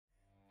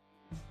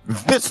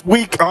This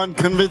week on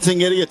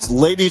Convincing Idiots,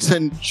 ladies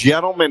and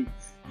gentlemen,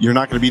 you're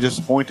not going to be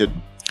disappointed.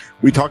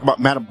 We talk about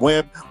Madam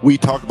Web. We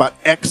talk about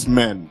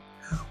X-Men.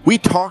 We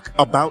talk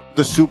about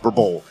the Super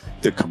Bowl,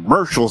 the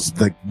commercials,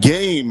 the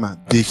game,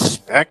 the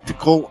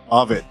spectacle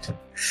of it.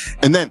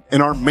 And then in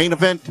our main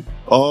event,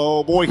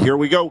 oh boy, here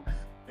we go.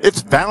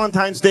 It's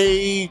Valentine's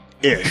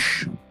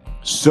Day-ish.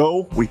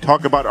 So we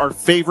talk about our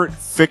favorite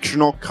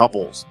fictional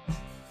couples.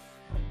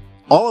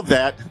 All of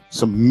that,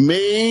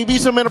 maybe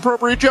some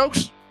inappropriate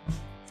jokes.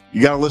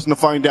 You got to listen to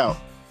find out.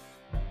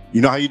 You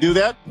know how you do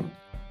that?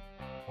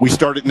 We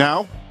start it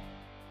now,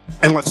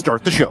 and let's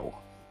start the show.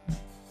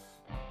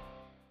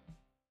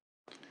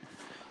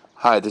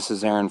 Hi, this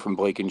is Aaron from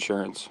Blake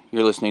Insurance.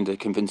 You're listening to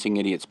Convincing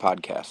Idiots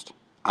podcast.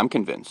 I'm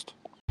convinced.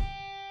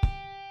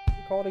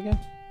 Call it again?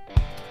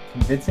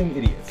 Convincing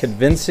Idiots.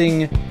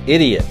 Convincing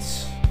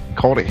Idiots.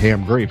 Called it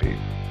ham gravy.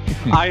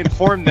 I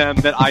informed them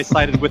that I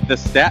sided with the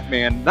stat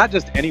man, not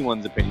just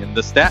anyone's opinion,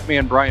 the stat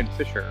man Brian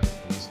Fisher.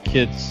 These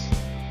kids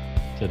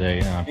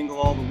today. Jingle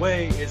All the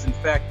Way is in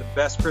fact the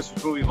best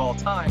Christmas movie of all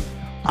time.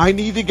 I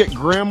need to get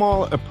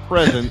Grandma a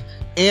present,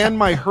 and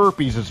my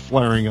herpes is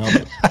flaring up.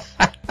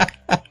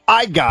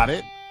 I got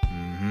it.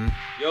 Mm-hmm.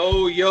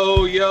 Yo,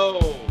 yo,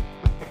 yo.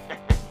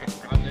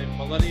 I'm the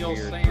millennial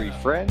We're Santa. three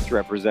friends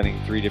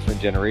representing three different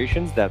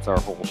generations. That's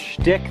our whole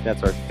shtick.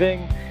 That's our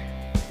thing.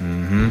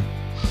 Mm-hmm.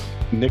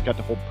 Nick got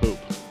the whole poop.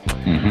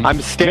 Mm-hmm.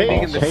 I'm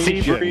standing in the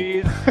sea Caucasian.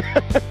 breeze,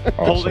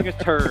 holding a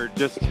turd,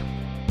 just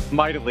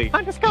mightily.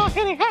 I'm just going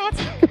hitting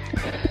hats.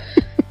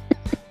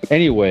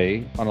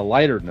 Anyway, on a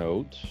lighter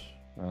note,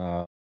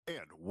 And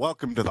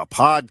welcome to the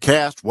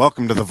podcast,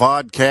 welcome to the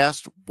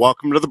vodcast,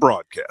 welcome to the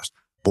broadcast.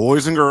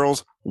 Boys and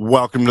girls,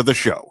 welcome to the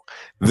show.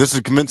 This is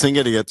Convincing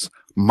Idiots.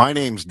 My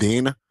name's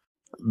Dean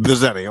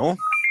Bizzetio.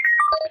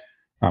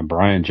 I'm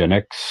Brian Gen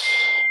X.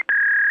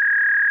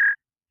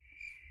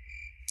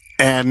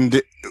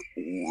 And,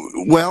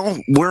 well,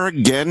 we're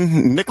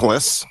again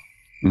Nicholas.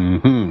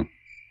 Mm-hmm.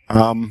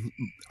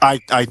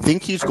 I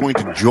think he's going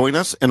to join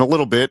us in a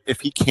little bit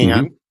if he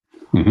can.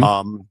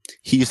 Mm-hmm.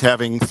 He's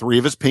having 3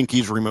 of his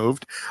pinkies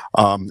removed.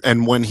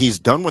 And when he's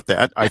done with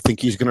that, I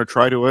think he's going to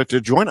try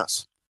to join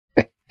us.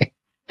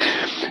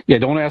 Yeah,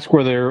 don't ask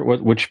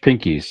which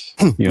pinkies.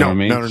 You know what I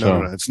mean?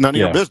 No. It's none of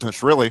your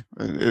business, really,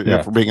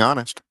 if we're being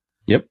honest.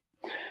 Yep.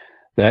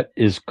 That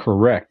is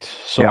correct.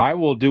 So Yeah. I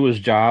will do his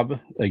job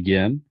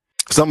again.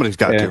 Somebody's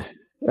got to.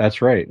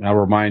 That's right. I'll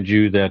remind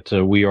you that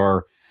we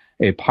are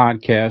a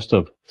podcast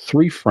of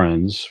 3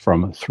 friends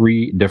from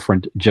 3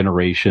 different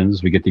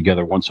generations. We get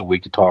together once a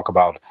week to talk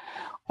about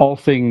all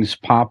things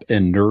pop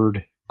and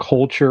nerd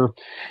culture.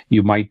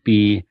 You might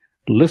be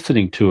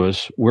listening to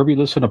us wherever you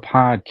listen to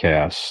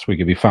podcasts. We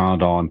can be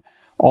found on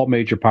all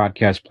major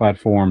podcast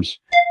platforms: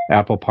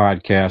 Apple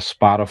Podcasts,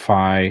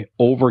 Spotify,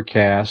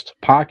 Overcast,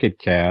 Pocket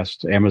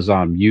Cast,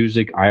 Amazon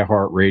Music,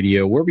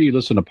 iHeartRadio. Wherever you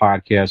listen to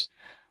podcasts,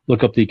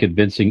 look up the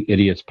Convincing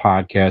Idiots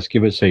podcast.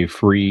 Give us a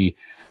free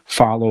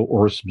follow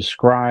or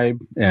subscribe.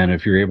 And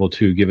if you're able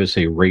to give us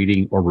a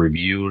rating or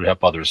review to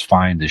help others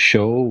find the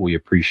show, we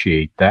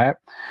appreciate that.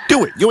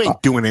 Do it. You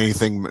ain't doing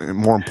anything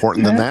more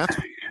important than that.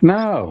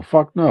 No,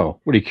 fuck no.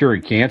 What, are you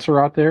curing cancer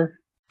out there?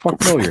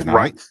 Fuck no, you're not.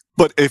 Right.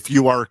 But if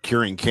you are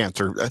curing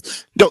cancer,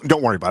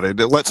 don't worry about it.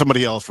 Let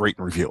somebody else rate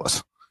and review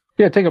us.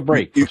 Yeah, take a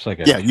break for a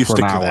second. you for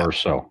stick an to hour that. or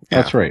so. Yeah.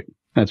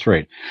 That's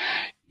right.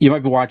 You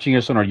might be watching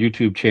us on our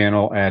YouTube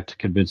channel at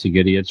Convincing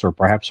Idiots, or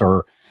perhaps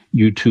our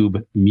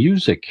YouTube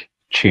music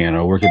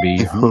channel, where it can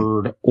be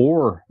heard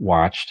or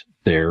watched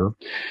there.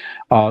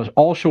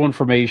 All show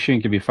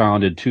information can be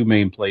found in 2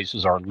 main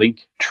places. Our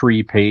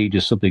Linktree page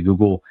is simply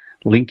Google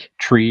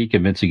Linktree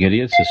Convincing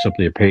Idiots. It's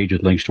simply a page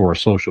with links to our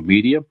social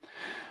media.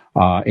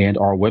 And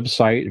our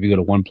website, if you go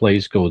to one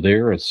place, go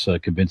there. It's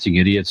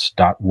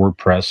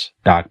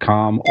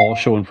convincingidiots.wordpress.com. All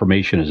show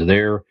information is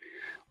there.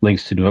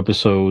 Links to new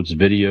episodes,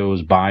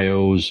 videos,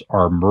 bios,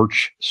 our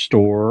merch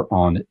store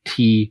on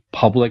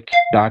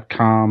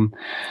tpublic.com,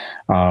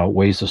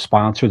 ways to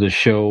sponsor the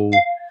show,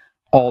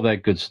 all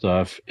that good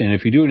stuff. And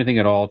if you do anything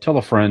at all, tell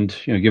a friend,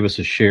 give us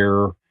a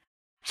share,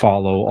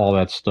 follow, all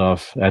that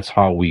stuff. That's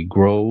how we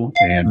grow.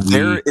 And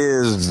There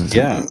is...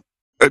 Yeah.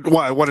 Well,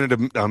 I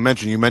wanted to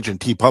mention, you mentioned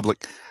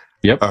TeePublic.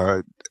 Yep.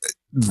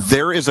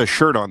 There is a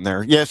shirt on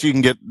there. Yes, you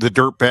can get the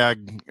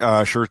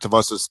dirtbag shirts of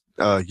us as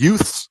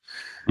youths.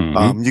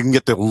 Mm-hmm. You can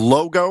get the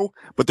logo,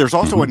 but there's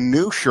also a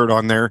new shirt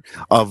on there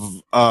of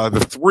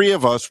the 3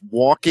 of us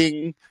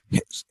walking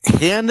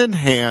hand in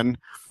hand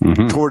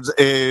towards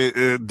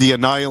the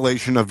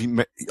annihilation of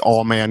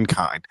all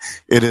mankind.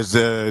 It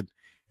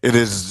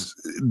is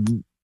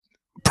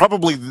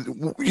probably,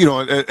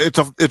 it's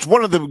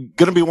going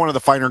to be one of the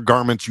finer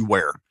garments you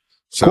wear.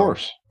 So of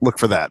course, look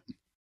for that.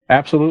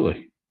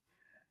 Absolutely.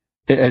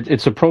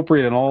 It's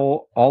appropriate in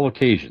all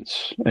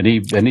occasions. Any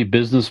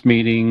business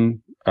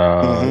meeting,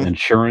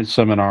 insurance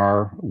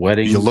seminar,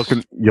 weddings. You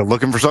looking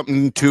for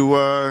something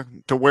to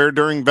wear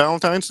during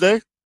Valentine's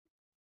Day?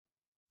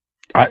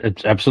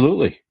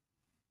 Absolutely.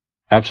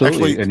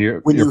 Absolutely. Actually, And your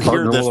when you hear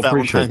partner this, will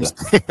appreciate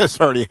Valentine's that. Day has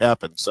already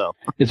happened. So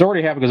It's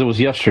already happened because it was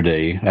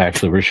yesterday,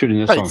 actually. We're shooting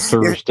this Right. on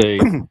Thursday.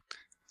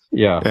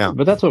 Yeah, Yeah.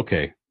 but that's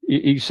okay.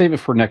 You save it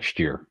for next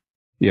year,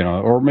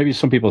 or maybe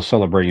some people are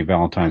celebrating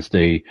Valentine's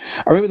Day,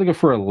 or maybe looking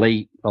for a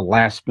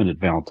last minute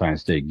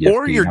Valentine's Day gift.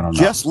 Or Dean, you're I don't know.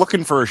 just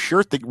looking for a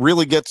shirt that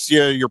really gets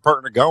your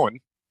partner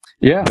going.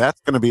 Yeah, That's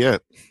going to be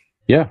it.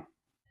 yeah,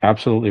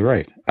 absolutely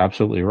right.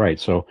 Absolutely right.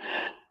 So,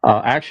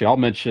 actually, I'll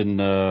mention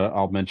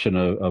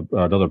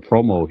another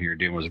promo here,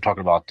 Dean, was we're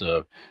talking about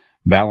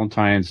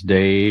Valentine's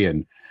Day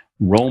and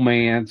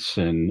romance,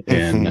 and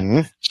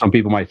Mhm. some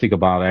people might think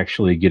about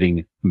actually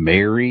getting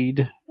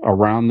married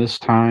around this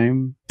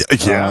time.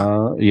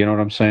 Yeah. You know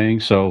what I'm saying?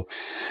 So,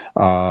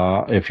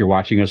 if you're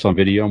watching us on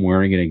video, I'm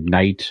wearing an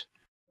Ignite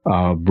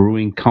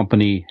Brewing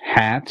Company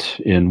hat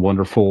in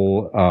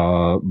wonderful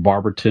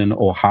Barberton,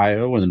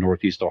 Ohio, in the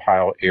Northeast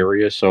Ohio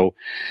area. So,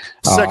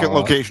 Second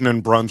location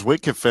in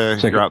Brunswick, if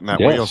you're out in that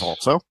way yes.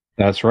 also.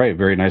 That's right.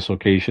 Very nice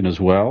location as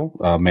well,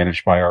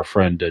 managed by our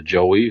friend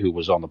Joey, who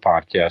was on the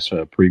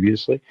podcast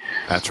previously.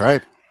 That's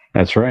right.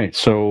 That's right.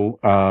 So,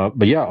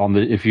 but yeah,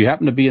 if you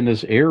happen to be in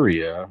this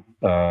area,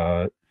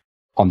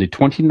 on the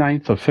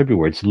 29th of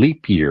February, it's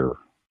leap year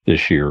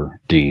this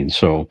year, Dean.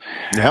 So,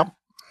 yeah,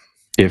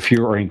 if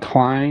you are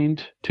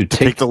inclined to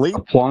take the leap,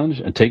 a plunge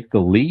and take the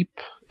leap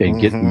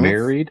and get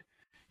married,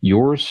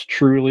 yours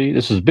truly.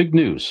 This is big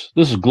news.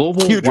 This is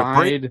global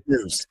wide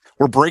news.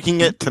 We're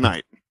breaking it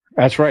tonight.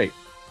 That's right.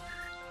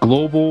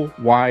 Global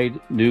wide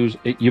news.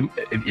 If you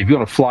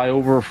want to fly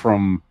over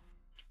from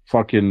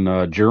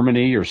fucking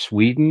Germany or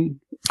Sweden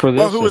for this,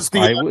 well, who was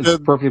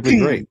it's perfectly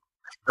great.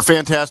 A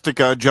fantastic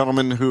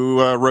gentleman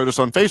who wrote us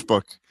on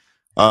Facebook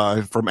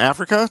from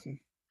Africa.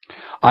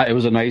 It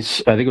was a nice.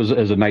 I think it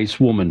was a nice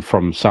woman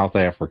from South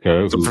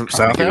Africa. From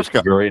South Africa.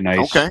 A very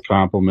nice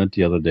compliment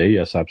the other day.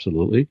 Yes,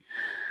 absolutely.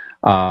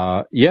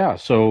 Yeah.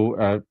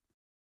 So.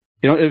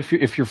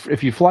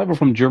 If you fly over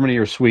from Germany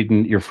or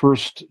Sweden, your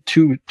first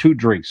two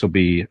drinks will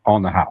be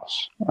on the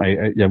house.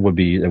 That would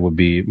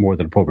be more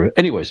than appropriate.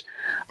 Anyways,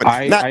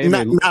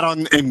 not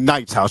on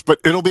Ignite's house, but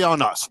it'll be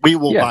on us. We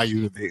will buy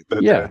you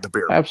the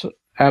beer.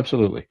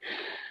 Absolutely.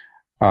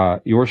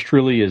 Yours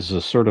truly is a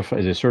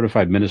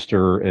certified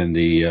minister in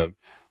the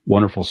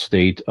wonderful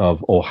state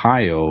of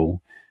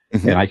Ohio,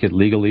 and I could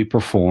legally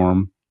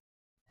perform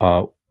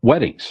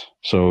weddings.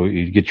 So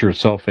you get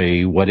yourself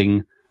a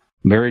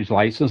marriage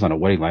license, not a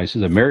wedding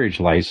license, a marriage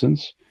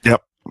license.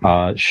 Yep.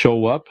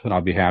 Show up, and I'll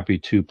be happy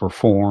to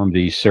perform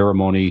the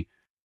ceremony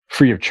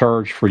free of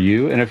charge for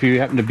you. And if you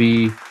happen to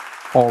be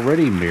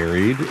already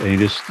married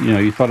and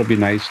you thought it'd be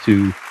nice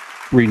to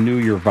renew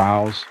your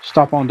vows,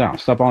 stop on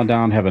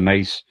down, have a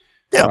nice,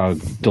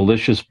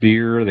 delicious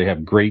beer. They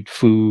have great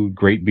food,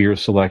 great beer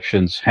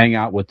selections. Hang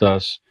out with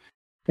us,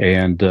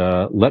 and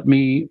let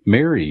me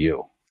marry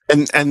you.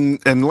 And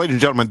ladies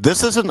and gentlemen,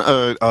 this isn't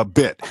a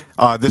bit.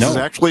 This is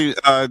actually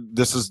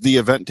this is the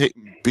event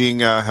being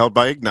held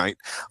by Ignite.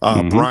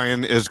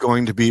 Brian is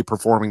going to be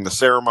performing the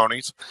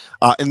ceremonies,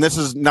 and this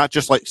is not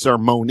just like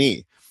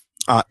ceremony.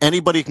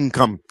 Anybody can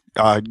come.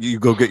 You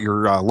go get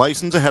your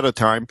license ahead of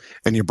time,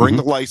 and you bring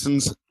the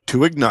license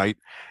to Ignite,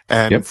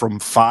 and from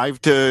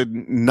 5 to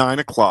 9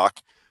 o'clock.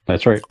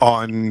 That's right.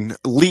 On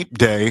Leap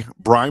Day,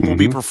 Brian will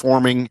be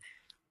performing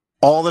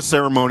all the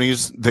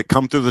ceremonies that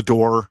come through the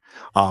door.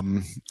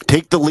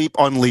 Take the leap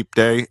on Leap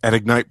Day at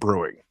Ignite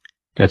Brewing.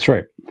 That's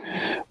right.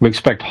 We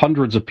expect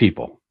hundreds of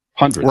people.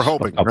 Hundreds. We're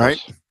hoping,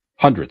 right?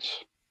 Hundreds,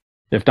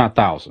 if not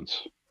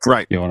thousands.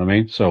 Right. You know what I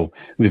mean? So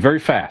it'll be very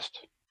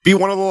fast. Be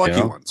one of the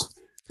lucky ones.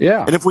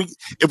 Yeah. And if we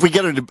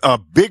get a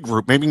big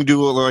group, maybe we can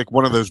do like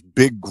one of those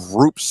big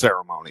group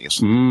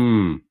ceremonies.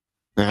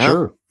 Yeah.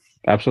 Sure.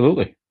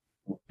 Absolutely.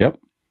 Yep.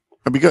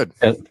 That'd be good.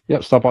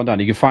 Stop on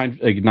down. You can find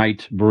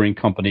Ignite Brewing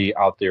Company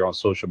out there on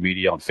social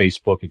media, on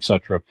Facebook,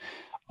 etc.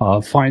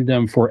 Find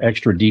them for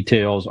extra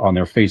details on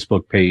their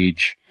Facebook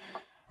page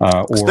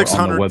or 600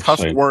 on the website.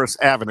 Tuscarawas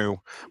Avenue,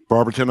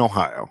 Barberton,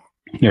 Ohio.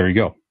 There you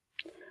go.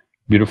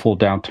 Beautiful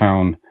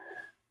downtown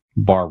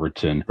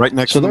Barberton. Right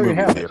next to the movie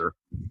theater.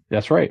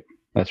 That's right.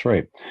 That's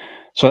right.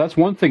 So that's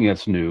one thing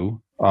that's new.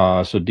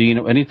 So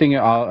Dean, anything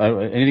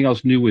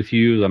else new with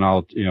you? Then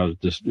I'll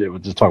just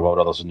talk about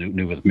what else is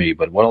new with me.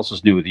 But what else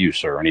is new with you,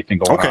 sir? Anything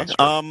going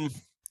on? Sir?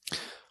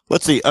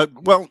 Let's see.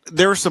 Well,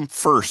 there are some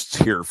firsts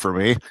here for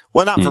me.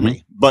 Well, not for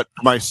me, but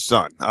my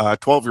son,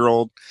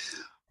 12-year-old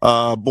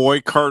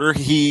boy, Carter.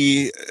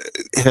 He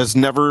has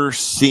never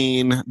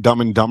seen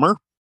Dumb and Dumber,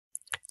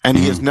 and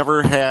he has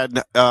never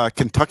had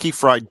Kentucky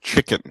Fried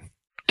Chicken.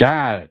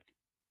 Got it.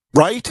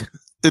 Right?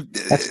 I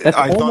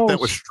thought that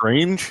was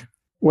strange.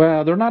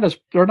 Well, they're not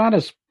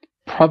as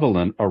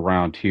prevalent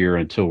around here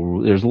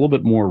until there's a little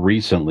bit more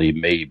recently,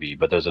 maybe.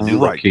 But there's a new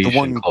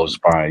location close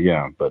by.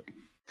 Yeah, but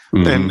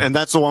and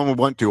that's the one we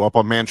went to up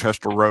on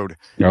Manchester Road.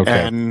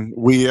 Okay. And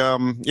we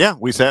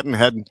sat and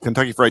had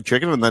Kentucky Fried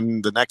Chicken, and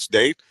then the next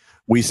day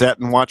we sat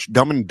and watched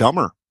Dumb and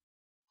Dumber.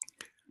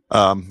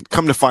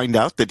 Come to find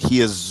out that he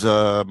is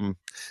a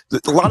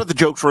lot of the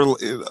jokes were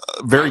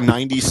very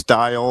 90s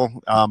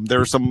style.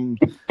 There are some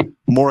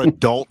more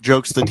adult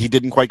jokes that he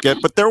didn't quite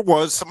get, but there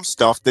was some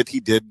stuff that he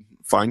did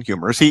find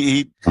humorous.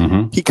 He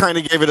kind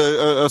of gave it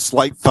a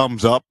slight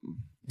thumbs up.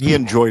 He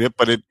enjoyed it,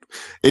 but it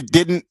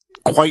didn't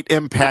quite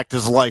impact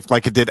his life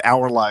like it did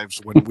our lives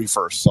when we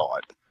first saw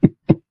it.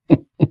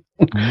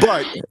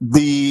 But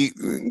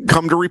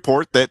come to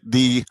report that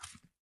the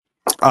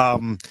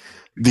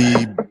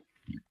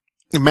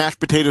mashed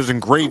potatoes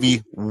and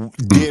gravy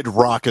did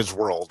rock his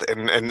world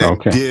and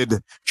did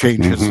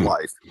change his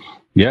life.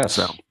 Yes.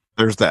 So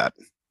there's that.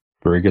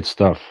 Very good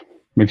stuff.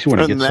 Makes you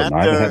want to get some.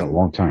 I haven't had it in a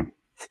long time.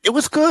 It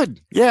was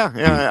good.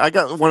 Yeah. I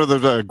got one of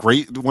the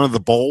one of the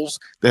bowls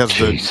that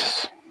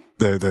has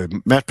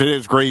the mashed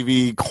potatoes,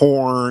 gravy,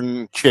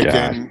 corn, chicken.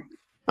 Yeah.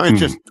 I mean,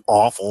 just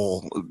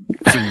awful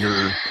for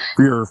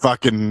your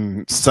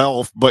fucking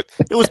self, but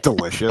it was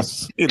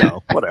delicious.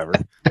 Whatever.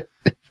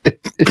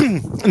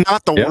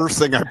 Not the worst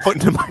thing I put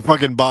into my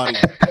fucking body.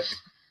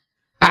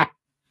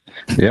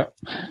 Yeah.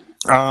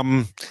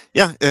 We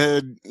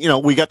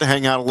got to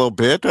hang out a little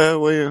bit.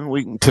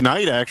 We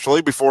tonight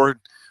actually before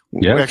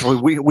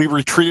we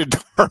retreated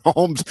to our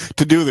homes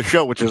to do the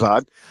show, which is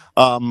odd.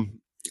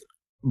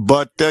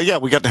 But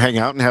we got to hang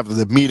out and have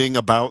the meeting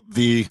about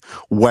the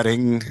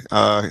wedding,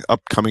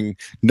 upcoming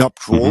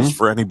nuptials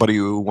for anybody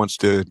who wants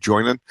to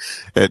join in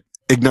at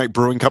Ignite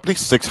Brewing Company,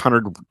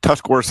 600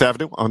 Tuscarawas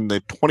Avenue on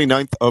the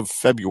 29th of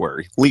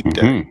February, Leap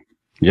Day.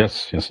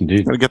 Yes,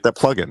 indeed. Got to get that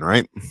plug in,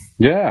 right?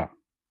 Yeah,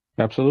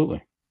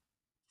 absolutely.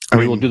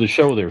 We'll do the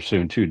show there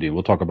soon too, Dean.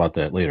 We'll talk about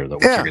that later, though.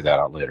 We'll figure that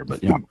out later.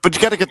 But but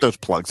you got to get those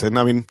plugs in.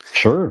 I mean,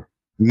 sure.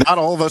 Not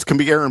all of us can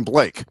be Aaron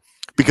Blake.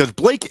 Because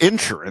Blake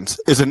Insurance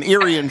is an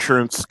Erie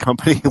insurance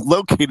company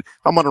located.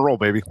 I'm on a roll,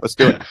 baby. Let's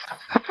do it.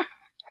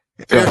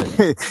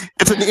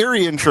 It's an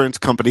Erie insurance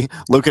company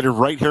located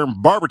right here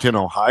in Barberton,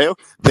 Ohio.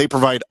 They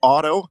provide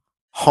auto,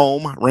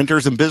 home,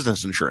 renters, and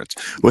business insurance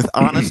with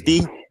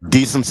honesty,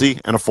 decency,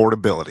 and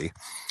affordability.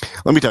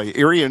 Let me tell you,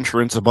 Erie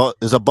Insurance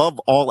is above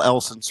all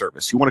else in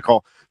service. You want to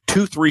call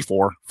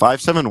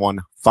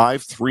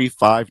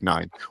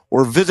 234-571-5359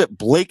 or visit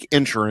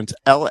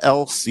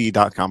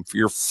BlakeInsuranceLLC.com for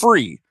your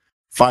free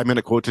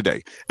 5-minute quote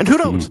today. And who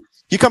knows?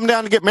 You come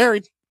down to get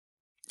married,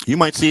 you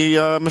might see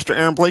Mr.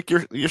 Aaron Blake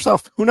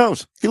yourself. Who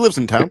knows? He lives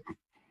in town.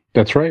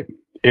 That's right.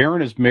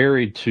 Aaron is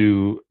married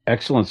to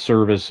excellent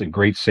service and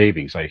great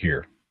savings, I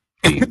hear.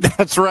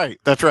 That's right.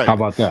 How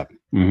about that?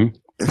 Mm-hmm.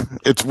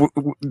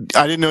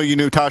 I didn't know you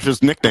knew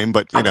Tasha's nickname,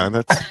 but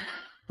that's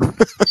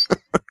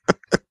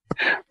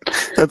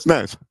that's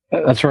nice.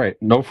 That's right.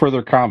 No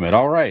further comment.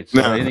 All right.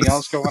 So anything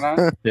else going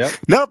on? Yep.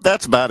 Nope.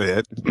 That's about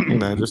it.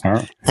 Just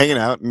hanging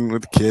out and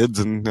with the kids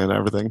and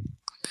everything.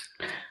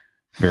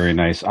 Very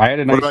nice. I had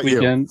a nice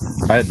weekend.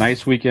 I had a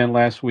nice weekend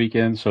last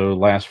weekend. So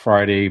last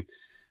Friday,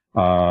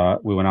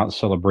 we went out and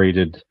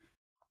celebrated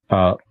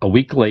a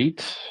week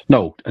late.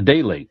 No, a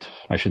day late.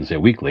 I shouldn't say a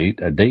week late.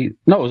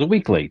 No, it was a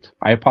week late.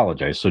 I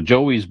apologize. So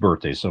Joey's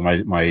birthday. So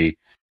my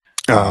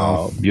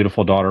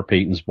beautiful daughter,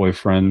 Peyton's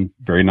boyfriend,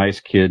 very nice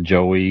kid,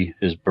 Joey,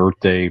 his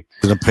birthday.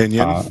 His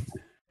opinion.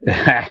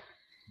 Yeah.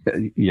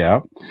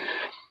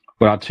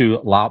 Went out to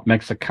La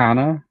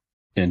Mexicana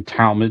in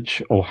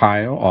Talmadge,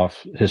 Ohio,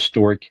 off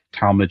historic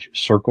Talmadge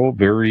Circle.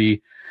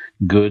 Very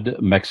good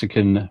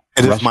Mexican restaurant.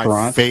 It is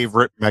my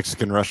favorite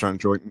Mexican restaurant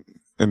joint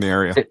in the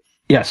area.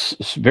 Yes,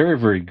 it's very,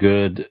 very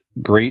good.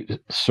 Great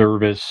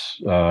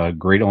service,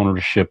 great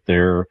ownership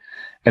there.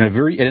 And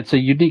it's a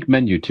unique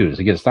menu too.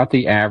 Again, it's not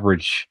the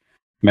average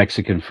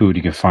Mexican food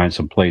you can find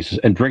some places,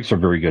 and drinks are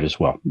very good as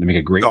well. They make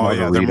a great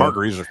margarita. Yeah, their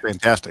margaritas are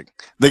fantastic.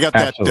 They got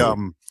that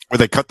where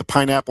they cut the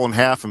pineapple in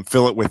half and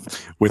fill it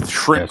with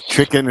shrimp,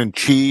 chicken, and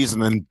cheese,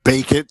 and then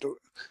bake it,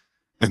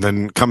 and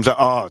then comes out.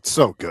 Oh, it's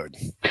so good.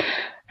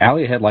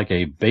 Allie had like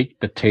a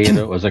baked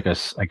potato. It was like a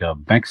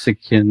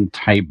Mexican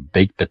type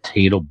baked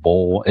potato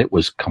bowl. It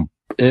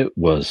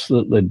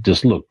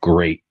just looked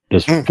great.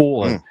 Just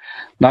full of,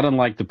 not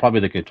unlike the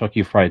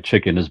Kentucky Fried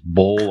Chicken, this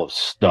bowl of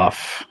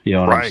stuff. You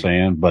know what I'm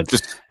saying? But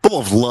just full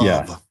of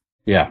love.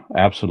 Yeah,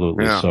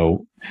 absolutely. Yeah.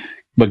 So,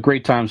 but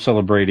great time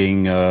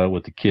celebrating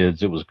with the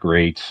kids. It was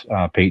great.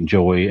 Peyton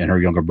Joey and her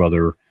younger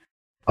brother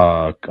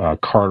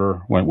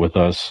Carter went with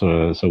us,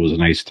 so it was a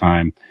nice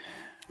time.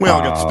 We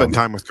all got to spend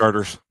time with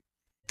Carters.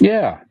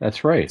 Yeah,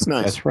 that's right. It's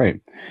nice. That's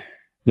right.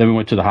 Then we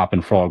went to the Hop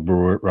and Frog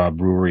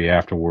brewery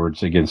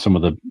afterwards. Again, some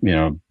of the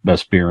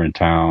best beer in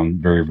town.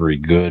 Very, very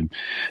good.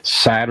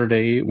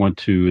 Saturday, went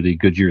to the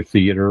Goodyear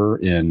Theater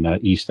in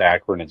East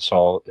Akron and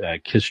saw a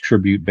Kiss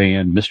tribute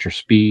band. Mr.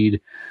 Speed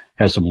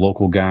has some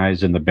local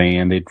guys in the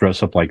band. They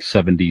dress up like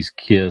 70s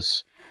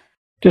Kiss.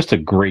 Just a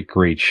great,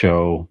 great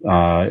show.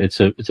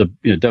 It's a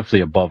definitely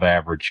above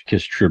average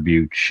Kiss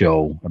tribute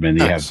show. I mean,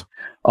 they have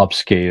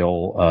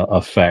upscale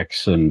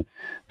effects, and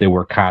they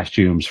wear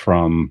costumes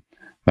from.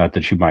 Not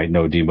that you might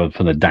know, Dean, but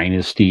from the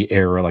Dynasty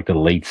era, like the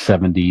late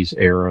 70s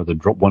era. The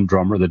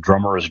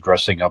drummer is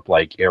dressing up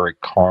like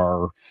Eric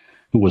Carr,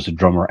 who was a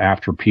drummer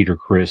after Peter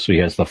Criss, so he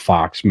has the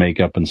Fox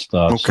makeup and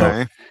stuff.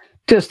 Okay. So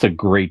just a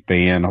great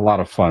band, a lot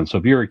of fun. So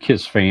if you're a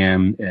Kiss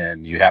fan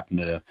and you happen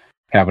to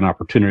have an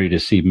opportunity to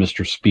see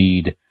Mr.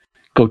 Speed,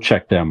 go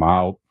check them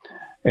out.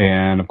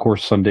 And of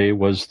course, Sunday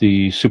was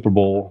the Super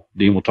Bowl.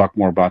 Dean will talk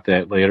more about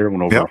that later.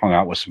 Went over, hung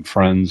out with some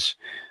friends,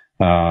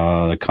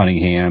 the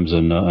Cunninghams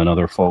and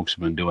other folks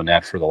have been doing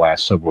that for the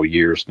last several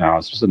years now.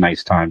 It's just a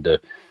nice time to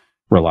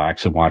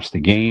relax and watch the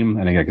game.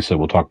 And like I said,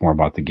 we'll talk more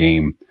about the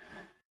game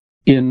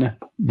in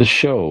the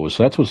show.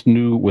 So that's what's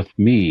new with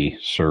me,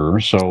 sir.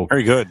 So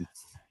Very good.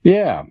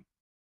 Yeah.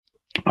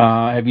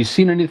 Have you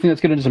seen anything?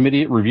 Let's get into some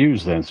idiot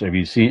reviews then. So have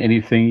you seen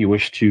anything you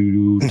wish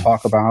to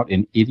talk about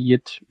in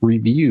idiot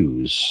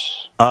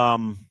reviews?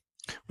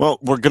 Well,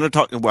 we're going to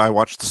talk. I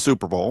watched the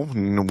Super Bowl,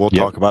 and we'll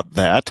talk about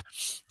that.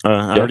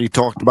 I already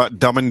talked about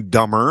Dumb and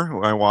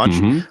Dumber. I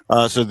watched.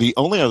 So the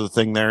only other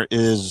thing there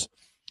is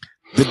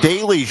The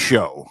Daily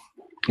Show.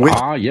 With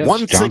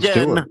once Jon again,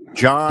 Stewart.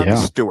 Jon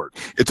Stewart.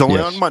 It's only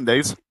on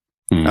Mondays,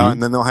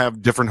 and then they'll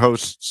have different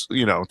hosts,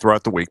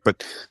 throughout the week.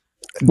 But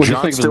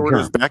Jon Stewart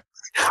is back.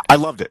 I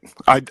loved it.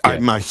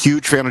 I'm a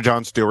huge fan of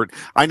Jon Stewart.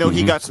 I know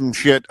he got some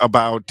shit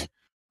about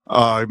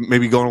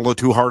maybe going a little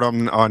too hard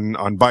on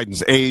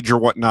Biden's age or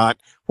whatnot.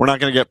 We're not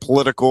going to get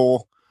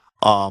political.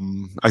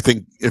 I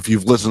think if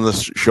you've listened to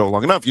this show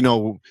long enough, you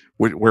know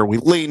where we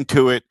lean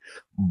to it.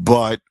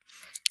 But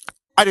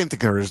I didn't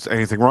think there was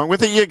anything wrong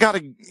with it. You got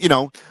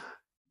to,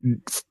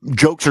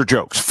 jokes are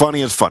jokes.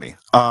 Funny is funny.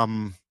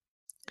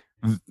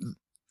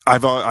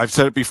 I've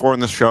said it before in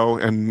this show,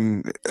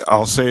 and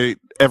I'll say it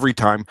every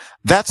time.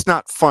 That's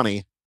not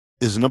funny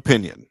is an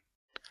opinion,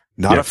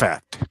 not a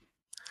fact.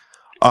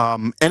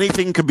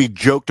 Anything could be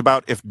joked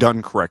about if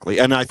done correctly,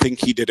 and I think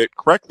he did it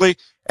correctly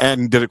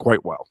and did it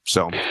quite well.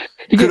 So,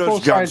 you get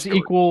both sides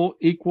equal.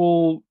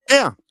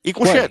 Yeah,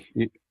 equal shit.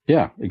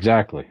 Yeah,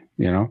 exactly.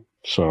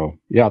 So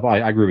yeah,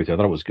 I agree with you. I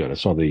thought it was good. I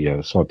saw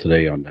it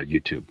today on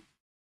YouTube.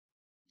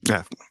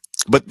 Yeah,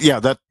 but yeah,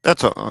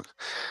 that's a.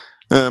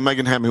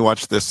 Megan had me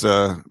watch this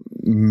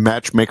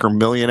Matchmaker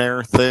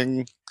Millionaire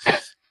thing.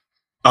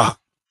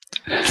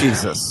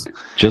 Jesus!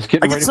 Just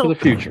getting ready for the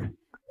future.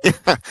 Yeah,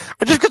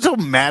 I just get so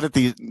mad at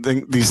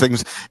these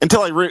things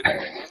until I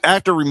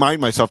have to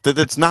remind myself that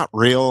it's not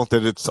real,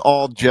 that it's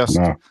all just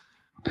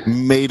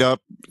made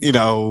up.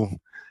 That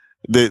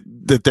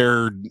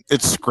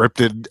it's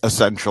scripted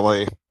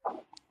essentially.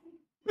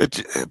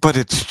 But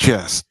it's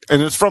just,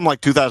 and it's from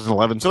like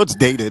 2011, so it's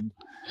dated.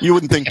 You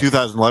wouldn't think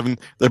 2011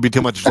 there'd be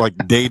too much like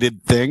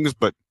dated things,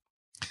 but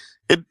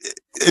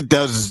it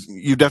does.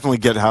 You definitely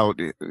get how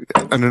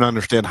and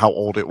understand how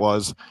old it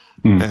was,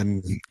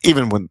 and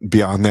even when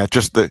beyond that,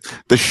 just the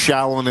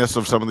shallowness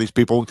of some of these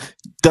people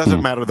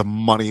doesn't matter the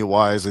money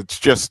wise. It's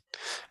just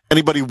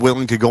anybody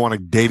willing to go on a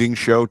dating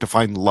show to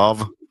find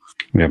love.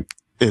 Yeah,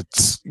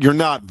 you're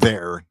not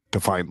there to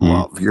find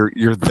love.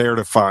 You're there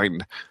to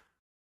find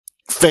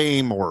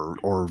fame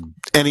or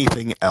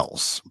anything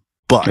else.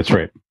 But that's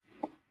right.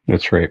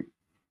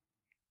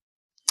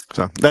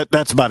 So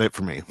that's about it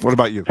for me. What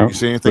about you? You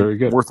see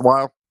anything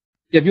worthwhile?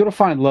 Yeah, if you want to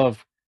find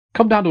love,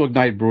 come down to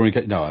Ignite Brewing.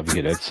 No, I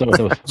forget it. So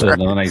that was a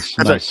nice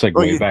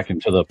segue back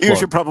into the plug. You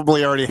should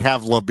probably already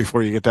have love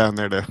before you get down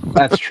there.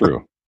 That's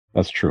true.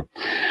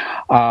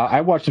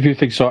 I watched a few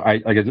things. So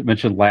like I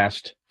mentioned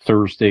last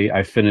Thursday,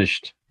 I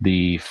finished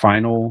the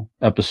final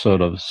episode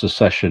of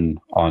Succession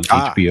on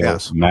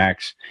HBO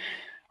Max.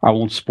 I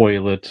won't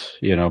spoil it,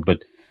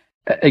 but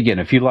again,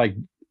 if you like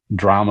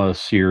drama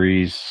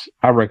series,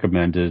 I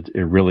recommend it.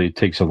 It really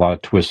takes a lot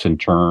of twists and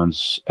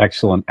turns.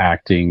 Excellent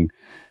acting.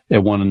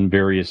 It won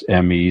various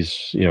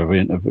Emmys,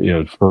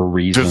 for a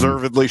reason.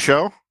 Deservedly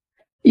so.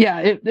 Yeah,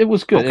 it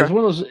was good. Okay. It's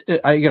one of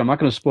those. I'm not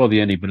going to spoil the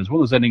ending, but it's one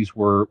of those endings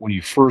where when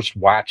you first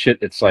watch it,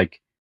 it's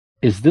like,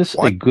 is this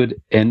a good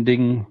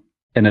ending?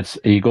 And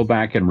you go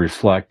back and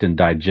reflect and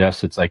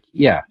digest. It's like,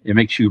 yeah, it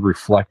makes you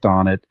reflect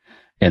on it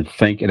and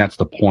think, and that's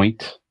the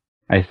point.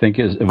 I think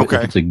if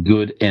it's a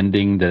good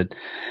ending, that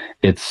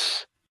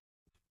it's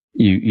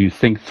you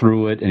think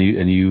through it and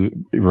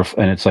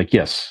it's like,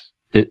 yes,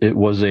 it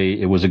was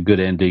a good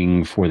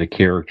ending for the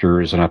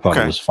characters, and I thought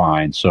it was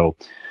fine. So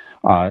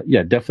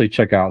definitely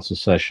check out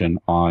Succession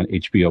on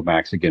HBO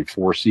Max. Again,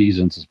 4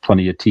 seasons is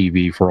plenty of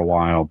TV for a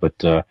while,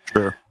 but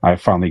I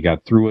finally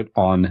got through it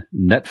on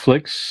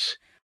Netflix.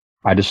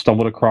 I just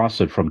stumbled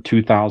across it from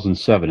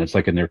 2007. It's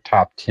like in their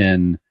top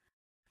 10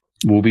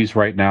 movies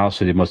right now,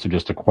 so they must have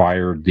just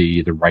acquired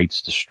the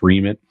rights to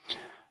stream it.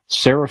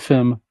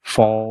 Seraphim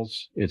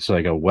Falls. It's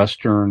like a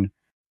Western.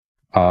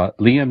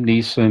 Liam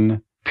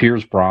Neeson,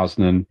 Pierce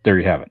Brosnan. There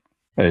you have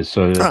it.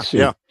 So it's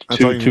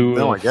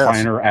two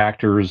finer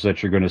actors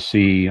that you're going to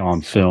see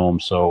on film.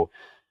 So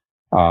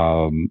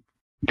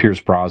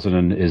Pierce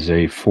Brosnan is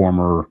a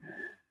former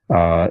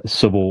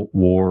Civil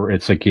War.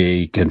 It's like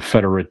a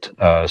Confederate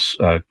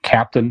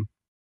captain.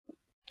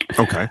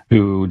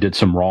 Who did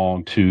some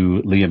wrong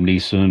to Liam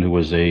Neeson, who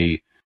was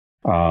a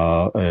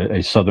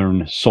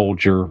Southern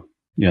soldier.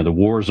 The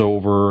war's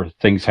over,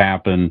 things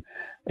happen,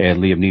 and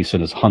Liam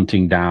Neeson is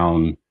hunting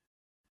down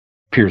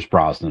Pierce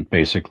Brosnan,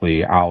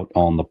 basically out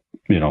on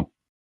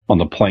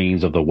the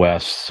plains of the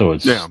West. So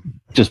it's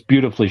just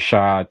beautifully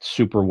shot,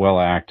 super well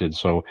acted.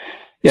 So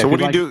what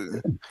do you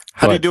do?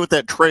 How do you do with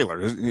that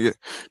trailer?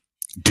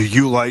 Do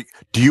you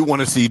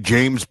want to see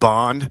James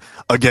Bond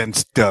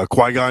against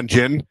Qui-Gon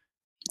Jinn?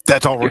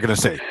 That's all we're going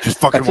to say. Just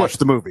fucking watch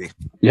the movie.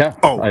 Yeah.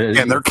 Oh,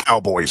 and they're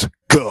cowboys.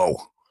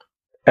 Go.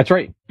 That's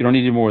right. You don't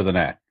need any more than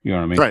that. You know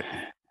what I mean? Right.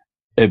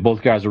 And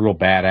both guys are real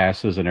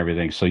badasses and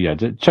everything. So yeah,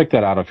 check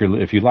that out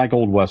if you like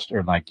old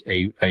western, like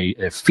a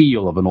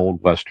feel of an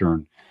old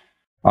western.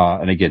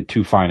 And again,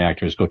 two fine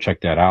actors. Go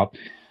check that out.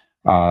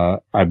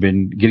 I've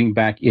been getting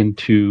back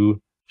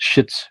into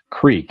Schitt's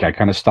Creek. I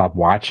kind of stopped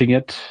watching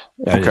it.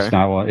 Okay.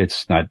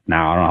 It's not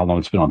now. I don't know how long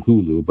it's been on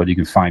Hulu, but you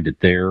can find it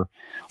there.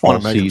 One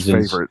of Megan's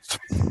favorites.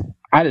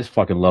 I just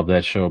fucking love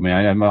that show,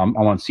 man. I'm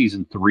on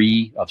season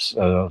 3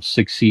 of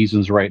 6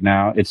 seasons right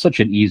now. It's such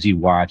an easy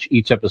watch.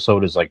 Each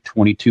episode is like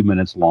 22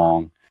 minutes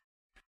long.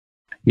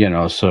 You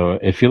know, so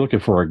if you're looking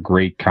for a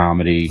great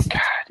comedy,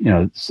 God, you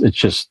know, it's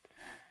just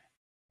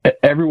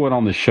everyone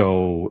on the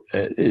show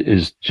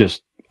is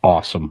just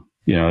awesome.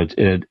 You know,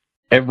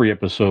 every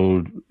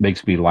episode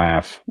makes me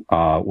laugh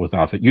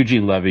without it.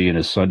 Eugene Levy and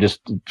his son,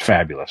 just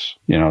fabulous.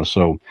 You know,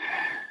 so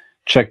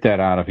check that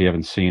out if you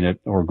haven't seen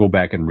it, or go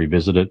back and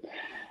revisit it.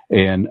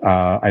 And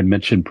I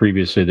mentioned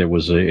previously there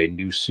was a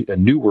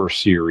newer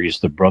series,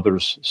 The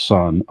Brother's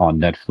Son, on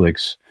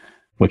Netflix,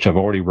 which I've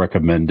already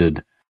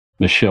recommended.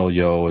 Michelle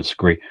Yeoh, it's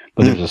great.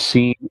 But there's a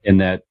scene in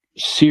that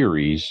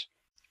series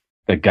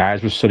that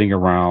guys were sitting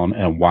around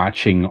and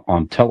watching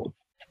on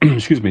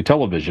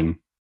television,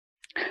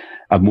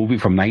 a movie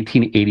from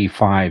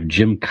 1985,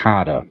 Jim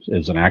Cotta. It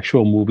was an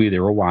actual movie they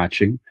were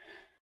watching.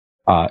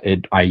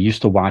 I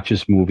used to watch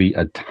this movie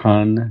a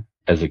ton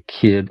as a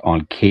kid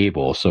on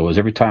cable. So it was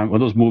every time,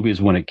 one of those movies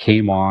when it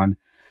came on,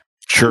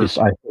 sure,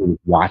 I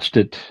watched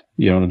it.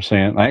 You know what I'm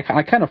saying?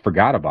 I kind of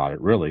forgot about it,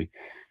 really.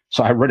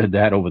 So I rented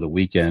that over the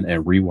weekend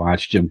and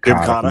rewatched Jim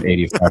Cotta from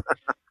 85.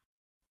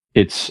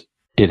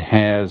 It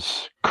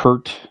has I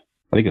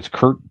think it's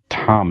Kurt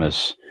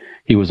Thomas.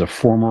 He was a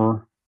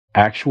former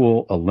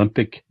actual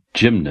Olympic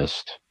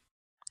gymnast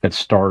that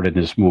starred in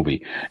this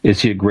movie.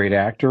 Is he a great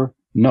actor?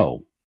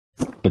 No,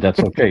 but that's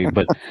okay.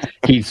 But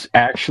he's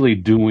actually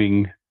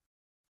doing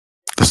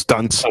the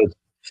stunts.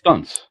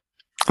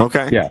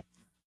 Okay. Yeah.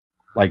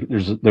 Like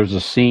there's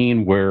a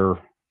scene where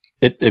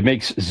it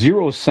makes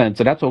zero sense,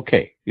 and that's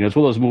okay. You know, it's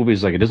one of those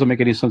movies like it doesn't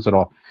make any sense at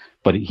all.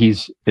 But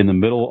he's in the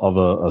middle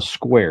of a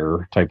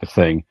square type of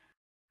thing,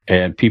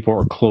 and people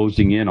are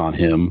closing in on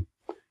him,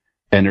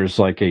 and there's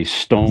like a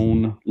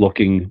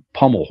stone-looking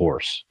pommel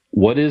horse.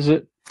 What is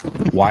it?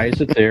 Why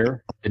is it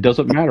there? It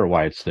doesn't matter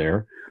why it's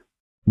there,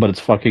 but it's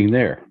fucking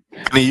there.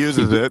 And he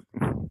uses it.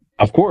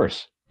 Of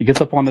course. He gets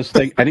up on this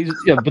thing, and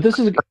but this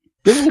is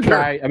a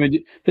guy, I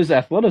mean, his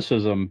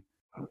athleticism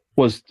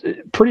was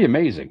pretty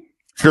amazing.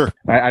 Sure.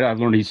 I've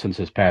learned he since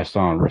has passed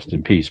on, rest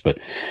in peace, but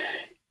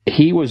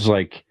he was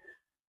like,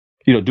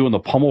 you know, doing the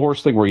pommel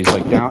horse thing where he's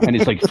like down and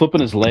he's like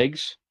flipping his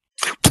legs.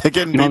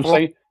 Kicking you know people? What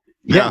I'm saying?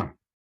 Yeah.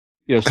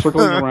 You know,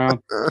 circling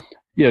around,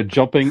 you know,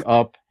 jumping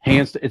up,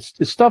 hands. It's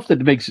stuff that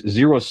makes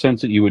zero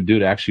sense that you would do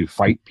to actually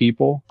fight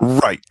people.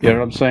 Right. You know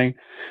what I'm saying?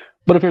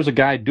 But if there's a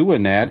guy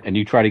doing that and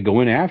you try to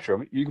go in after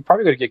him, you're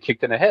probably going to get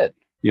kicked in the head.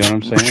 You know what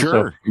I'm saying?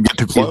 Sure. So get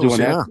too close. He's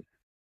doing yeah. that.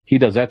 He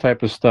does that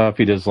type of stuff.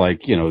 He does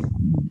like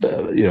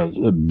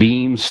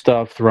beam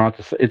stuff throughout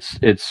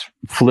it's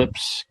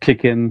flips,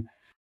 kicking.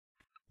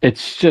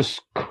 It's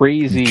just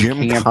crazy,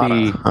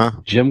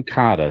 campy. Jim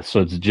Cotta. So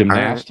it's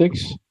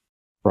gymnastics,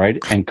 right,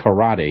 and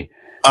karate.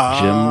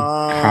 Jim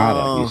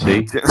Cotta.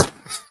 You see?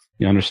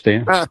 You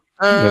understand?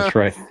 That's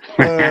right.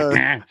 All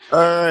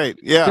right.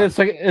 Yeah. It's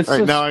like it's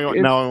right, now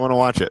I want to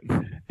watch it.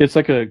 It's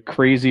like a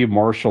crazy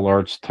martial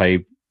arts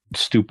type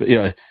stupid. You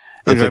know,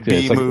 it's a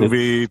B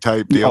movie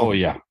type deal. Oh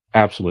yeah,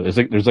 absolutely. It's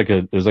like there's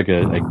like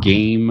a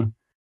game,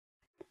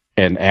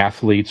 and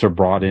athletes are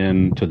brought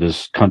in to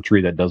this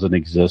country that doesn't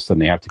exist,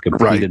 and they have to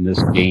compete in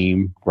this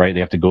game. Right?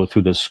 They have to go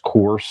through this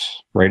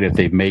course. Right? If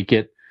they make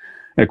it,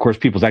 and of course,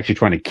 people's actually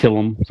trying to kill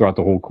them throughout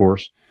the whole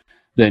course.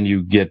 Then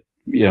you get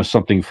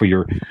something for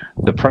your.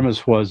 The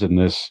premise was in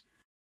this.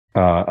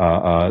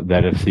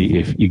 That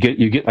if you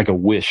get like a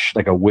wish,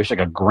 like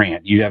a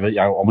grant, you have I'm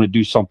going to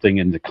do something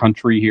in the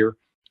country here.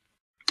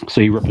 So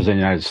he represented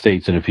the United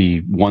States, and if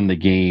he won the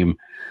game,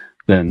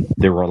 then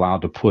they were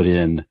allowed to put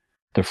in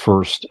the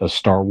first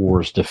Star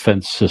Wars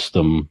defense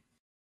system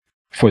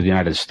for the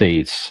United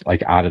States,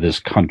 like out of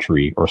this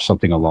country or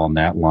something along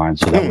that line.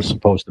 So that was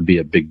supposed to be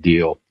a big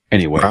deal.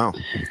 Anyway, wow.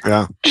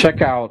 Yeah.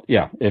 Check out,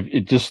 if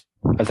it just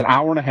it's an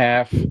hour and a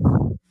half.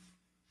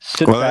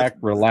 Sit back,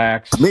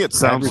 relax. To me, it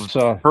sounds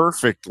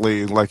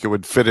perfectly like it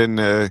would fit in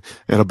a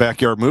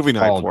backyard movie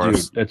night for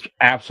us. It's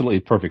absolutely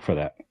perfect for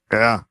that.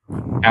 Yeah,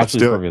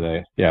 absolutely perfect for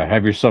that. Yeah,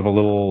 have yourself a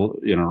little,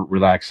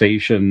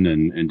 relaxation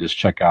and just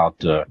check out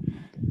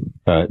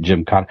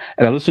Jim Cotta.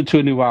 And I listened to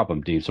a new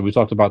album, Dean. So we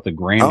talked about the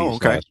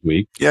Grammys last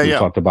week. Yeah, we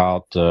talked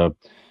about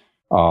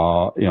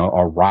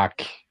our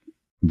rock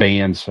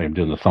bands. I'm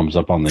doing the thumbs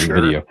up on the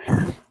video.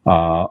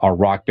 Our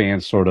rock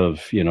bands sort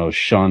of,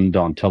 shunned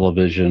on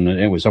television.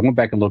 Anyways, I went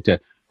back and looked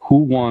at who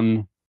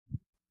won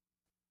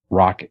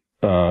rock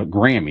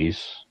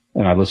Grammys,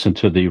 and I listened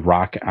to the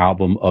Rock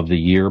Album of the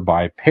Year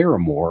by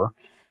Paramore,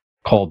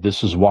 called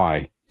 "This Is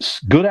Why."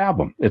 Good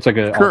album. It's like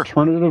an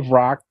alternative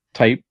rock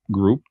type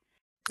group.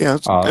 Yeah,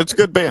 it's a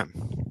good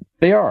band.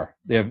 They are.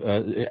 They have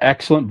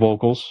excellent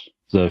vocals.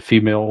 The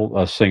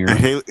female singer,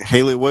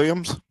 Haley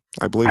Williams,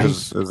 I believe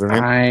is her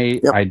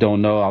name. I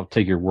don't know. I'll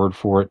take your word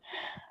for it.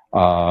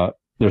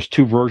 There's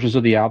two versions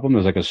of the album.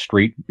 There's like a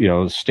straight,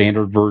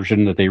 standard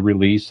version that they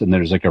released, and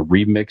there's like a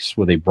remix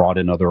where they brought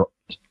in other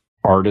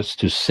artists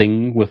to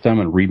sing with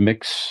them and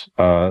remix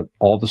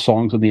all the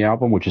songs in the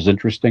album, which is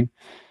interesting.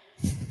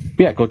 But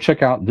yeah, go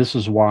check out "This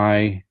Is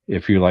Why"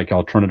 if you like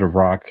alternative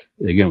rock.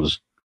 Again, it was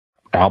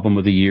album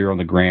of the year on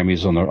the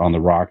Grammys on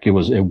the rock. It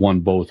won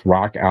both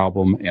rock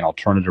album and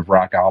alternative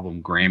rock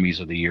album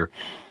Grammys of the year,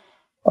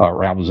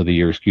 or albums of the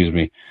year, excuse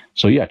me.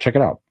 So yeah, check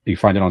it out. You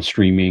can find it on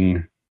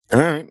streaming. All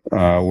right.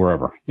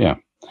 Wherever. Yeah.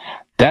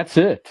 That's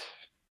it.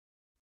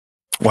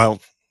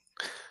 Well,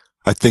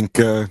 I think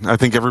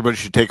everybody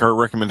should take our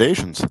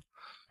recommendations.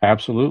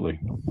 Absolutely.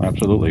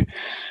 Absolutely.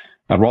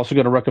 And we're also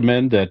going to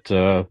recommend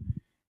that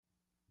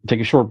take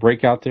a short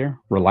break out there,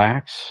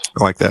 relax.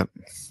 I like that.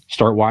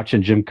 Start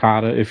watching Jim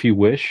Cotta if you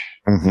wish.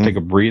 Mm-hmm. Take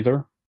a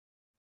breather.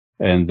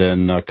 And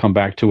then come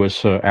back to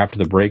us after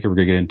the break. We're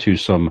going to get into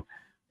some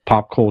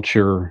pop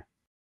culture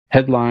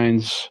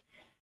headlines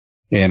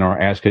and our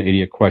Ask an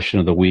Idiot question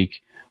of the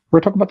week. We're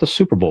going to talk about the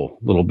Super Bowl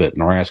a little bit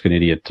in our Ask an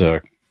Idiot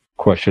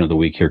question of the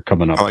week here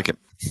coming up. I like it.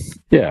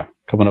 Yeah,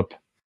 coming up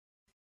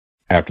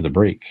after the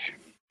break.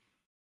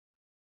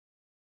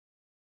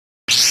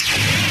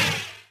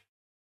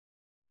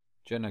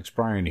 Gen X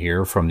Brian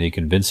here from the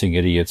Convincing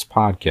Idiots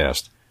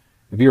podcast.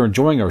 If you're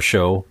enjoying our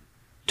show,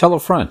 tell a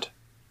friend.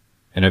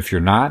 And if you're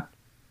not,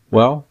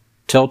 well,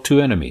 tell two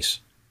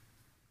enemies.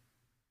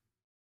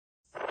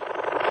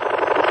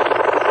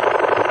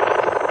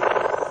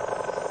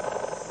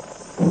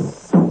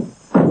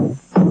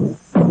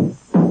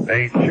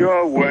 They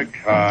sure work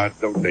hard,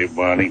 don't they,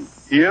 Barney?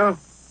 Yeah?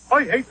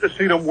 I hate to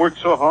see them work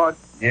so hard.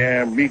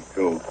 Yeah, me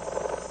too.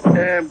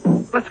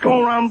 Let's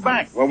go around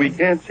back where we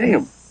can't see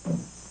them.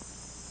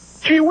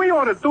 Gee, we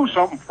ought to do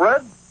something,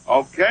 Fred.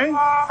 Okay?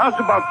 How's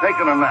about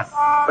taking a nap?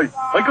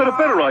 I got a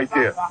better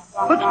idea.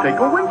 Let's take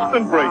a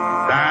Winston break.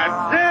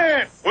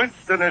 That's it!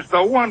 Winston is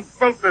the one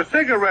filter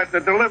cigarette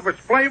that delivers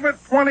flavor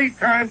 20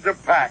 times a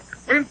pack.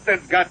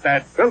 Winston's got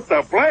that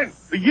filter blend.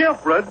 Yeah,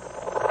 Fred.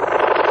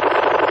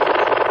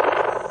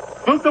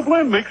 Filter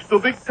blend makes the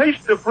big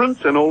taste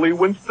difference, and only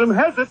Winston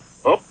has it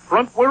up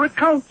front where it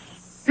counts.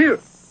 Here,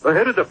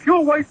 ahead of the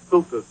pure white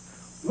filter.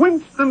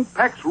 Winston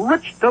packs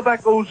rich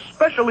tobaccos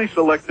specially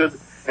selected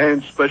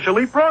and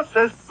specially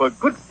processed for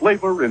good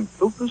flavor in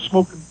filter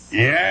smoking.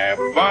 Yeah,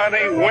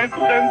 Barney,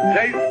 Winston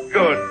tastes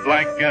good,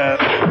 like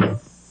a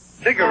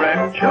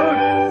cigarette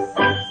should.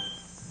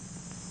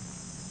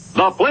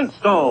 The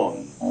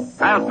Flintstones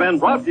has been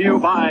brought to you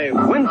by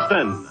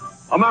Winston,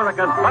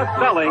 America's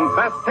best-selling,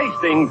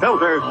 best-tasting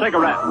filter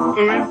cigarette.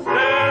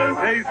 Winston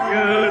tastes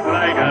good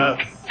like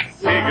a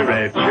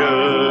cigarette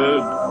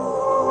should.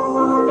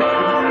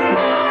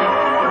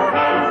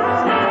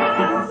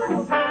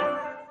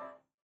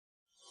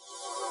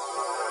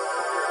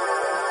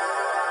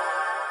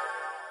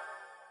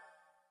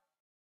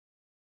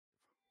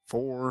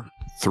 Four,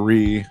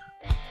 three.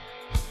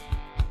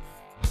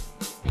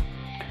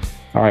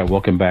 All right,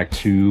 welcome back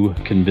to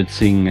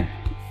Convincing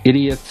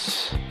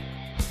Idiots.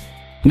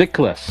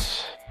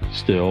 Nicholas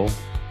still.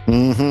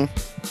 Mm-hmm.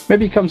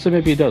 Maybe he comes in,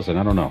 maybe he doesn't.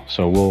 I don't know.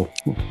 So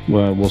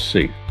we'll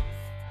see.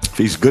 If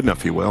he's good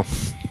enough, he will.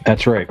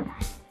 That's right.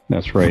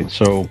 That's right.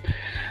 So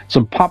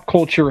some pop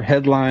culture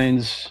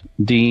headlines,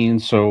 Dean.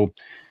 So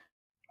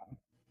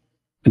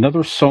another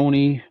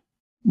Sony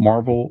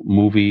Marvel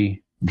movie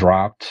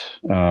dropped,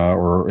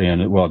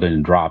 it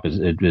didn't drop.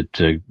 It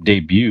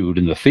debuted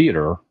in the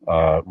theater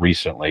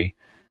recently.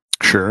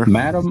 Sure.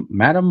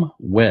 Madam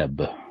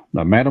Web.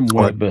 Now, Madam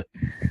Web.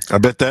 I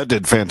bet that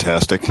did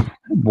fantastic.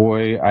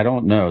 Boy, I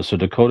don't know. So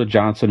Dakota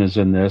Johnson is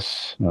in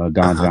this. Don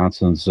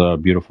Johnson's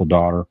beautiful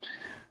daughter.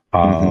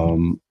 I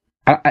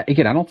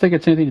don't think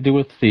it's anything to do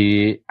with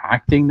the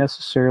acting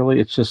necessarily.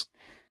 It's just,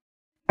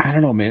 I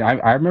don't know, man.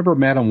 I remember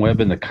Madam Web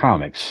in the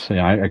comics.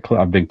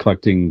 I've been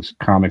collecting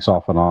comics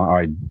off and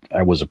on.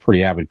 I was a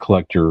pretty avid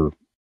collector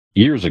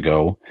years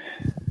ago,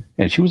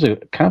 and she was a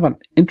kind of an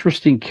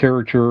interesting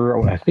character.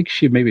 I think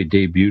she maybe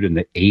debuted in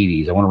the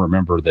 80s. I want to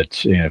remember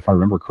that, if I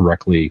remember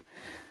correctly.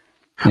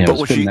 But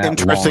was she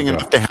interesting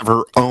enough to have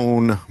her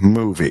own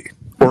movie?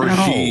 Or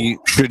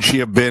should she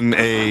have been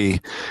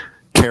a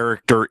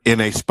character in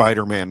a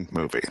Spider-Man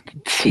movie?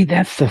 See,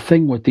 that's the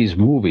thing with these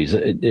movies.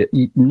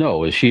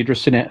 No, is she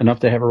interested enough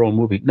to have her own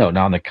movie? No.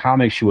 Now in the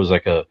comics, she was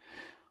like a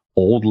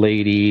old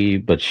lady,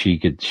 but she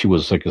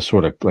was like a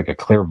sort of like a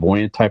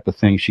clairvoyant type of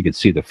thing. She could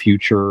see the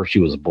future. She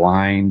was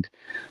blind,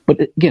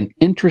 but again,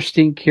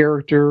 interesting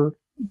character,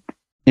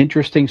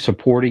 interesting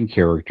supporting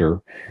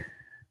character.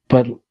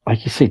 But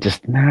like you say,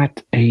 just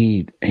not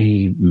a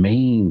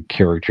main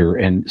character.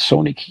 And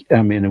Sony,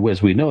 I mean,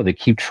 as we know, they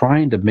keep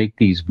trying to make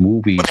these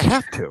movies. But they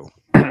have to.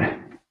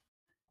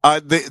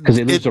 Because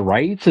they lose the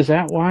rights. Is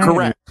that why?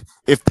 Correct.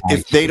 If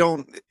they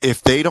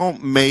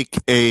don't make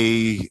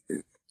a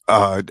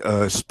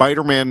a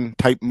Spider-Man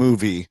type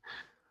movie,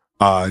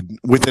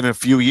 within a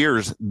few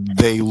years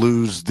they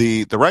lose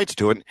the rights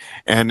to it,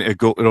 and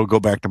it'll go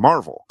back to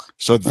Marvel.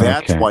 So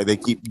that's why they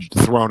keep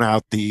throwing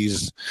out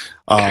these.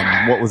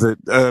 What was it?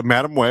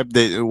 Madam Web.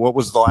 What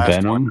was the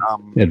last Venom.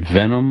 one?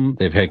 Venom.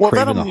 They've had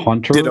Kraven the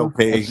Hunter. Did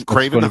okay.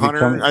 Kraven the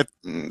Hunter. I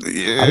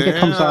think it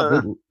comes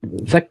out.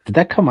 Did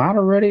that come out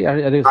already?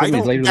 I think it's going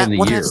to be later in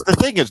the year. The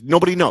thing is,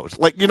 nobody knows.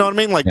 Like, you know what I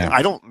mean? Like,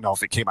 I don't know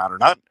if it came out or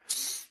not.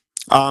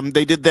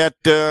 They did that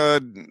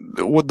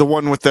with the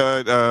one with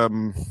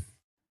the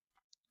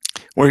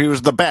where he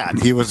was the bat.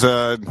 He was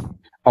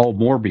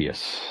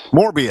Morbius.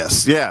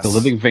 Morbius, yes. The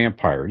living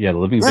vampire. Yeah, the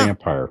living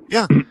vampire.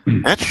 Yeah.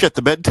 That shit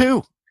the bed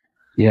too.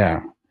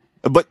 Yeah.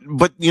 But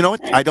you know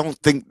what? I don't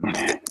think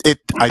it.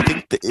 I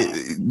think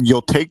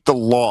you'll take the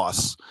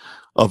loss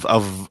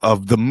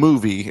of the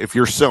movie if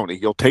you're Sony.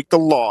 You'll take the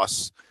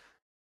loss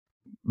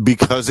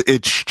because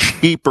it's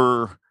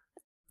cheaper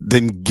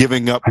than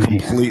giving up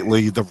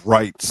completely the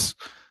rights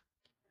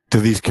to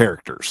these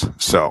characters.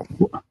 So,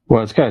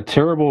 well, it's got a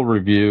terrible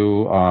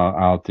review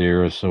out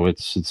there. So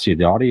let's see,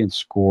 the audience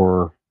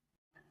score.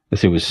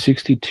 Let's see, it was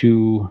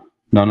 62.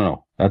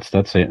 No. That's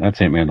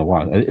Ant-Man and the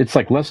Wasp. It's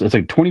like less. It's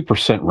like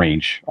 20%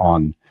 range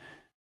on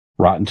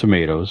Rotten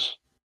Tomatoes.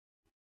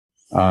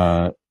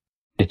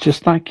 It's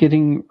just not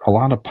getting a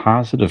lot of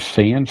positive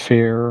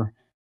fanfare.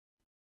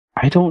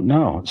 I don't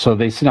know. So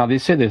they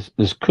say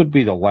this could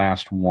be the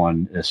last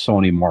one, a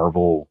Sony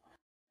Marvel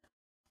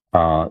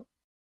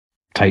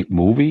type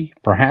movie,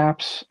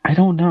 perhaps. I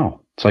don't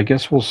know. So I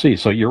guess we'll see.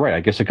 So you're right.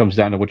 I guess it comes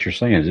down to what you're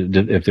saying.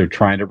 If they're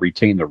trying to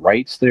retain the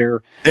rights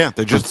there. Yeah,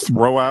 they just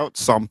throw out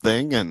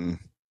something and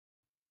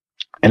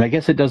I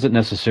guess it doesn't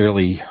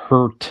necessarily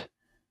hurt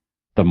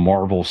the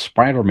Marvel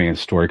Spider-Man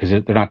story because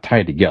they're not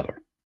tied together.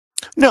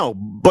 No,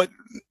 but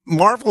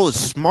Marvel is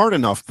smart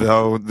enough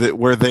though that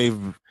where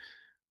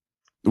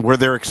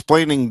they're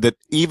explaining that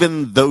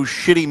even those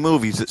shitty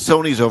movies that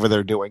Sony's over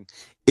there doing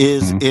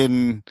is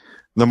in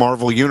the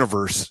Marvel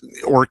Universe,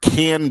 or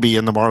can be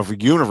in the Marvel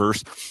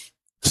Universe,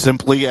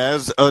 simply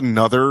as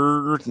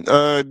another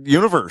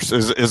universe,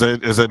 is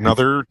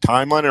another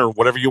timeline or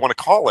whatever you want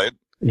to call it.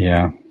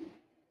 Yeah.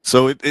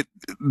 So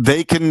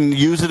they can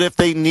use it if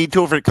they need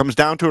to, if it comes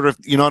down to it. If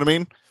you know what I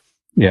mean.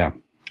 Yeah.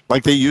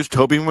 Like they used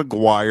Tobey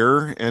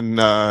Maguire and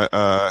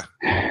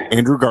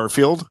Andrew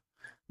Garfield.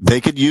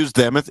 They could use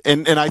them,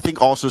 and I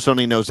think also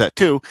Sony knows that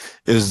too.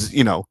 Is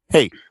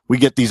hey, we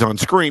get these on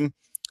screen,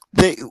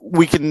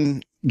 we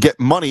can get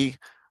money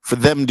for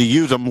them to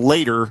use them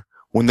later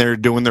when they're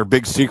doing their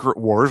big secret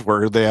wars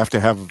where they have to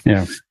have,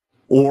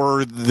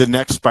 or the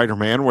next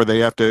Spider-Man where they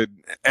have to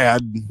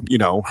add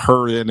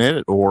her in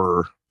it,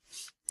 or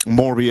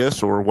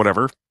Morbius or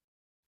whatever.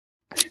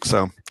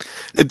 So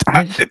they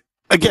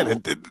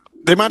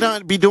might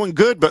not be doing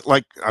good, but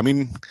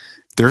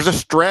there's a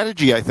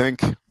strategy, I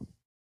think.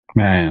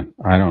 Man,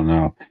 I don't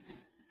know.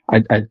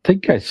 I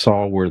think I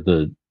saw where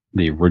the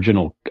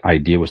original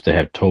idea was to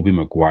have Tobey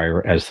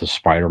Maguire as the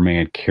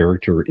Spider-Man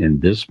character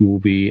in this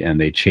movie,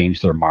 and they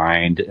changed their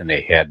mind and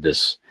they had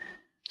this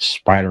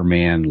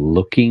Spider-Man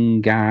looking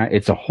guy.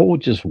 It's a whole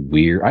just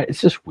weird. It's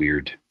just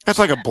weird. It's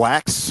like a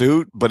black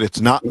suit, but it's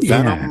not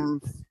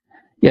Venom.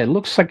 Yeah, it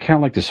looks like kind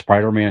of like the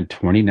Spider-Man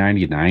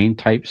 2099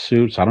 type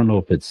suits. I don't know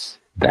if it's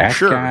that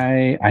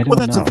guy. I don't know. Well,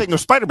 that's the thing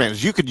with Spider-Man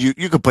is you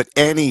could put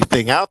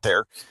anything out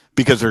there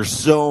because there's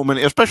so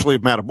many, especially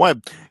with Madam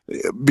Web,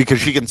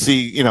 because she can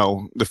see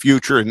the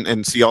future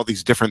and see all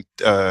these different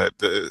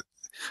the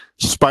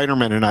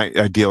Spider-Man and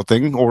ideal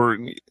thing, or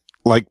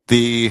like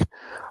the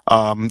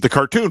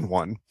cartoon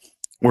one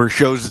where it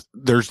shows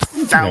there's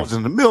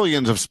thousands and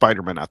millions of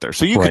Spider-Man out there,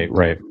 so you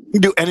can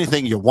do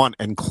anything you want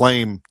and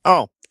claim,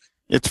 oh,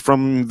 it's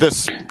from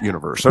this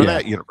universe or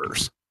that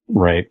universe.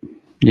 Right.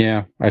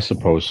 Yeah, I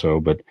suppose so,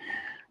 but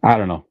I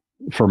don't know.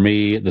 For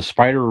me, the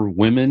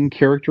Spider-Women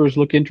characters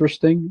look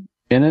interesting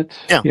in it.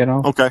 Yeah.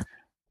 Okay.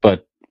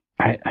 But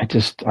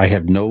I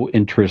have no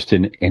interest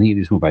in any of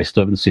these movies. I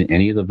still haven't seen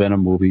any of the Venom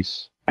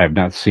movies. I have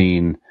not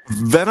seen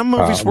Venom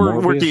movies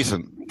were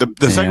decent.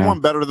 The second one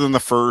better than the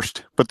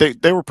first, but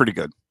they were pretty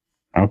good.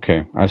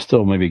 Okay. I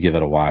still maybe give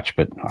it a watch,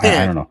 but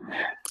I don't know.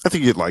 I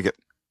think you'd like it.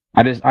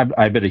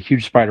 I've been a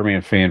huge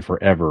Spider-Man fan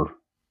forever.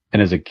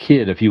 And as a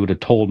kid, if you would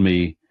have told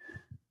me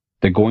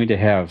they're going to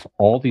have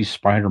all these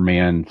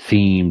Spider-Man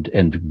themed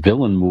and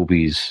villain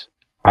movies,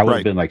 I would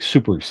have been like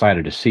super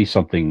excited to see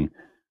something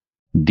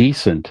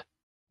decent.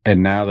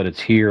 And now that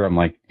it's here, I'm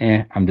like,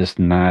 I'm just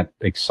not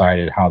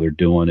excited how they're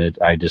doing it.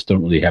 I just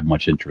don't really have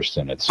much interest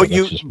in it. So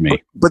that's just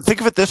me. But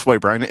think of it this way,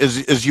 Brian,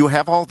 is you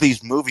have all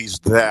these movies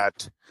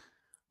that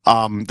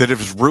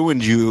have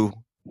ruined you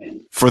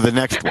for the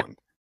next one.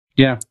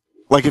 Yeah.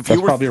 Like if That's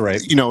you were probably right.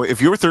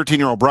 If you were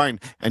 13-year-old Brian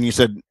and you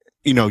said,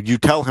 you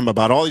tell him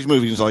about all these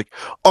movies, like,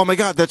 oh my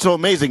God, that's so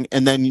amazing.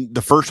 And then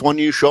the first one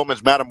you show him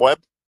is Madam Web.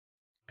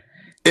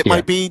 It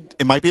might be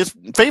his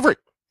favorite.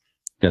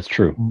 That's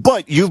true.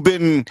 But you've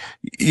been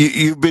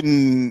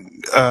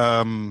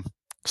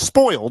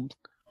spoiled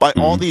by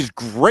all these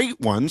great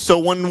ones. So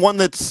one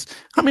that's,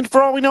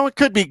 for all we know, it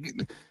could be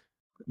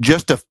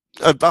just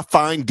a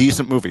fine,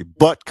 decent movie,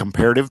 but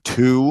comparative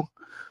to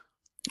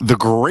the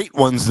great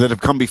ones that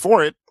have come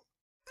before it,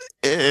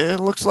 it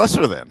looks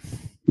lesser than.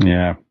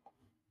 Yeah.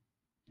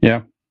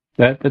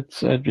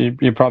 That's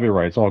you're probably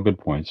right. It's all good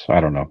points. I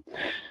don't know.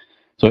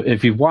 So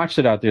if you've watched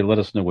it out there, let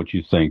us know what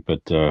you think.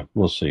 But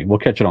we'll see. We'll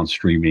catch it on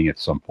streaming at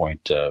some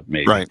point,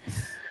 maybe. Right.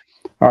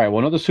 All right. Well,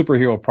 another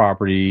superhero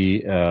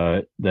property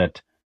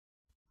that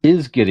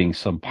is getting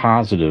some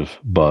positive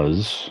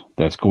buzz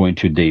that's going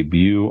to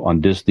debut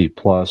on Disney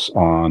Plus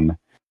on,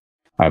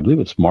 I believe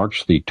it's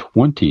March the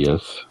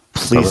 20th.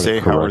 Please say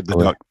Howard the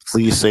Duck.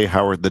 Please say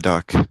Howard the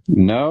Duck.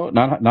 No,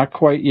 not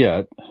quite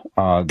yet.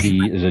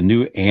 Is a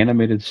new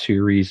animated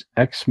series,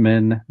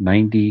 X-Men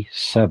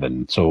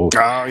 97. So,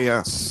 oh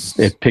yes,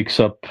 it picks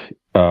up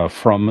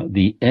from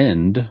the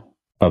end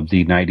of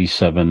the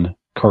 97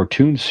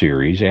 cartoon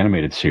series,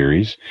 animated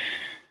series,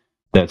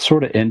 that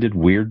sort of ended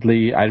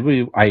weirdly.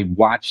 I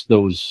watched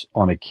those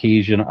on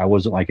occasion. I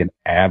wasn't like an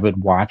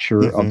avid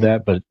watcher of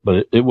that, but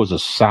it was a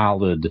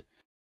solid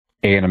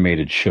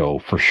animated show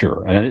for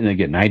sure. And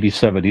again,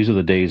 97, these are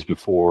the days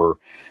before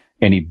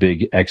any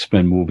big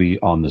X-Men movie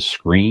on the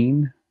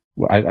screen.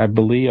 I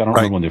believe, I don't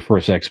remember when the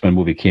first X-Men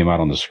movie came out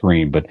on the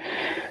screen, but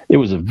it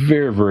was a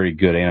very, very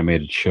good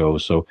animated show.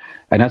 So,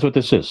 and that's what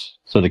this is.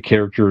 So the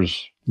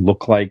characters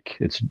look like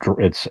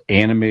it's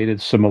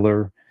animated,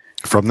 similar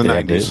from the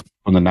 90s.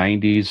 From the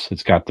 90s,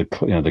 it's got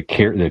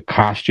the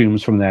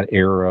costumes from that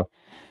era.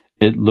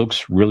 It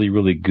looks really,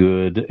 really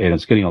good, and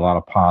it's getting a lot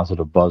of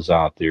positive buzz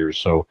out there.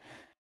 So,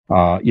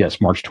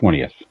 yes, March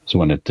 20th is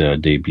when it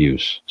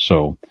debuts.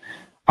 So,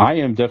 I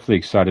am definitely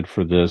excited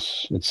for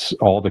this. It's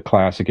all the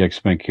classic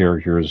X-Men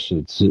characters.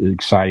 It's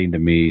exciting to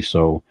me.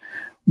 So,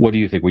 what do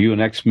you think? Were you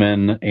an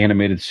X-Men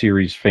animated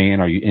series fan?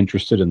 Are you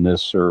interested in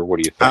this, or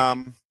what do you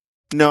think?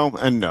 No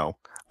and no.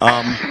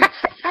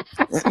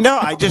 No,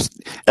 I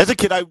just, as a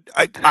kid,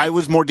 I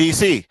was more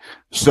DC,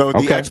 so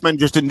the X-Men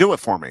just didn't do it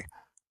for me.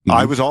 Mm-hmm.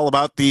 I was all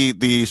about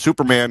the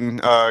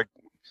Superman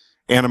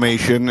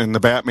animation and the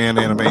Batman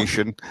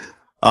animation.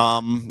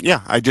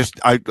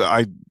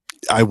 I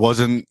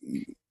wasn't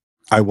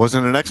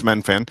an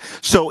X-Men fan.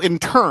 So in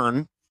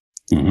turn,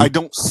 I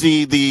don't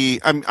see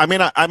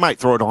I might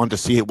throw it on to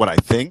see what I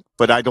think,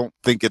 but I don't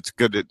think it's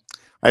good.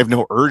 I have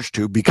no urge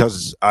to,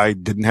 because I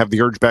didn't have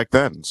the urge back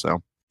then.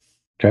 So,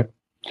 okay.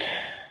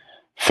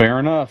 Fair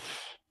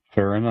enough.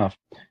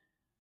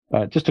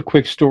 Just a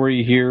quick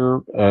story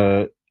here.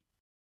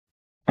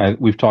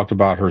 We've talked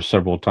about her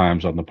several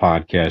times on the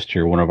podcast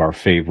here. One of our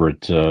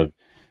favorite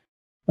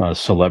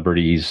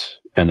celebrities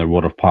in the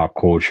world of pop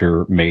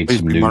culture made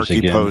some news Marky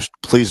again. Post.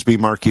 Please be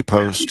Marky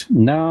Post.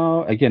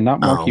 No, again, not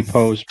Marky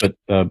Post, but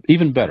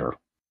even better,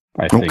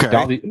 I think.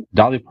 Okay.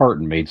 Dolly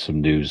Parton made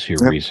some news here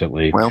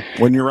recently. Well,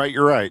 when you're right,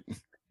 you're right.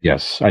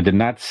 Yes, I did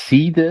not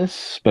see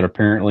this, but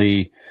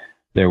apparently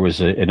there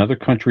was another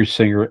country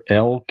singer,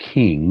 Elle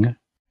King,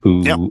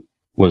 who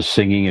was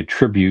singing a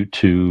tribute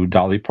to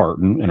Dolly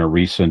Parton in a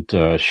recent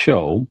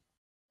show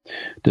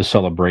to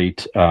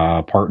celebrate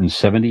Parton's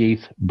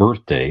 78th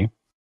birthday.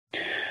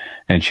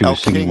 And she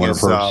was singing one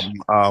of her.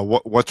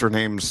 What's her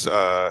name's?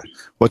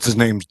 What's his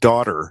name's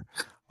daughter?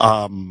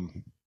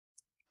 You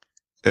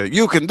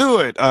can do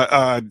it.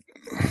 From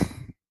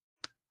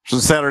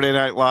Saturday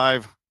Night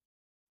Live.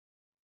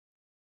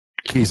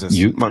 Jesus,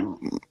 he's in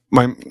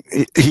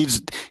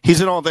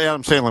all the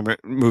Adam Sandler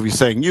movies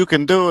saying "You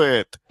can do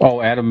it."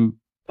 Oh, Adam.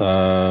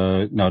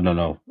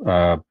 No.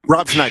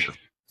 Rob Schneider.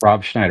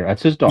 Rob Schneider.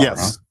 That's his daughter.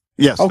 Yes. Huh?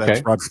 Yes. Okay.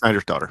 That's Rob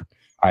Schneider's daughter.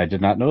 I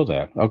did not know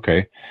that.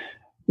 Okay.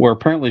 Where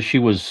apparently she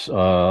was had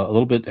a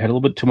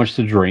little bit too much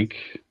to drink,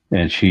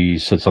 and she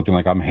said something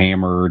like "I'm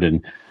hammered"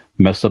 and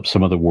messed up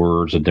some of the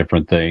words and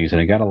different things,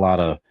 and it got a lot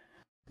of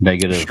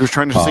negative. She was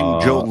trying to sing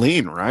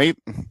Jolene, right?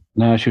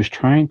 No, she was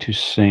trying to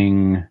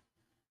sing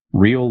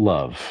 "Real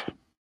Love."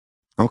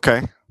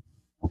 Okay.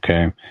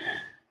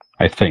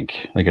 I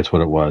think that's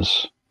what it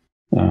was.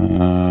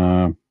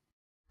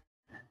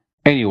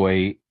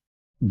 Anyway,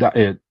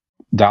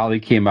 Dolly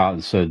came out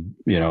and said,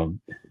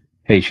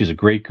 hey, she's a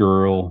great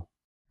girl.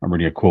 I'm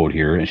reading a quote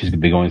here, and she's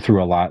been going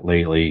through a lot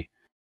lately.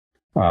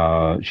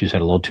 She's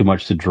had a little too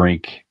much to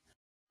drink,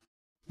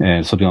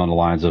 and something along the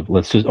lines of,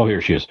 here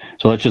she is.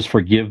 So let's just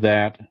forgive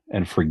that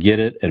and forget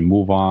it and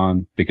move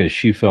on, because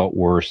she felt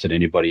worse than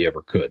anybody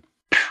ever could.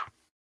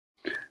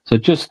 So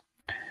just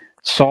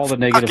saw the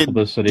negative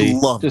publicity.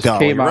 Just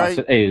Dolly, came out and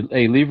said,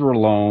 hey, leave her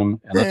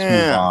alone and let's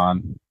move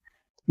on.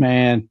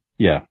 Man,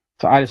 yeah.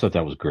 So I just thought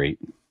that was great.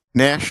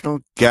 National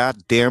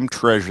goddamn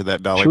treasure,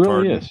 that Dolly Parton.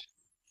 Parton. Really is.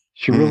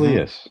 She really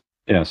is.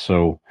 Yeah,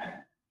 so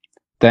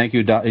thank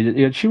you,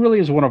 Dolly. She really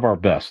is one of our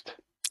best.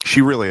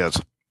 She really is.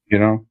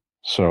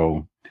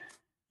 So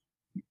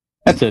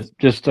that's it.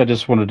 I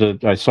just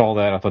wanted to. I saw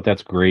that. I thought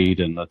that's great,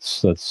 and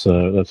let's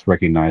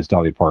recognize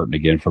Dolly Parton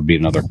again for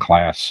being another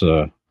class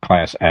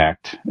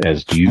act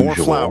as usual. More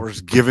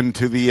flowers given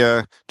to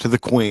the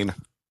Queen.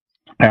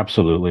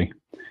 Absolutely.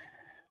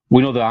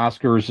 We know the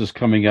Oscars is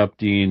coming up,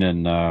 Dean,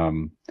 and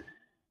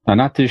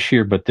not this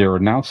year, but they're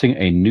announcing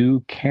a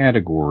new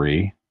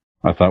category.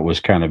 I thought was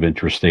kind of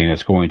interesting.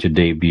 It's going to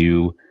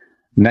debut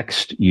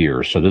next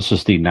year. So this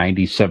is the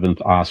 97th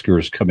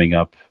Oscars coming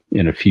up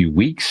in a few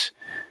weeks.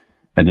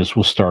 And this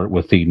will start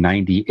with the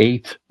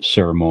 98th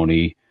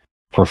ceremony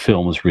for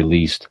films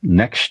released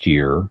next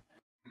year.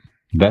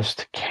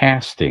 Best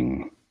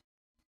casting.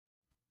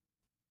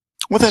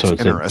 Well, that's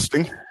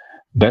interesting.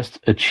 Best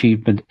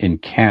achievement in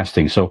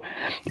casting. So,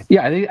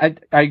 yeah,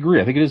 I agree.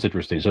 I think it is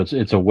interesting. So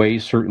it's a way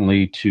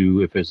certainly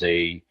to, if it's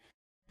a,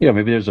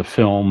 maybe there's a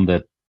film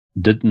that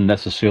didn't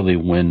necessarily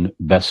win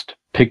Best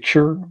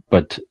Picture,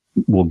 but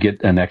will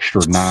get an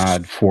extra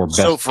nod for Best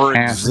Casting. So, for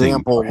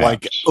example, perhaps.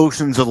 like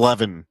Ocean's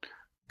 11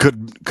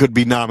 could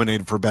be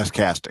nominated for Best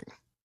Casting.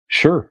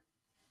 Sure.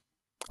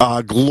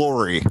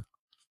 Glory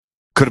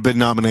could have been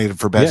nominated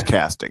for Best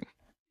Casting.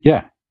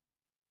 Yeah.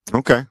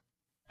 Okay.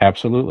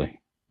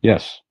 Absolutely.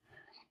 Yes.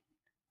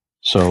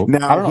 So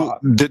now, I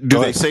don't know. Do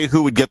they say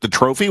who would get the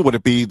trophy? Would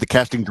it be the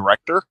casting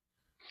director?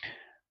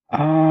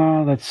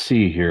 Let's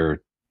see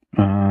here.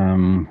 I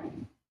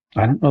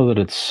don't know that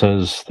it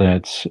says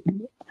that.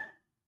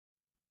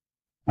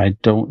 I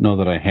don't know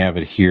that I have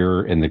it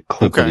here in the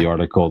clip of the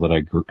article that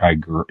I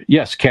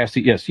yes,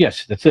 casting.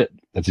 Yes, that's it.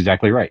 That's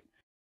exactly right.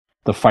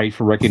 The fight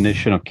for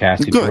recognition of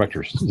casting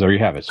directors. There you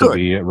have it. So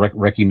be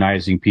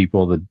recognizing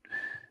people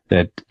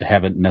that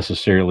haven't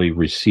necessarily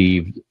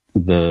received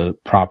the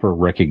proper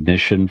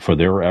recognition for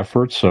their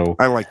efforts. So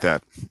I like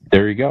that.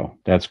 There you go.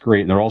 That's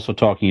great. And they're also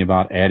talking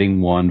about adding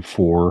one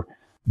for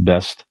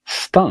best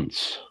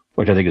stunts,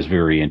 which I think is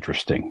very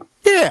interesting.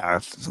 Yeah,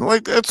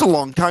 it's a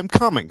long time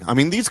coming. I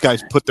mean, these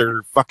guys put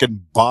their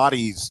fucking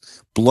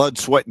bodies, blood,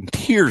 sweat, and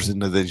tears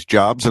into these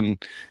jobs,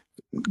 and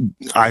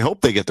I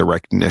hope they get the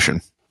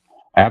recognition.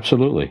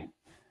 Absolutely.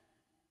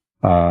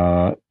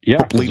 Yeah.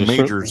 Lee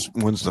Majors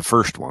wins the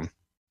first one.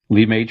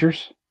 Lee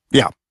Majors?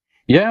 Yeah.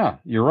 Yeah,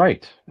 you're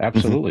right.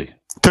 Absolutely.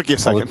 Mm-hmm. Took you a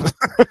second.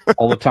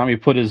 All the time he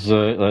put his,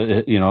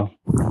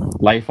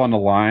 life on the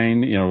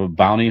line,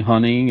 bounty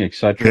hunting,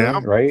 etc.,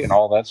 right, and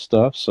all that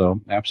stuff.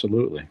 So,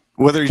 absolutely.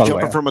 Whether he's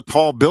jumping from a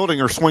tall building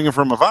or swinging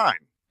from a vine.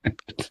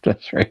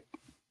 That's right.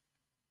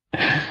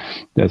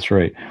 That's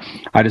right.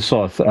 I just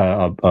saw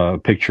a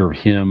picture of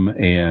him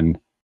and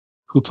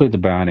who played the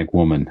Bionic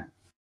Woman?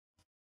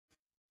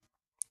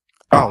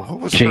 Oh, what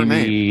was her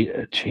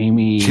name?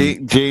 Jamie.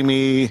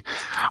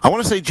 I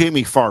want to say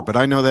Jamie Farr, but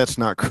I know that's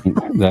not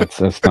correct.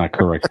 That's not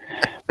correct.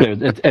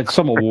 At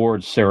some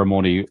awards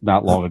ceremony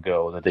not long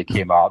ago, that they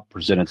came out,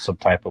 presented some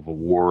type of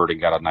award, and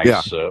got a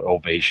nice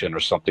ovation or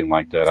something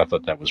like that. I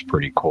thought that was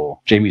pretty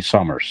cool. Jamie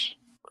Summers.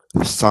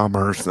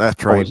 Summers,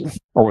 that's right.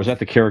 Or was that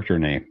the character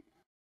name?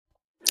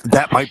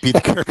 That might be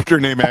the character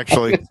name,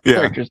 actually.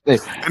 Yeah,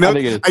 I know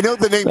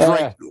the name's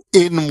right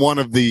in one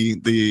of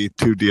the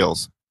two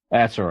deals.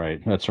 That's all right.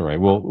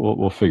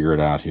 We'll figure it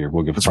out here.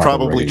 We'll give. It's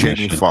probably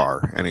Jamie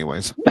Farr,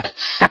 anyways.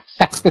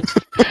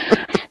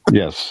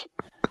 Yes.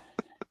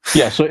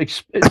 Yeah. So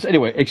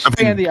anyway,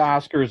 expand the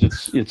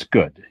Oscars. It's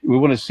good. We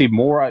want to see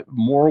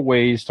more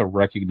ways to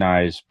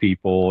recognize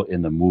people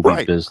in the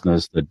movie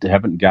business that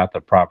haven't got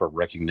the proper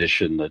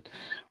recognition, that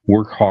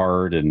work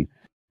hard, and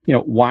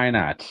why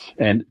not?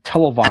 And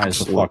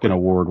televise the fucking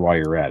award while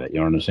you're at it.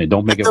 You know what I'm saying?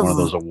 Don't make it one of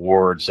those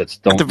awards that's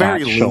not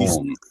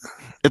shown.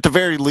 At the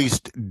very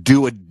least,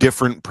 do a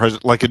different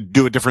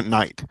do a different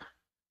night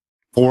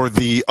for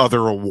the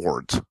other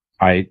awards.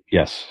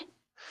 Yes,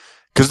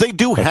 because they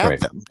do have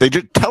them. They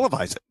just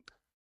televise it.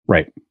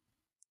 Right.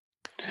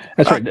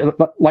 That's right.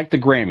 Like the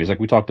Grammys, like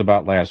we talked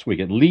about last week.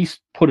 At least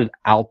put it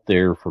out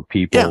there for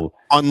people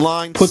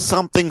online. Put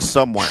something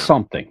somewhere.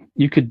 Something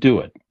you could do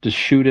it. Just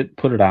shoot it.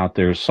 Put it out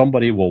there.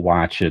 Somebody will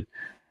watch it.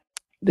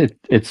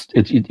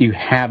 You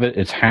have it.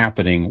 It's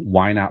happening.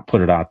 Why not put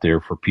it out there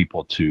for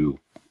people to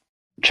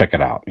check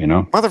it out,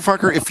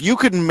 Motherfucker, if you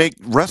can make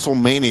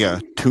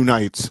WrestleMania 2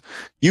 nights,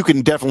 you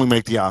can definitely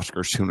make the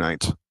Oscars 2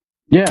 nights.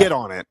 Yeah. Get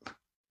on it.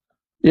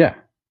 Yeah,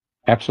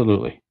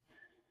 absolutely.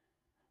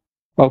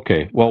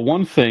 Okay, well,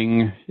 one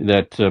thing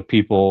that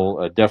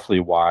people definitely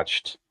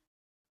watched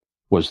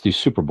was the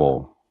Super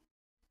Bowl.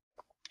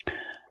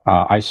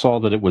 I saw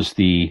that it was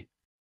the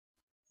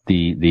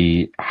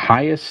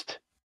highest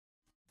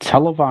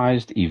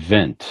televised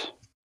event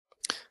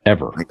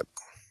ever.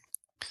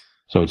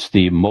 So it's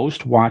the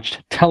most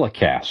watched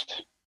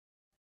telecast,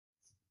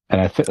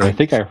 and I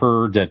think I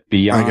heard that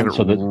beyond.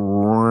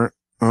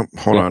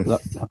 Hold on,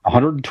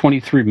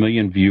 123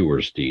 million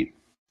viewers, Dean.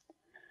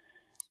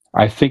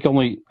 I think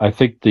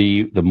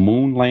the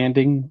moon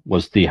landing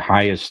was the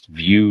highest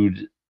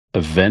viewed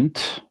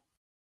event.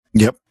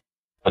 Yep.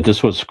 But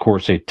this was, of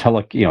course, a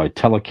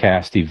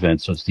telecast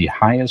event, so it's the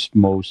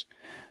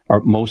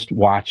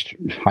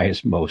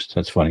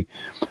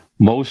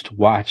most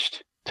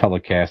watched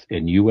telecast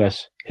in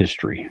U.S.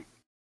 history.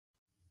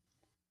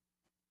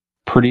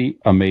 Pretty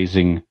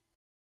amazing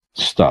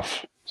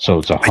stuff. So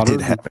it's 100. I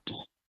did have it.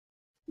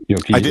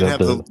 I did have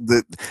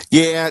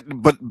the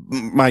but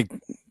my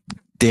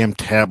damn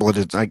tablet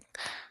is I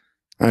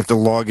have to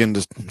log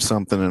into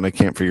something and I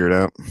can't figure it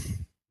out.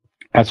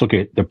 That's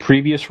okay. The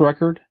previous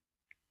record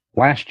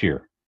last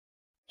year,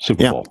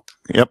 Super Bowl.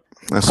 Yep,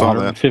 I saw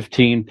that.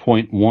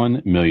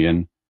 115.1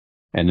 million.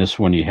 And this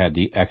one, you had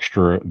the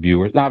extra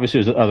viewers. Now,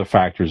 obviously, there's other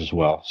factors as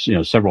well.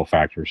 So, several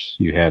factors.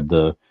 You had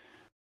the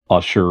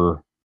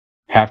Usher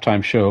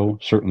halftime show.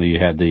 Certainly, you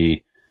had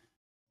the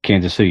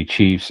Kansas City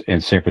Chiefs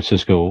and San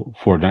Francisco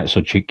 49ers.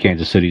 So,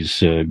 Kansas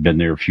City's been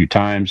there a few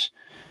times.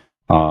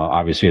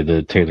 Obviously,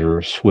 the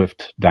Taylor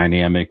Swift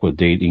dynamic with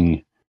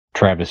dating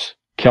Travis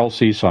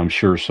Kelce. So, I'm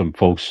sure some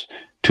folks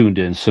tuned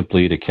in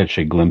simply to catch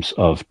a glimpse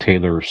of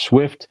Taylor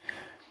Swift.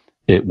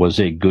 It was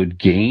a good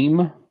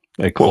game.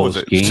 What was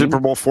it? Game. Super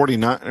Bowl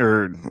 49,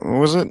 or what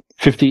was it?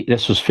 50.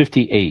 This was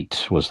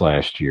 58. Was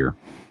last year,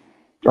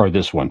 or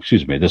this one?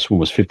 Excuse me. This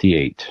one was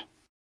 58.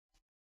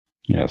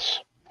 Yes.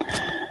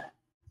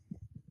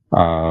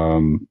 Yeah.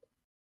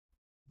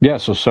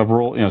 So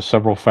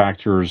several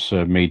factors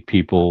made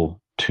people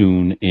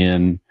tune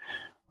in.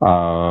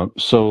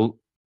 So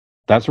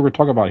that's what we're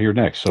talking about here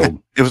next.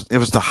 So it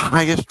was the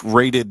highest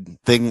rated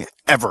thing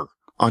ever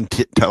on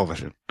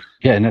television.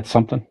 Yeah, and that's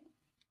something.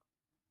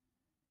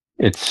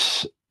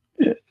 It's.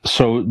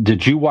 So,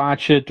 did you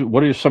watch it?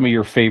 What are some of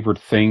your favorite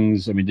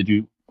things? I mean, did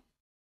you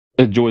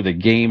enjoy the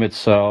game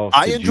itself?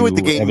 I enjoyed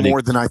the game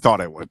more than I thought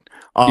I would.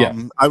 Yeah.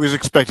 I was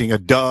expecting a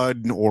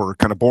dud or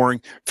kind of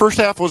boring. First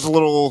half was a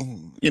little.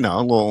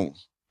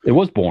 It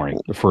was boring.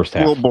 The first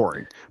half, a little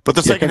boring, but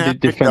the second half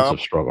picked defensive up.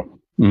 struggle.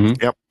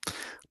 Mm-hmm. Yep.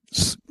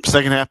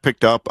 Second half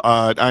picked up.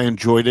 I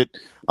enjoyed it.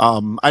 I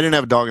didn't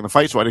have a dog in the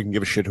fight, so I didn't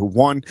give a shit who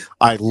won.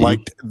 I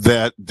liked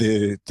that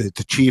the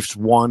Chiefs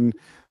won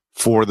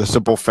for the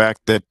simple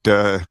fact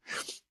that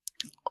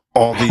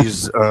all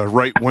these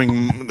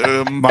right-wing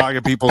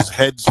MAGA people's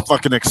heads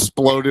fucking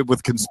exploded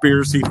with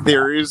conspiracy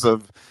theories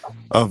of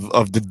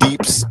the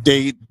deep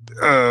state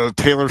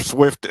Taylor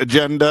Swift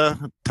agenda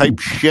type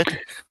shit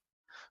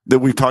that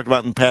we've talked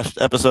about in past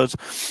episodes.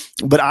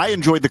 But I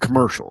enjoyed the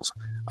commercials.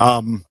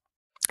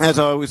 As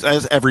always,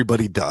 as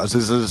everybody does,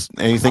 this is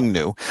anything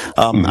new.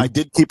 I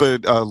did keep a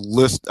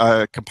list,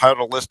 compiled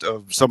a list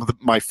of some of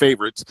my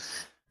favorites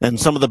and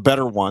some of the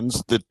better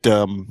ones that,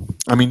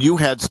 you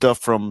had stuff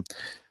from,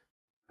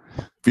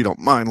 if you don't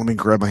mind, let me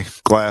grab my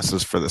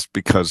glasses for this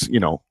because,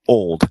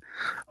 old.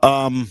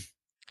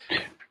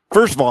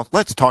 First of all,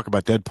 let's talk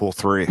about Deadpool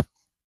 3.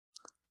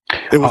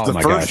 It was the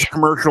first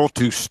commercial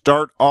to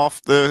start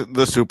off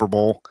the Super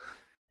Bowl.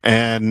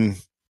 And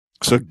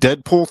so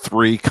Deadpool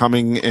 3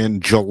 coming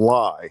in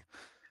July.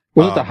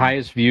 Was it the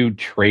highest viewed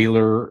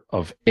trailer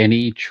of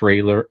any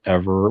trailer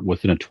ever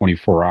within a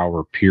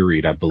 24-hour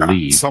period, I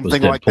believe?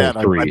 Something like that,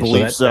 I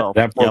believe so.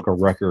 That broke a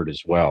record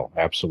as well.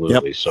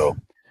 Absolutely. Yep. So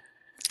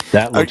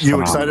that looks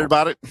phenomenal. Excited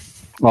about it?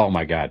 Oh,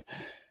 my God.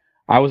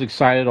 I was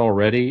excited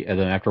already, and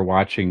then after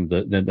watching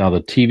the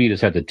TV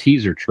just had the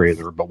teaser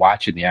trailer, but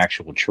watching the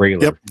actual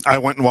trailer. Yep, I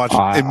went and watched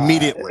it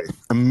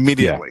immediately.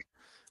 Yeah.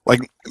 Like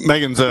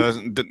Megan's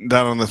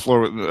down on the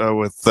floor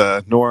with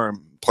Nora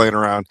playing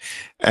around,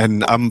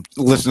 and I'm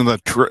listening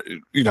to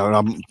and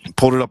I'm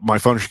pulled it up on my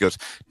phone. And she goes,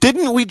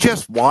 "Didn't we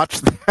just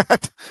watch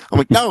that?" I'm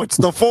like, "No, it's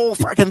the full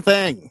fucking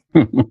thing."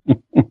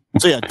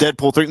 So yeah,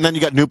 Deadpool 3, and then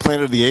you got new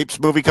Planet of the Apes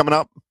movie coming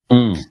up.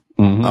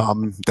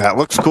 Mm-hmm. That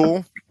looks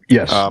cool.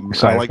 Yes, I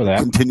like the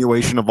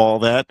continuation of all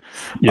that.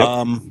 Yep.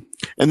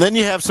 And then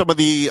you have some of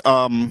the.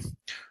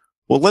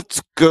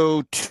 Let's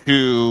go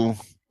to.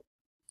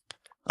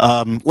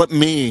 Let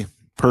me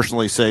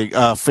personally say,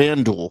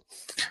 FanDuel.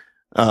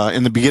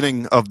 In the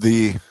beginning of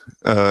the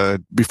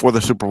before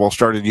the Super Bowl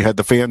started, you had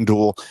the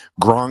FanDuel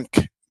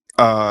Gronk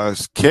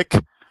kick.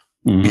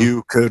 Mm-hmm.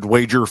 You could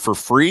wager for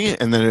free,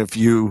 and then if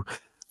you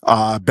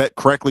bet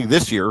correctly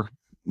this year,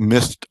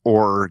 missed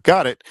or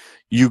got it,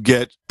 you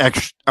get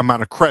X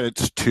amount of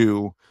credits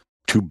to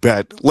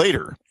bet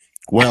later.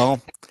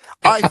 Well,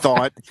 I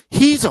thought,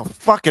 he's a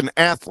fucking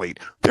athlete.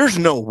 There's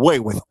no way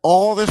with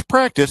all this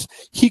practice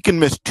he can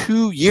miss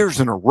 2 years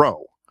in a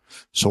row.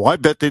 So I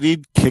bet that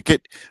he'd kick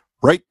it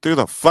right through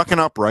the fucking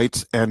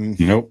uprights, and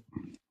nope.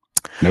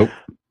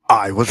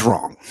 I was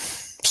wrong.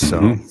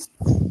 So,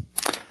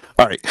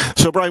 All right.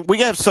 So, Brian, we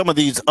have some of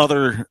these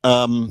other,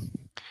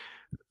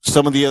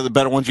 some of the other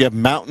better ones. You have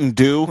Mountain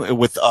Dew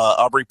with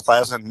Aubrey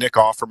Plaza and Nick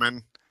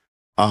Offerman,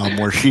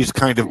 where she's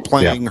kind of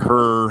playing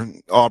her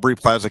Aubrey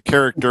Plaza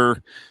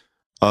character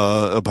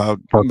about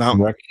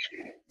Mountain.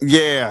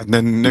 Yeah, and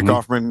then Nick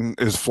Offerman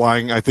is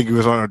flying. I think he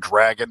was on a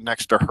dragon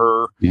next to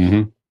her.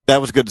 Mm-hmm. That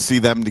was good to see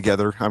them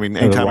together. I mean,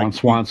 Ron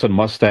Swanson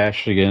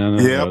mustache again.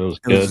 Yeah, it was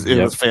good.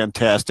 It was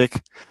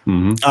fantastic.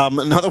 Mm-hmm.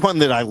 Another one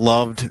that I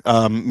loved,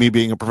 me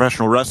being a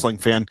professional wrestling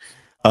fan,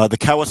 the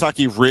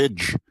Kawasaki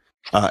Ridge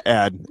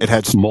ad. It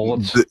had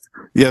mullets.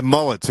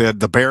 Mullets. It had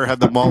the bear had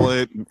the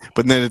mullet,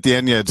 but then at the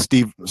end you had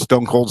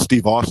Stone Cold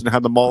Steve Austin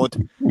had the mullet.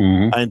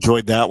 Mm-hmm. I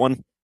enjoyed that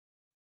one.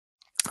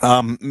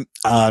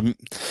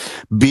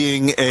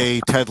 Being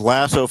a Ted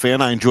Lasso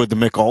fan, I enjoyed the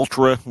Mick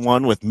Ultra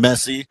one with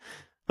Messi,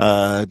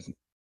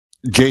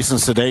 Jason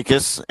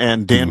Sudeikis,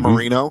 and Dan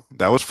Marino.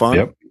 That was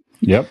fun.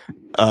 Yep.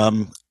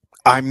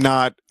 I'm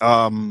not.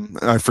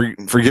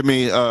 Forgive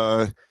me,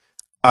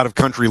 out of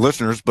country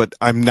listeners, but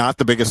I'm not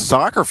the biggest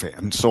soccer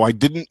fan, so I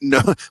didn't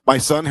know. My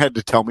son had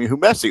to tell me who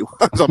Messi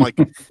was. I'm like,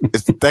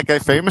 "Is that guy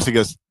famous?" He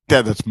goes,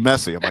 "Dad, that's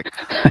Messi." I'm like,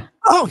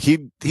 Oh,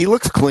 he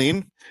looks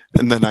clean.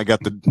 And then I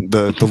got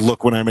the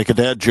look when I make a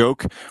dad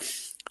joke.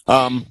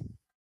 The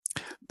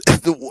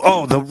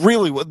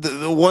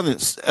one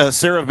that's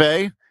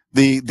CeraVe,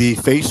 the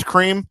face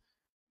cream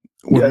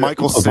with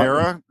Michael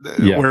Cera,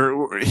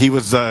 where he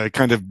was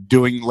kind of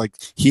doing like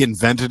he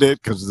invented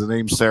it because the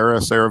name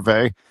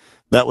CeraVe.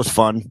 That was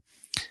fun.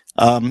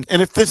 And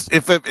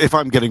if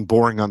I'm getting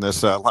boring on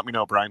this, let me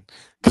know, Brian,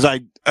 because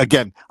I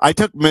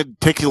took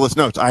meticulous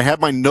notes. I had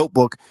my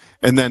notebook,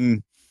 and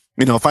then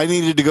if I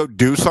needed to go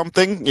do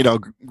something,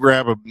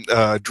 grab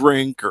a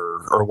drink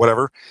or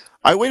whatever,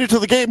 I waited till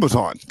the game was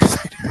on.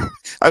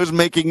 I was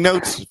making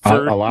notes.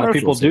 For a lot of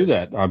people do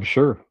that, I'm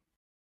sure.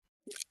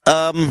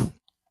 How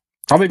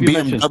many you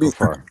mentioned so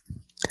far?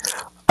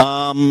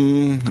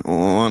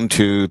 1,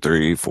 2,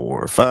 3,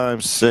 4,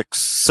 5, 6,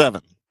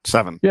 7.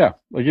 7. Yeah,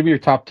 well, give me your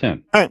top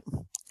 10. All right.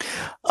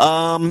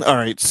 All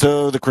right.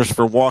 So the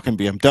Christopher Walken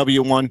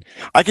BMW one.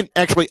 I'm going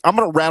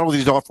to rattle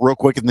these off real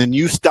quick, and then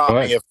you stop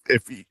me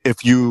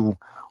if you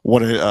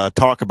want to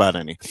talk about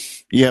any.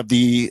 You have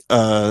the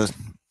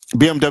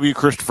BMW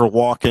Christopher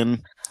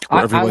Walken.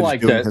 I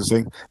like doing that. His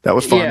thing. That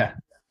was fun. Yeah,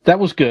 that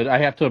was good. I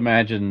have to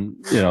imagine,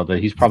 that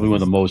he's probably one of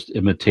the most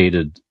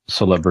imitated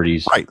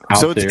celebrities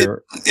out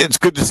there. It's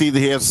good to see that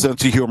he has a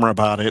sense of humor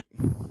about it.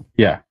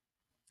 Yeah.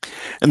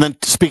 And then,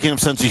 speaking of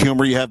sense of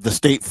humor, you have the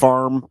State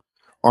Farm,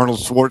 Arnold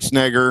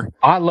Schwarzenegger.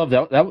 I love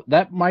that.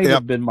 That might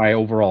have been my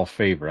overall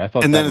favorite. I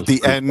thought. And then at the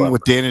end,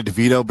 with Danny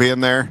DeVito being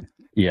there,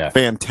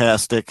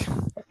 fantastic.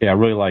 Yeah, I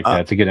really like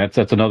that. Again,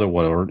 that's another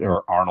one.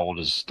 Or Arnold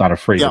is not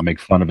afraid to make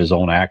fun of his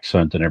own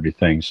accent and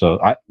everything. So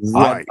I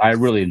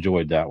really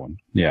enjoyed that one.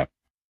 Yeah.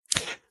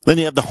 Then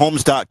you have the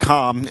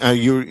Homes.com.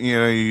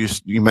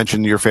 You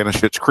mentioned you're a fan of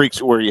Schitt's Creek,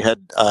 where you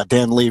had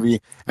Dan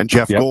Levy and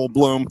Jeff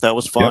Goldblum. That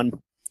was fun.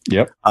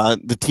 Yep.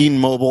 The Teen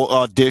Mobile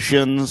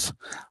auditions.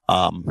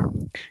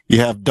 You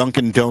have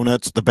Dunkin'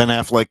 Donuts, the Ben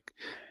Affleck,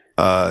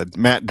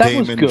 Matt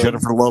Damon,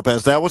 Jennifer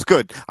Lopez. That was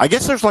good. I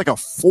guess there's like a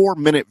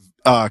 4-minute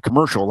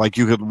commercial like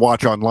you could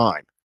watch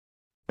online.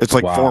 It's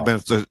like 4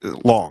 minutes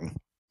long.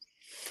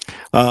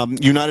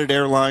 United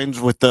Airlines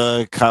with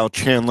Kyle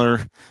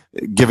Chandler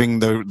giving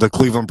the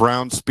Cleveland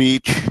Browns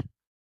speech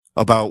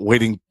about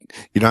waiting.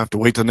 You don't have to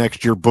wait till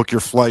next year. Book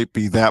your flight.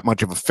 Be that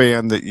much of a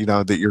fan that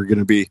that you're going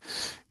to be,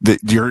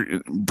 that you're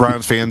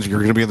Browns fans. You're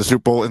going to be in the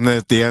Super Bowl. And then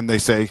at the end they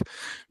say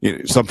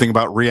something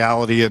about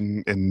reality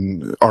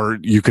or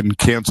you can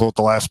cancel at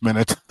the last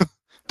minute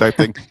type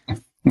thing.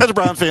 As a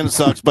Browns fan, it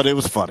sucks, but it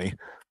was funny.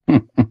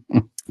 Then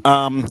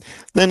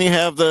you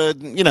have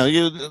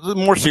the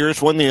more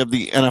serious one. You have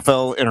the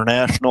NFL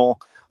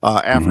International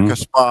Africa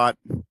spot.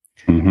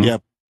 Yeah.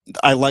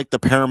 I like the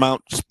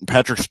Paramount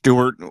Patrick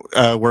Stewart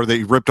where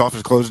they ripped off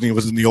his clothes and he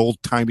was in the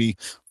old-timey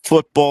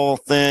football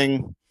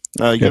thing.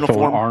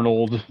 Uniform.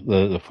 Arnold,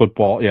 the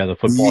football. Yeah, the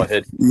football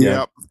head.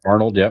 Yeah.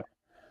 Arnold, yep.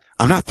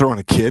 I'm not throwing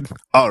a kid.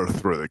 I'll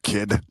throw the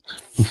kid.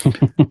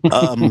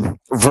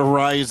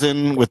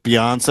 Verizon with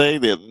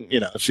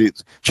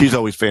Beyonce. She's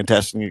always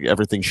fantastic in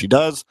everything she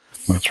does.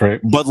 That's right.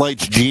 Bud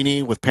Light's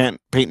Genie with Peyton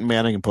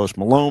Manning and Post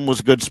Malone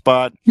was a good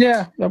spot.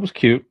 Yeah, that was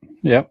cute.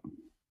 Yep.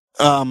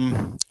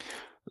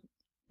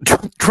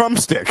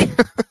 Drumstick.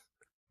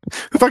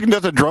 Who fucking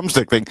does a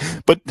drumstick thing?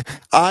 But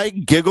I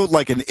giggled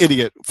like an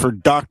idiot for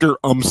Dr.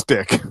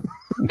 Umstick.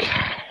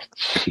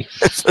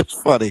 It's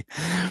just funny.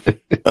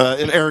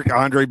 And Eric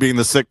Andre being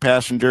the sick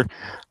passenger.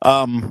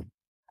 And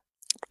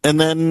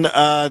then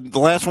the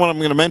last one I'm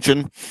going to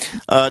mention,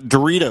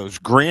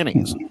 Doritos,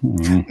 Grannies.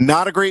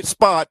 Not a great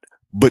spot,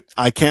 but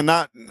I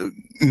cannot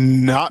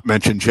not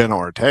mention Jenna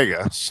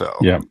Ortega. So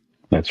yeah,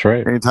 that's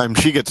right. Anytime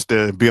she gets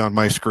to be on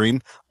my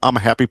screen, I'm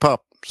a happy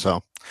pup.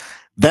 So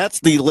that's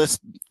the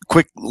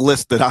quick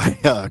list that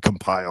I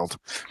compiled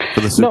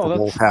for the Super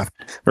Bowl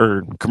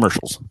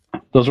commercials.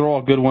 Those are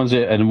all good ones.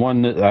 And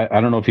one,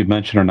 I don't know if you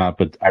mentioned or not,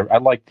 but I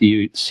like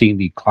seeing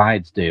the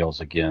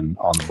Clydesdales again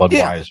on the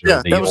Budweiser.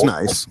 Yeah, that was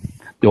nice.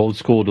 The old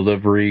school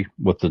delivery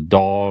with the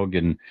dog.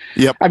 And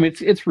I mean,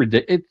 it's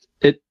ridiculous.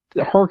 It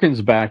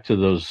harkens back to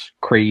those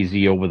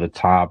crazy over the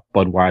top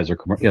Budweiser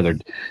commercials. They're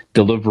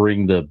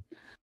delivering the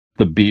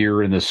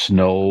beer in the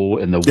snow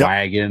and the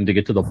wagon to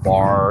get to the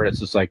bar. It's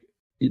just like,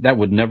 that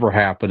would never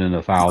happen in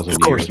 1,000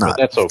 years. But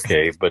that's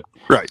okay. But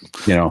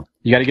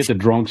you got to get the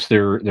drunks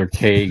their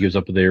keg is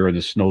up there in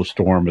the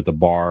snowstorm at the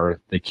bar.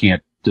 They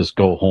can't just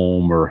go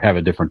home or have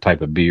a different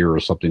type of beer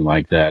or something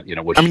like that.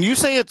 Which you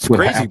say it's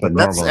crazy, but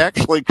that's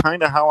actually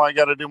kind of how I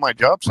got to do my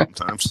job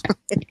sometimes.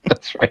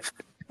 That's right.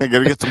 I got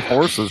to get some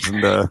horses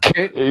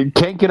and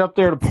can't get up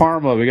there to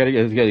Parma. We got to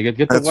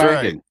get the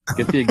wagon,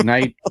 get the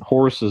Ignite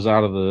horses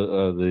out of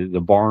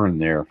the barn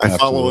there. I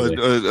follow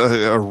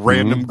a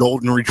random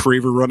golden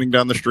retriever running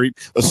down the street,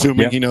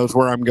 assuming he knows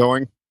where I'm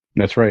going.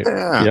 That's right.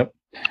 Yeah. Yep.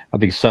 I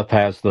think Seth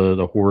has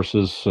the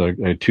horses,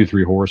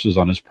 2-3 horses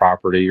on his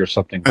property or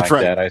something like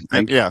that. I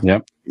think. Yeah.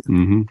 Yep.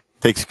 Mm-hmm.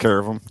 Takes care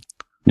of them.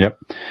 Yep.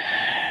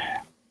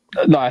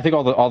 No, I think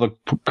all the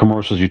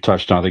commercials you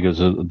touched on, I think is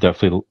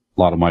definitely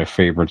a lot of my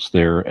favorites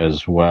there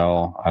as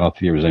well. I don't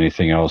think there was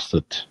anything else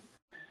that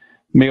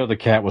Mayo the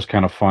Cat was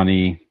kind of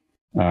funny.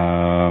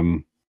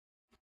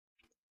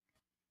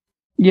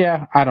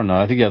 Yeah, I don't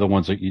know. I think the other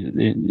ones that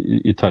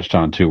you touched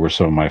on too were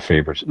some of my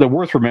favorites. The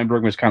worth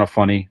remembering was kind of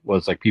funny.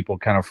 Was like people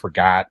kind of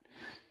forgot.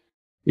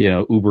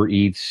 Uber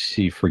Eats.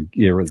 It's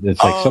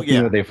like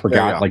something that they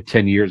forgot like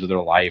 10 years of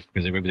their life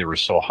because maybe they were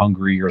so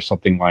hungry or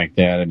something like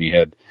that. And you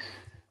had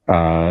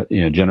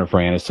Jennifer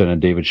Aniston and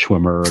David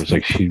Schwimmer. It's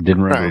like she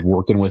didn't remember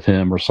working with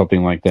him or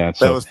something like that.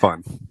 So that was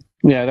fun.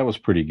 Yeah, that was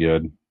pretty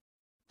good.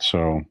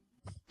 So.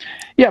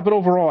 Yeah, but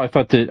overall, I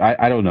thought that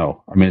I don't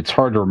know. I mean, it's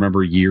hard to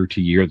remember year to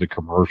year the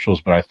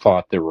commercials, but I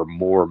thought there were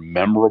more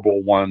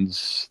memorable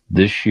ones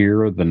this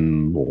year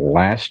than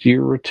last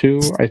year or two.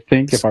 I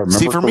think, if I remember.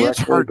 See, for me, it's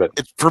hard. But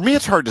for me,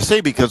 it's hard to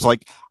say because,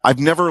 like, I've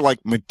never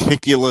like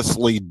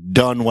meticulously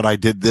done what I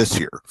did this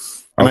year,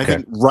 and I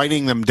think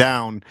writing them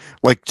down,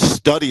 like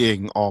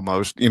studying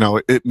almost,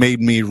 it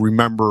made me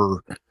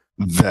remember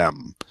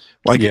them.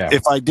 Like,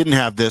 if I didn't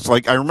have this,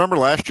 like, I remember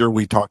last year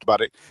we talked about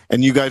it,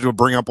 and you guys would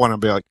bring up one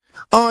and be like,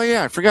 "Oh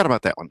yeah, I forgot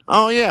about that one.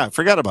 Oh yeah, I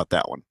forgot about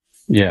that one."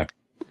 Yeah.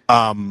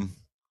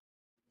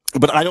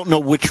 But I don't know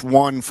which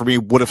one for me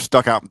would have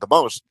stuck out the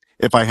most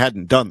if I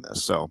hadn't done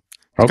this. So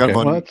it's kind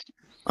of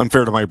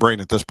unfair to my brain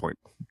at this point.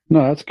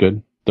 No, that's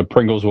good. The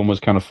Pringles one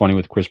was kind of funny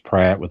with Chris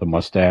Pratt with a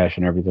mustache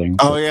and everything.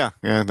 Oh yeah,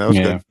 that was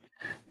good.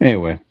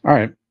 Anyway, all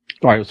right.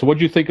 So what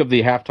did you think of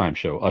the halftime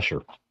show,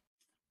 Usher?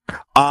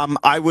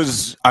 I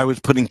was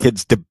putting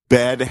kids to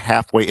bed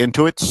halfway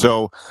into it,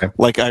 so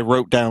like I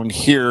wrote down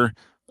here,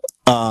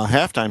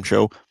 halftime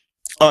show,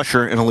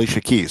 Usher and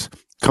Alicia Keys.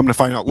 Come to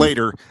find out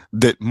later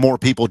that more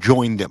people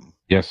joined him.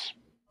 Yes,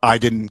 I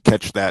didn't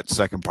catch that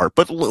second part,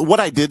 but what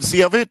I did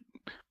see of it,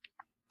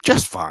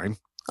 just fine.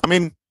 I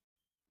mean,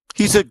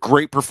 he's a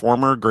great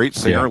performer, great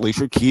singer. Yeah.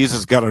 Alicia Keys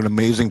has got an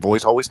amazing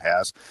voice, always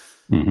has.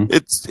 Mm-hmm.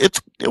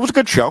 It was a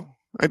good show.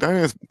 I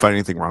didn't find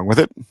anything wrong with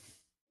it.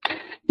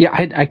 Yeah,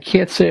 I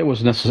can't say it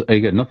was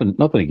necessarily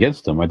nothing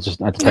against them. It's just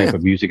not the type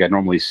of music I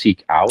normally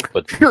seek out.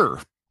 But sure,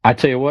 I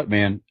tell you what,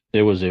 man,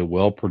 it was a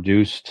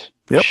well-produced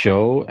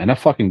show, and that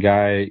fucking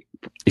guy,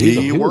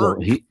 he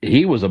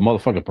was a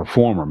motherfucking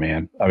performer,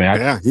 man. I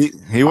mean,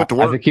 he went to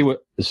work. I think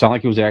it sounded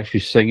like he was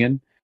actually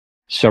singing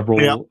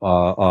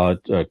several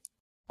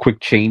quick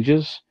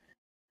changes,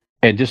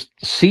 and just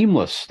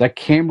seamless. That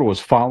camera was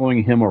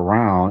following him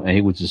around, and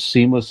he was just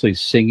seamlessly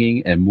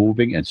singing and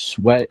moving and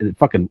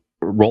fucking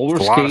roller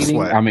skating.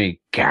 I mean,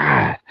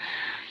 God.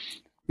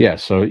 Yeah.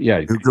 So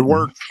yeah, good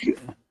work.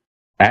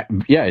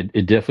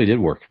 It definitely did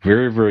work.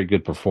 Very, very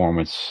good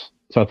performance.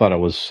 So I thought it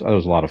was a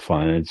lot of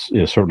fun. It's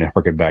certainly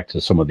harkened back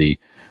to some of the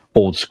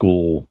old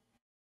school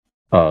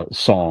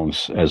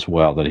songs as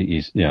well that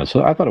he's.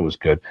 So I thought it was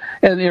good.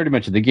 And you already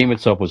mentioned the game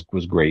itself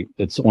was great.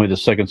 It's only the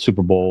second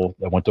Super Bowl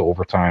that went to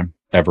overtime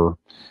ever.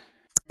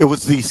 It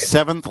was the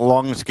 7th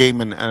longest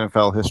game in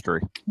NFL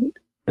history.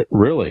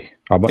 Really?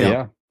 How about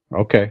yeah?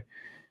 Okay.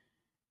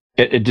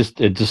 It just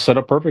set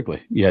up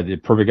perfectly. You had the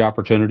perfect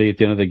opportunity at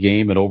the end of the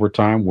game at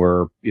overtime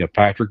where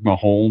Patrick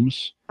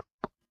Mahomes,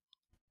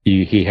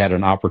 he had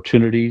an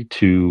opportunity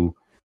to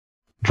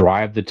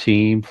drive the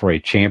team for a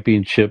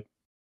championship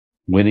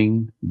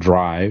winning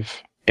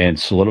drive and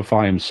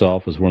solidify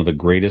himself as one of the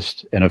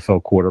greatest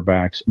NFL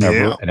quarterbacks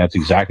ever. And that's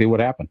exactly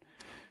what happened.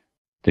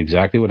 Took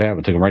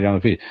him right down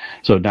the field.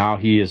 So now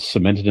he has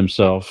cemented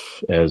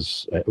himself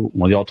as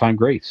one of the all-time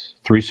greats.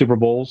 3 Super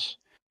Bowls.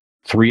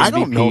 3 MVPs. I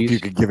don't know if you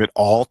could give it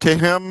all to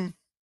him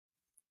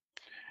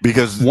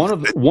because one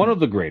of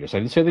the greatest. I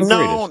didn't say the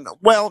greatest.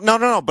 Well,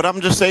 no. But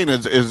I'm just saying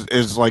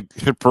is like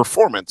his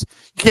performance.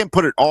 You can't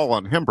put it all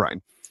on him,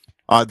 Brian.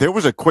 There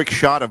was a quick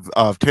shot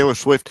of Taylor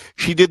Swift.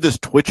 She did this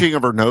twitching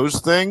of her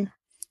nose thing,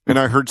 and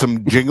I heard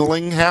some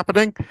jingling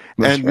happening.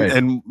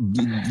 And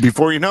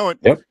before you know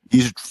it,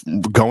 he's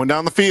going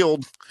down the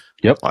field,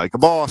 like a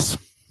boss.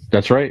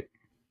 That's right.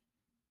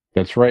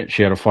 That's right.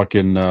 She had a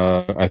fucking,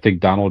 I think,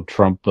 Donald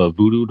Trump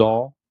voodoo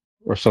doll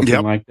or something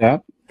like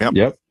that.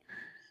 Yep.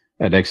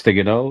 And next thing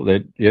you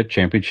know,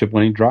 championship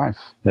winning drive.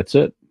 That's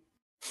it.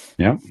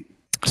 Yep.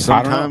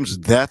 Sometimes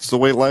that's the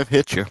way life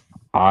hits you.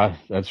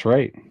 That's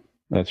right.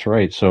 That's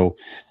right. So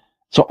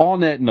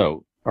on that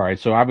note, all right.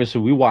 So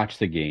obviously we watched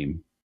the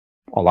game.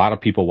 A lot of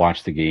people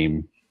watched the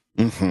game.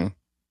 Mm-hmm.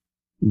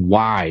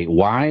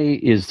 Why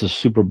is the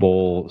Super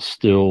Bowl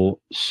still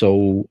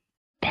so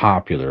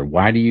popular?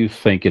 Why do you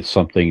think it's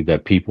something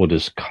that people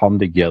just come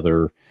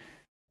together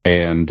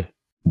and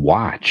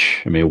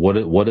watch? I mean, what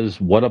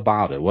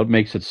about it? What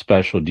makes it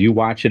special? Do you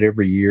watch it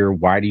every year?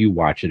 Why do you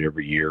watch it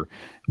every year?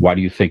 Why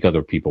do you think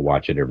other people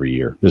watch it every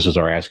year? This is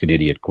our Ask an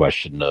Idiot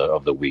question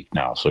of the week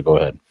now. So go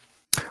ahead.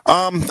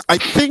 I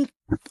think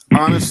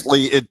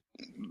honestly,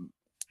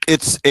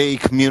 it's a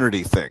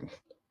community thing,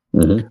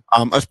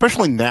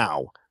 especially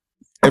now.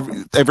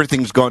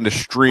 Everything's gone to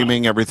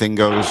streaming. Everything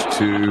goes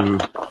to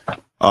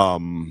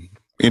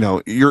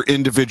your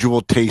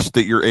individual taste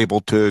that you're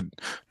able to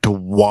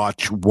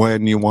watch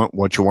when you want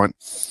what you want.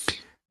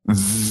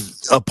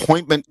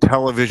 Appointment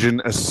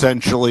television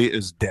essentially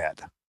is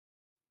dead.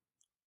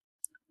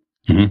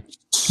 Mm-hmm.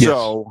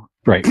 So,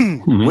 right.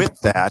 With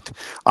that,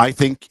 I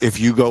think if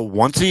you go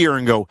once a year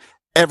and go,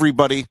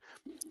 everybody,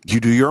 You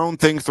do your own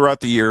thing throughout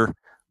the year,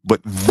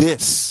 but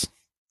this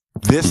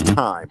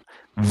time,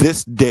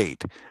 this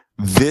date,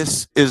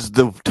 this is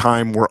the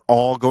time we're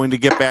all going to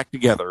get back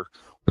together.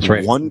 That's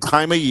right. One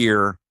time a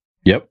year.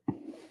 Yep.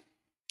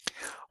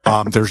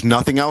 There's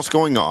nothing else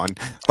going on.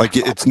 Like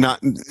it's not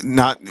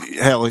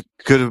hell. It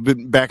could have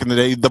been back in the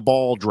day the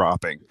ball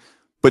dropping,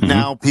 but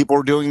now people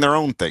are doing their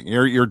own thing.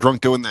 You're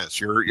drunk doing this.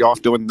 You're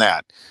off doing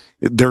that.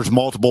 There's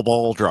multiple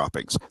ball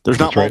droppings. There's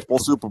not multiple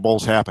Super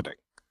Bowls happening.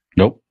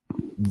 Nope.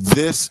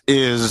 This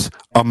is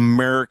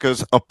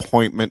America's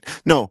appointment.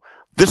 No,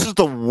 this is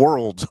the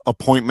world's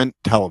appointment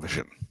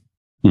television.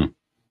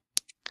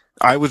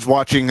 I was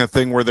watching a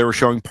thing where they were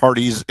showing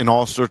parties in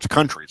all sorts of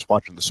countries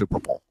watching the Super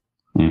Bowl.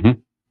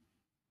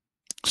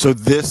 So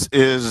this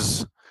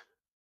gives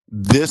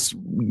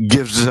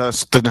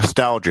us the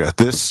nostalgia.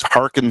 This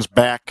harkens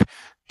back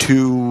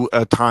to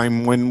a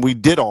time when we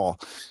did all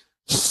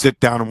sit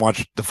down and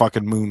watch the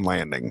fucking moon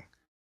landing.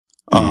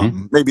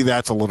 Maybe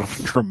that's a little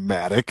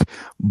dramatic,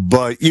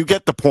 but you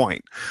get the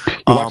point.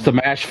 Watch the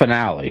MASH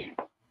finale,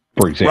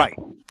 for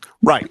example.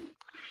 Right.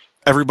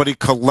 Everybody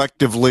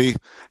collectively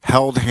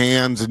held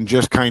hands and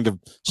just kind of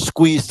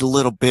squeezed a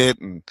little bit.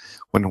 And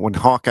when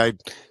Hawkeye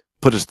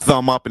put his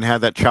thumb up and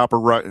had that chopper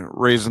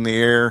raised in the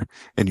air,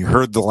 and you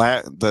heard the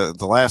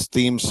last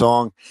theme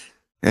song,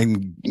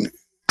 and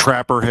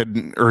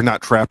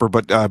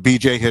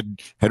BJ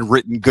had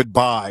written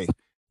goodbye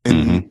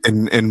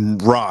in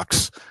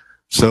rocks,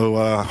 so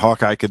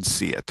Hawkeye could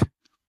see it.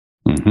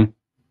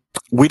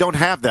 We don't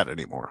have that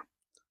anymore,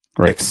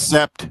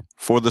 except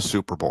for the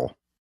Super Bowl.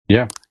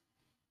 Yeah.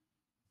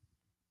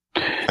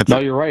 No,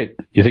 you're right.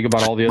 You think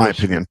about all the other. My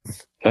opinion.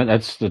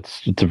 It's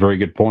a very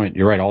good point.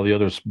 You're right. All the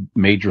other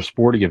major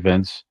sporting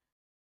events,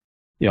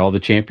 all the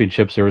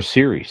championships are a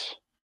series.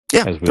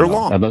 Yeah, they're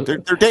long. They're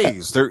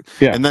days.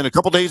 And then a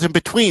couple days in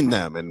between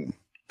them, and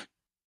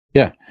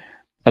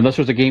unless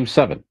there's a game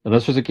seven.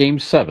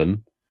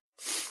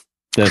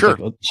 Sure.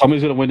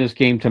 Somebody's going to win this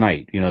game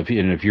tonight.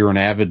 If you're an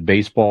avid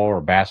baseball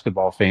or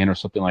basketball fan or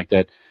something like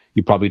that,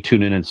 you probably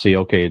tune in and see,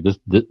 okay, this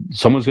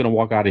someone's going to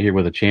walk out of here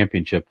with a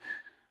championship.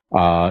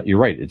 You're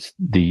right.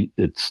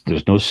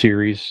 There's no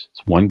series.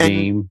 It's one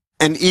game.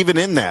 And even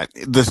in that,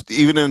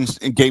 even in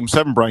Game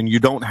 7, Brian, you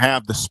don't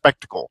have the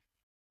spectacle.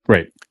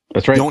 Right.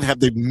 That's right. You don't have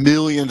the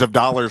millions of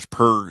dollars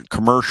per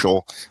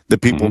commercial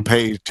that people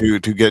pay to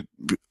get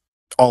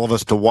all of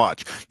us to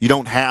watch. You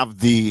don't have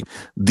the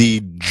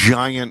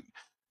giant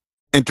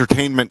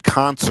entertainment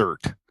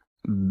concert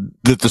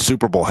that the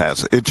Super Bowl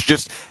has. It's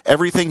just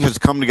everything has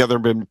come together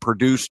and been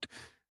produced,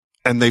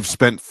 and they've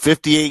spent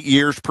 58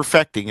 years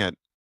perfecting it.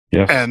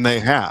 Yeah. And they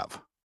have.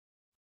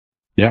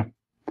 Yeah.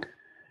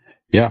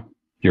 Yeah,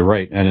 you're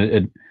right.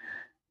 And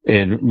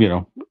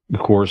of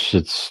course,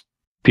 it's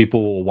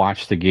people will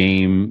watch the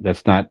game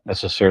that's not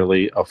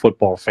necessarily a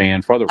football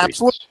fan for other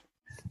reasons.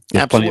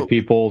 There's plenty of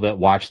people that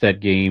watch that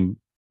game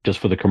just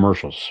for the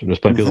commercials. There's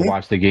plenty of people that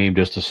watch the game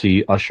just to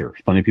see Usher.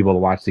 There's plenty of people that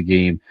watch the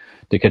game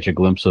to catch a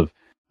glimpse of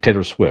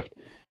Taylor Swift.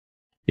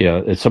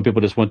 Some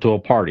people just went to a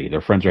party.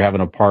 Their friends are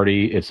having a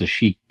party. It's a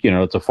chic,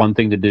 it's a fun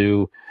thing to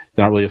do.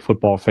 They're not really a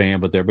football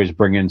fan, but everybody's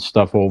bringing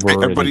stuff over.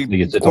 Everybody,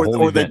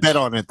 or they bet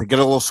on it. They get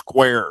a little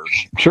squares.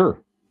 Sure.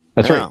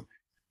 That's right.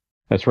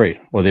 That's right.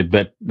 Well, they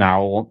bet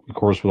now, of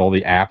course, with all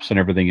the apps and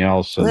everything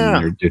else,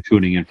 and they're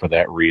tuning in for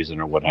that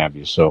reason or what have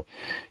you. So,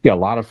 a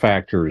lot of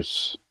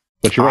factors.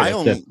 But you're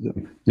right.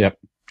 Yep.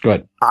 Go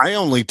ahead. I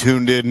only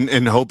tuned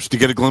in hopes to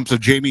get a glimpse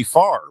of Jamie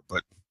Farr,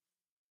 but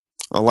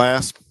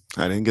alas,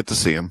 I didn't get to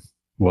see him.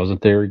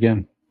 Wasn't there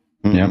again.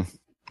 Yeah.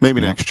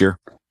 Maybe next year.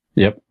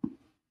 Yep.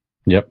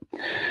 That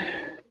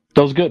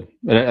was good.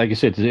 Like I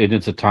said,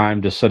 it's a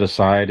time to set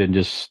aside and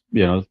just,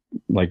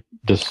 like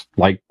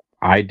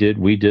I did,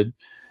 we did.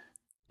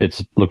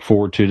 It's look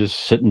forward to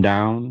just sitting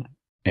down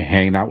and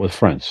hanging out with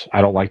friends.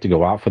 I don't like to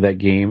go out for that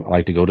game. I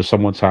like to go to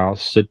someone's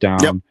house, sit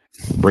down,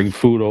 bring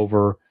food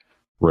over,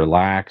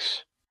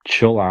 relax,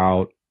 chill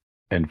out,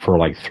 and for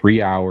like 3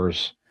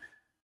 hours,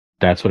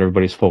 that's what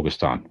everybody's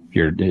focused on.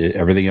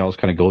 Everything else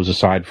kind of goes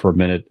aside for a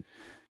minute,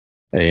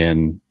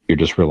 and you're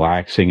just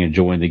relaxing,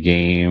 enjoying the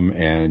game,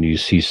 and you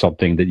see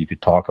something that you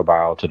could talk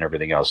about and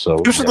everything else. So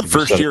this is the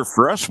first year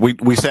for us.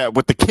 We sat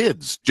with the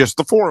kids, just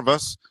the four of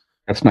us.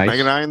 That's nice. Meg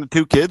and I and the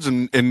two kids,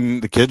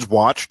 and the kids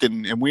watched,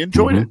 and we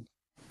enjoyed it.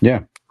 Yeah.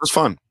 It was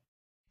fun.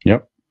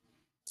 Yep.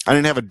 I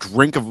didn't have a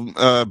drink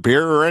of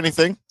beer or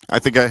anything. I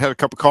think I had a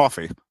cup of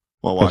coffee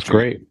while watching. That's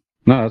great.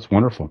 No, that's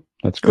wonderful.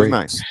 That's great. It was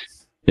nice.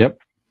 Yep.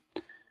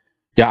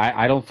 Yeah,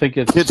 I don't think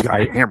it's... Kids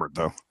got hammered,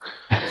 though.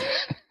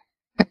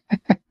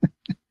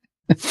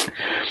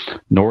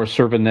 Nor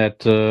serving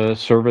the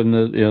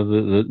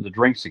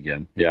drinks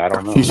again. Yeah, I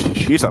don't know.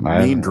 She's a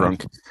mean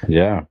drunk.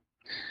 Yeah.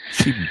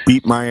 She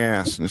beat my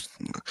ass.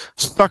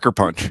 Sucker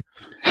punch.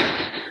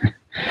 I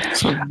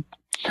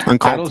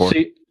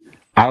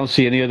don't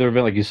see any other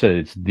event. Like you said,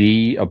 it's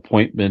the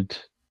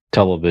appointment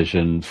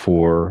television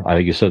for, I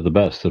think you said the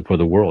best, for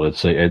the world.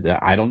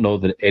 I don't know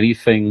that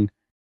anything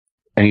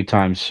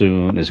anytime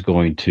soon is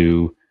going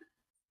to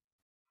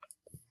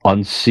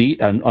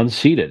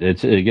unseated.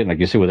 It's again, like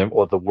you said,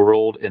 with the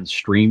world and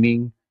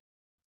streaming,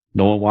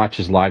 no one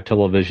watches live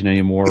television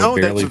anymore. No,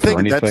 barely that's the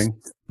for thing.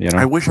 anything.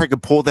 I wish I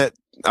could pull that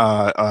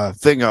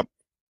thing up,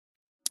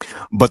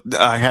 but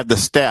I had the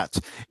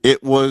stats.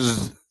 It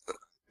was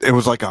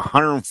like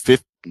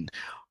 150,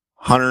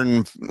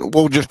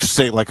 we'll just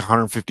say like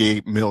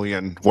 158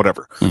 million,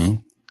 whatever.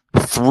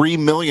 3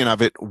 million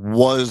of it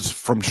was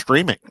from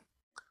streaming.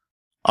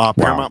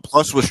 Paramount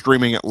Plus was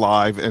streaming it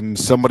live, and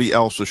somebody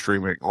else was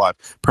streaming it live.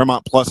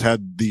 Paramount Plus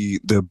had the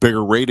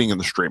bigger rating in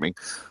the streaming,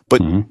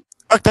 but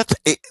that's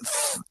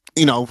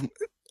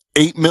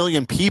 8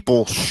 million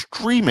people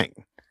streaming.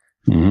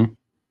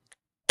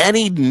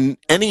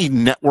 Any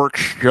network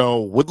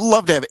show would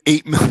love to have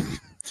 8 million.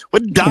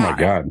 Would die. Oh my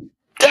God.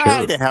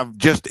 Die to have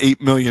just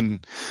 8 million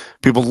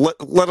people.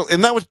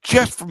 And that was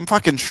just from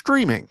fucking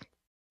streaming.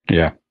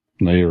 Yeah,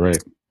 no, you're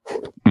right.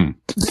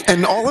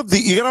 And all of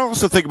you gotta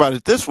also think about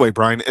it this way,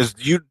 Brian,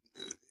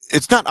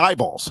 it's not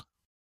eyeballs.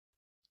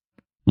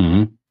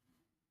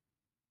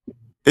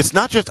 It's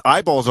not just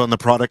eyeballs on the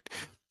product.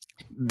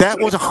 That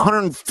was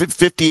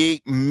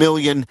 158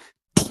 million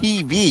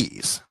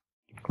TVs.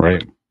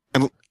 Right.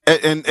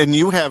 And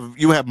you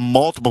have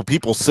multiple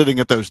people sitting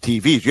at those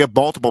TVs. You have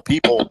multiple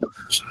people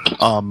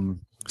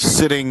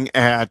sitting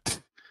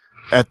at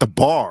the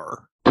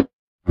bar.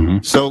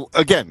 So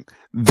again,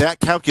 that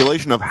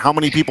calculation of how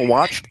many people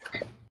watched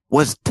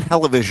was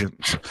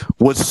televisions,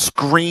 was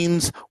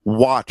screens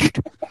watched,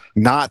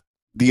 not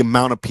the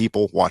amount of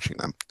people watching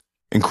them.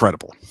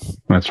 Incredible.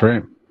 That's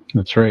right.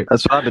 That's right.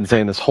 That's what I've been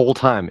saying this whole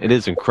time. It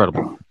is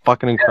incredible.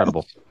 Fucking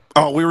incredible.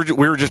 Oh, we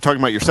were just talking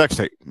about your sex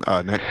tape,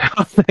 Nick.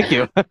 Thank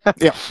you.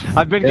 Yeah,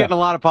 I've been getting a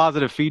lot of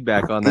positive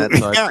feedback on that.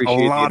 So I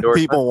appreciate a lot of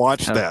people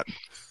watched that.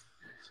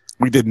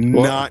 We did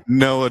not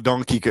know a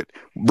donkey could.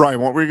 Brian,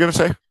 what were you going to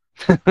say?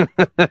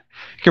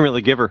 Can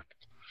really give her.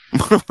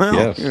 Well,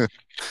 yes, yeah.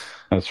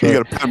 That's right. You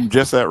got to put them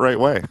just that right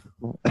way.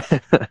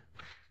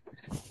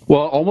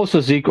 Well, almost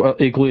as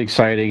equally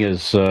exciting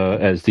as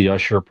the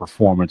Usher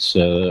performance,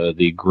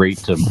 the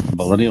great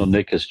Millennial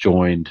Nick has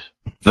joined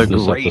this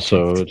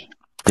episode.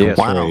 Yes,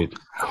 wow. Right.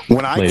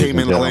 When I came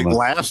in late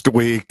last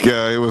week,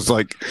 it was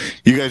like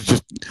you guys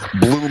just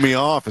blew me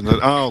off and said,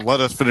 "Oh, let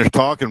us finish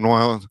talking."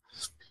 While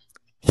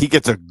he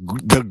gets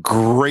the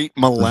great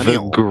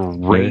millennial,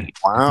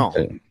 wow.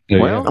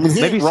 Well, I mean,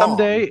 maybe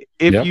someday,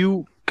 if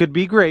you could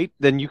be great,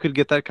 then you could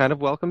get that kind of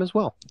welcome as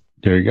well.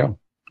 There you go.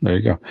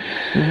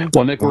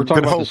 Well, Nick, we're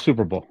talking about the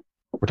Super Bowl.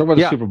 We're talking about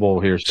the Super Bowl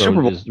here. So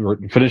we're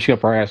finishing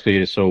up our ask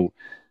you. So,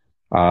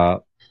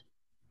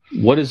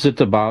 what is it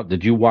about?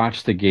 Did you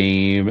watch the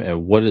game,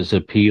 and what is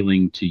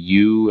appealing to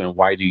you, and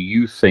why do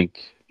you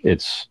think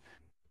it's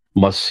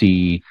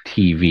must-see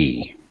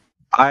TV?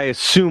 I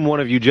assume one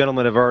of you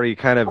gentlemen have already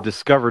kind of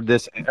discovered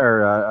this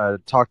or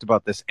talked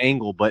about this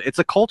angle, but it's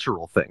a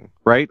cultural thing,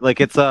 right? Like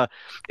it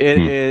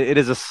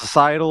is a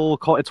societal.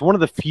 It's one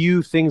of the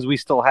few things we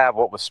still have.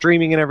 What with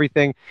streaming and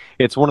everything,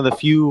 it's one of the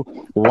few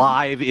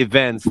live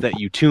events that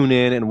you tune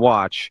in and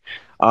watch.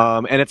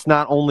 And it's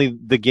not only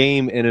the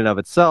game in and of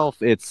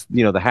itself. It's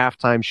the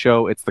halftime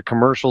show. It's the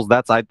commercials.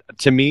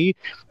 To me,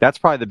 that's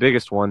probably the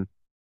biggest one.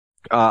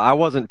 I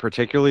wasn't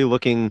particularly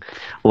looking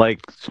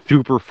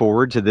super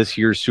forward to this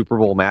year's Super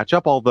Bowl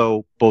matchup,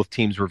 although both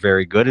teams were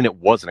very good and it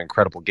was an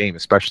incredible game,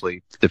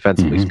 especially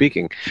defensively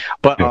speaking.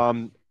 But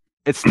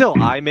it's still,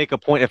 I make a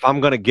point, if I'm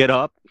going to get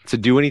up to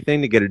do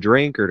anything, to get a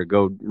drink or to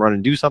go run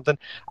and do something,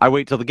 I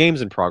wait till the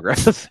game's in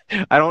progress.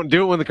 I don't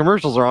do it when the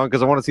commercials are on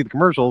because I want to see the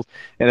commercials.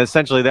 And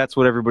essentially that's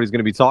what everybody's going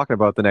to be talking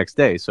about the next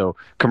day. So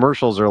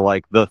commercials are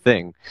like the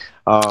thing.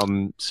 I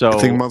think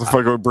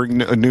motherfucker would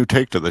bring a new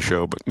take to the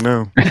show, but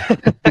no.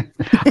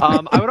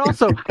 I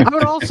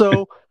would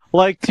also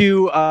like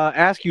to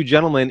ask you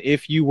gentlemen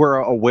if you were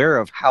aware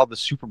of how the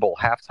Super Bowl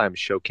halftime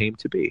show came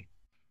to be.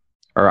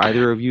 Are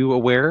either of you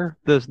aware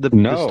the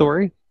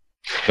story?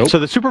 Nope. So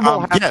the Super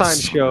Bowl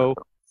halftime show.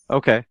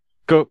 Okay.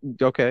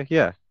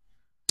 Yeah.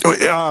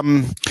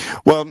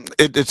 Well,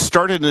 it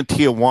started in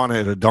Tijuana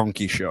at a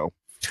donkey show.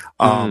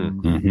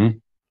 The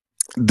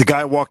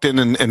guy walked in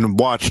and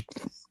watched,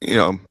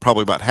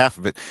 probably about half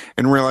of it,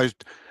 and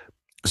realized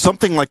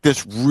something like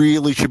this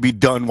really should be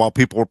done while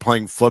people were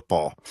playing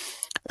football.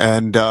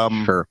 And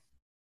sure.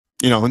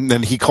 And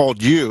then he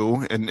called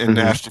you and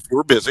asked if you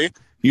were busy.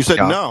 You said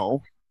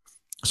no.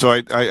 So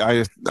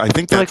I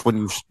think that's when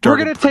you started. We're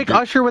gonna take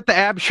Usher with the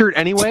ab shirt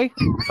anyway.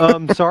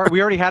 Sorry, we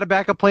already had a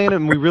backup plan,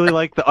 and we really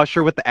like the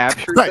Usher with the ab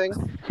shirt thing.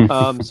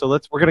 So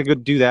we're gonna go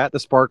do that. The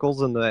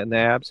sparkles and the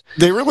abs.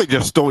 They really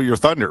just stole your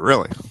thunder,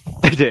 really.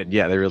 They did,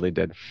 yeah, they really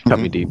did. Cut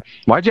me deep.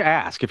 Why'd you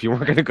ask if you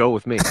weren't gonna go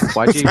with me?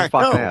 Why'd you even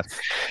fucking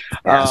ask?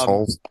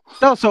 Assholes.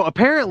 No, so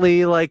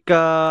apparently,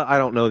 I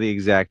don't know the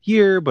exact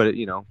year, but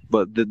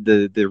but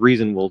the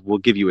reason we'll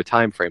give you a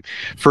time frame.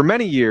 For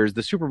many years,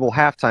 the Super Bowl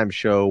halftime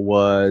show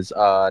was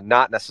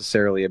not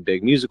necessarily a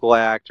big musical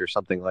act or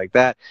something like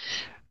that.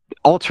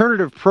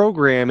 alternative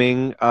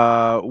programming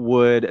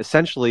would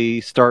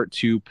essentially start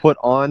to put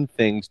on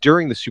things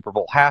during the Super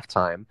Bowl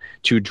halftime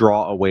to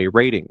draw away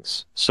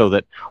ratings, so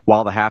that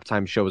while the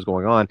halftime show was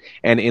going on,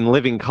 and In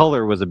Living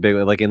Color was a big,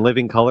 like In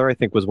Living Color, I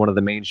think was one of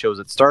the main shows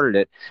that started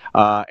it,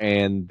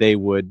 and they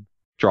would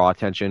draw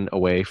attention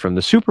away from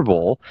the Super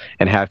Bowl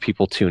and have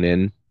people tune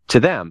in to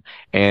them.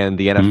 And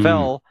the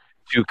NFL,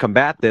 to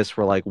combat this,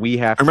 were like, we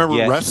have I to remember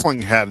get...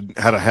 wrestling had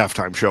a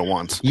halftime show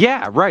once.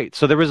 Yeah, right.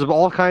 So there was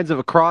all kinds of,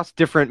 across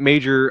different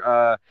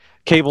major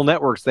cable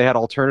networks, they had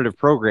alternative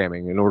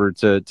programming in order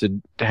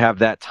to have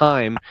that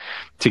time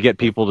to get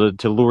people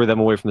to lure them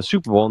away from the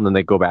Super Bowl, and then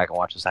they go back and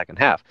watch the second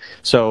half.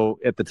 So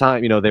at the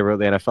time, the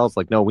NFL's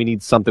like, no, we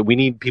need something. We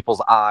need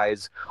people's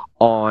eyes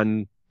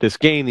on this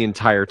game the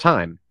entire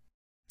time.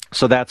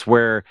 So that's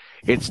where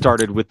it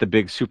started with the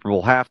big Super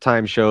Bowl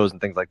halftime shows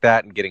and things like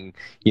that, and getting,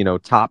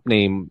 top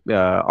name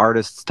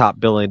artists, top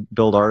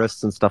billed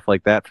artists and stuff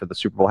like that for the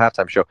Super Bowl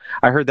halftime show.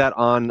 I heard that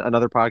on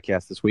another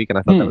podcast this week, and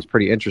I thought that was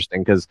pretty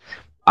interesting because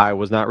I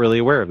was not really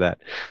aware of that.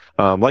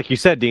 Like you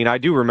said, Dean, I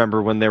do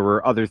remember when there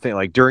were other things,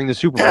 like during the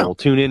Super Bowl,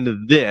 tune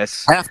into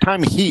this.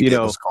 Halftime Heat, it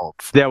was called.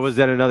 That was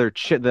at another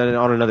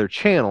on another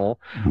channel,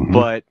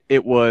 but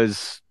it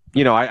was,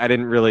 I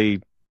didn't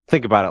really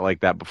think about it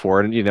like that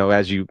before. And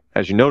as you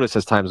notice,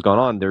 as time's gone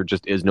on, there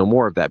just is no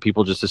more of that.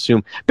 People just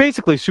assume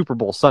basically Super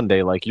Bowl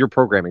Sunday, like, your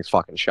programming's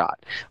fucking shot.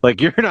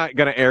 Like, you're not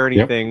going to air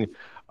anything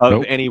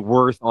of any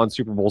worth on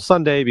Super Bowl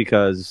Sunday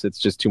because it's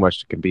just too much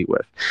to compete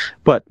with.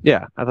 But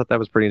yeah, I thought that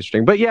was pretty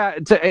interesting. But yeah,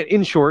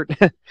 in short,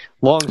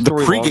 long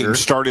story the pregame longer,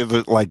 started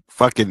at like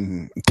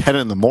fucking 10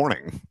 in the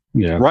morning.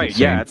 Yeah, right.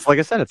 Yeah, it's like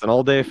I said, it's an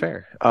all-day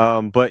affair.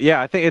 But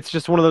yeah, I think it's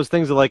just one of those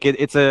things that, like,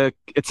 it's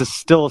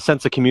still a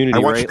sense of community, I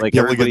watched right?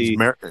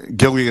 Like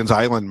Gilligan's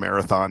Island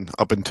marathon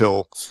up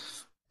until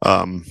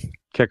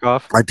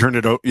kickoff. I turned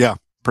it out. Yeah,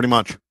 pretty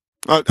much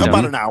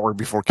about an hour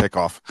before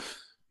kickoff.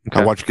 Okay.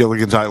 I watched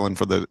Gilligan's Island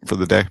for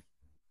the day.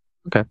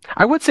 Okay,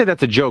 I would say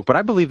that's a joke, but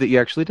I believe that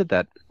you actually did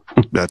that.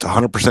 That's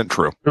 100%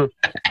 true.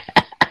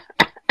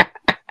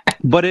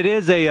 But it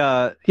is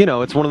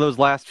it's one of those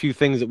last few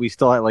things that we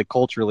still have, like,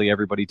 culturally,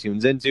 everybody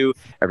tunes into,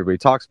 everybody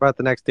talks about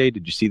the next day.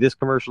 Did you see this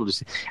commercial? And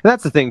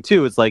that's the thing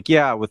too. It's like,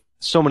 yeah, with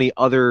so many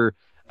other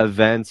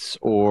events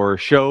or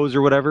shows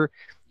or whatever,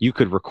 you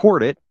could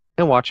record it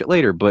and watch it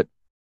later, but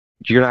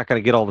you're not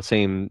going to get all the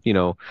same,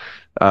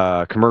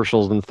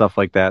 commercials and stuff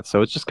like that.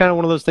 So it's just kind of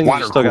one of those things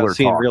you still got to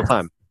see in real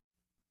time.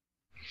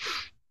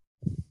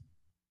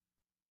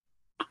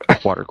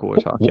 Water cooler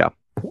talk, yeah.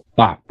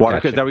 Water.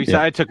 Gotcha. That we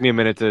it took me a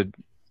minute to.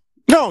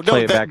 No, that's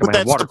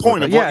the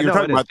point of what you're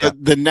talking about.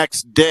 The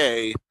next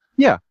day,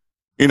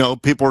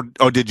 people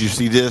are, did you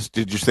see this?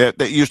 Did you see that?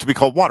 That used to be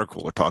called water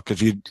cooler talk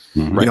because you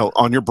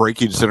on your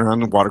break, you'd sit around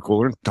the water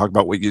cooler and talk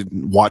about what you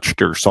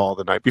watched or saw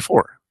the night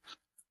before.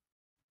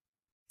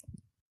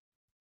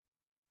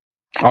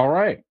 All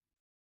right.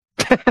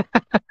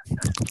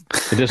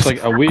 Just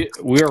like we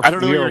are. I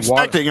don't know what you're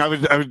expecting.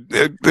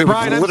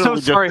 Brian, I'm so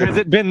sorry. Has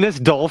it been this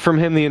dull from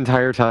him the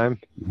entire time?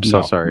 I'm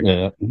so sorry.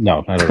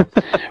 No, I don't.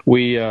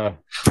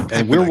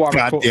 And we're water.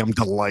 Goddamn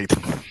delight.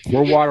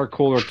 We're water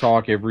cooler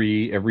talk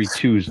every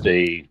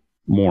Tuesday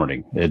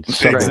morning. It's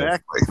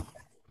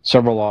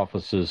several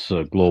offices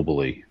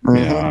globally.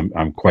 Yeah,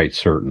 I'm quite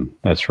certain.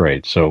 That's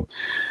right. So,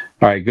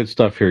 all right, good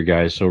stuff here,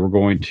 guys. So we're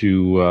going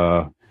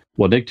to.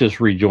 Well, Nick just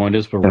rejoined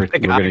us, but we're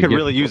going to. I could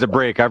really use a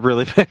break. I've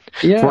really been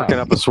working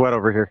up a sweat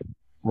over here.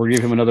 We'll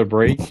give him another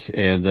break,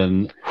 and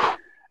then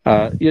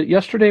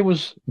yesterday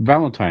was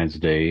Valentine's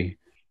Day.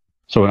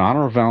 So in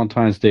honor of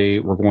Valentine's Day,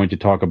 we're going to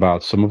talk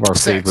about some of our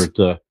favorite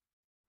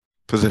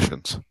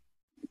positions.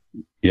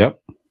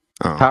 Yep.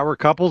 Oh. Power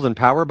couples and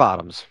power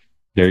bottoms.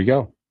 There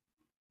you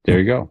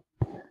go.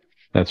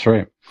 That's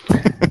right.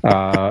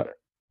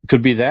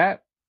 Could be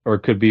that, or it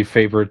could be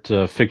favorite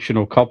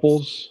fictional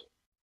couples.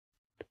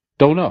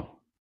 Don't know.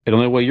 The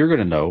only way you're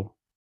going to know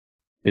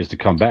is to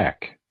come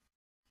back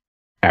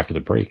after the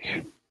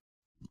break.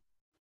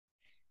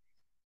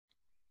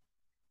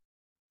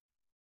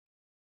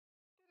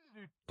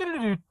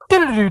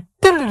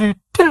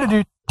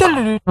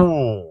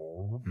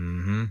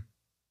 Mm-hmm.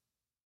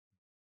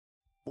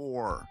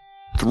 4,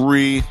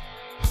 3,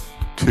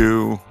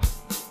 2.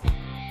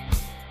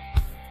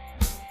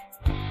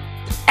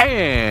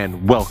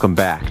 And welcome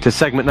back to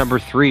segment number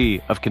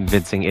 3 of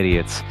Convincing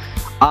Idiots.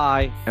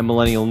 I am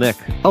Millennial Nick,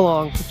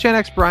 along with Gen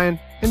X Brian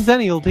and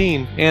Zennial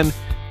Dean, and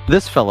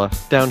this fella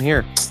down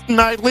here.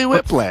 Snidely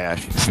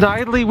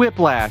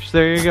Whiplash,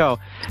 there you go.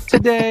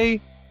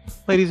 Today,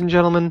 ladies and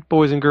gentlemen,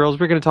 boys and girls,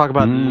 we're going to talk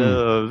about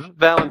love.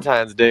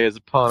 Valentine's Day is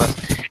upon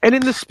us. And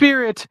in the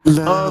spirit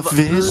of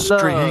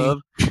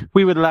love,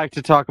 we would like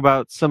to talk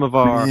about some of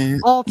our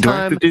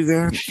all-time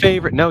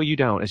favorite... No, you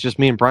don't. It's just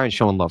me and Brian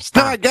showing love.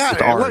 Stop. No, I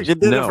got it. Look, you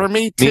did it for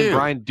me, too. Me and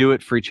Brian do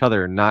it for each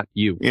other, not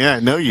you. Yeah,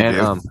 I know you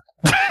do.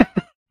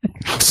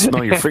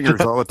 Smell your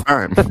fingers all the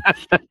time.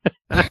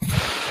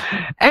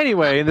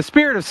 Anyway, in the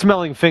spirit of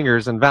smelling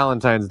fingers and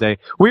Valentine's Day,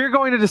 we're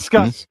going to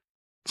discuss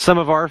some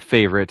of our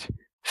favorite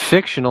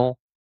fictional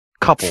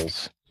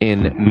couples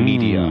in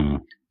media.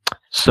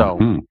 So,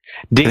 It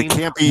Dean,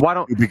 can't be why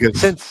don't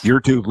because your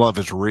two love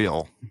is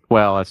real.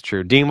 Well, that's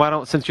true. Dean, why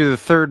don't, since you're the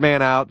third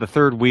man out, the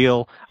third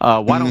wheel,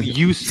 why don't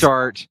you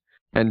start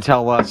and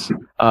tell us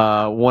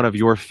one of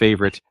your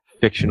favorite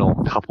fictional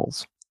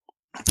couples?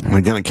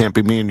 Again, it can't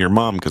be me and your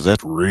mom because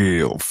that's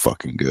real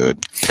fucking good.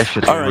 That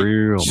shit's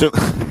real. So,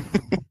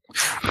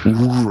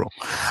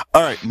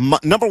 all right,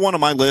 number one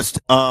on my list.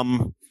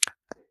 I'm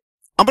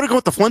going to go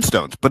with the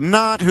Flintstones, but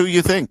not who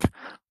you think.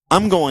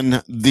 I'm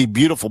going the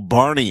beautiful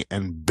Barney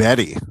and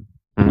Betty.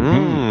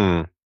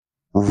 Rubble.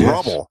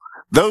 Yes.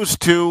 Those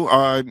two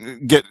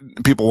get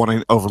people want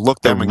to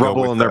overlook them and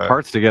Rubble go with, in their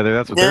parts together.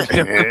 That's what they're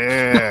doing.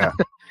 Yeah.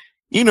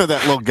 You know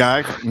that little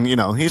guy. You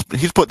know he's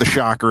put the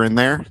shocker in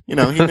there. You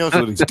know he knows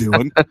what he's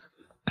doing.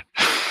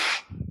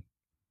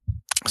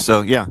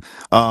 So yeah,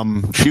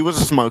 she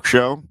was a smoke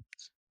show.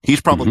 He's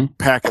probably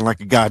packing like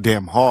a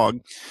goddamn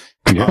hog.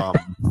 Yeah.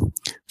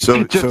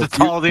 Just as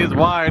tall as his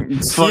wine.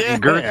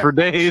 Fucking girth for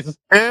days.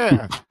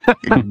 Yeah.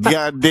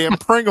 Goddamn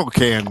Pringle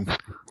can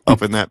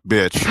up in that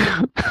bitch.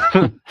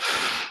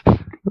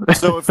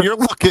 So if you're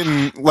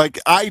looking, like,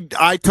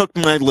 I took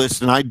my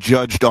list and I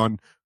judged on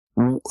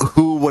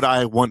who would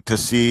I want to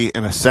see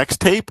in a sex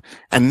tape,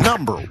 and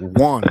number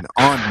one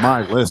on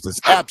my list is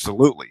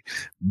absolutely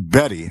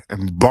Betty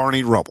and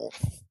Barney Rubble.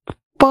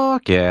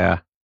 Fuck yeah.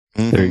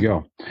 There you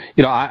go.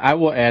 You know, I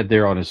will add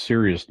there on a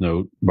serious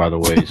note, by the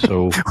way.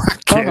 So,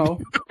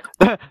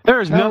 there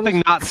is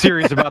nothing not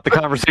serious about the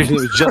conversation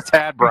that was just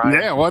had, Brian.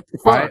 Yeah, what the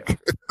fuck?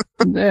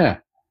 Yeah.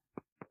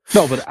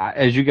 No, but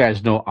as you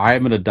guys know, I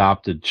am an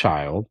adopted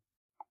child,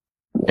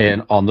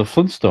 and on the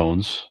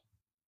Flintstones,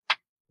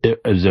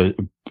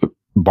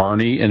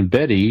 Barney and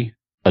Betty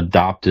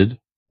adopted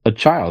a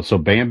child. So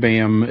Bam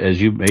Bam,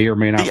 as you may or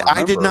may not remember,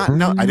 I did not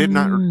know. I did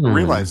not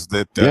realize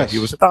that he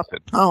was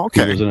adopted. Oh,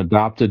 okay. He was an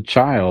adopted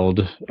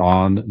child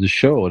on the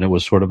show, and it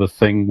was sort of a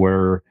thing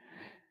where,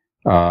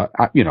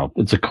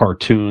 it's a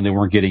cartoon. They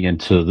weren't getting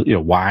into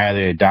why are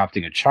they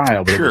adopting a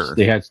child. But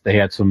they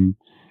had some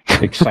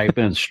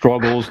excitement and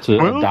struggles to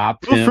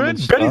adopt him. Fred,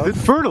 Betty's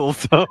infertile,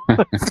 so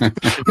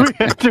we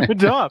have to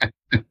adopt.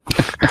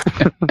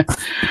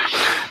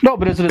 No,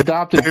 but as an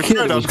adopted kid,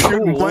 Fred, it was I'm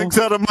shooting cool. blanks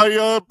out of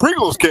my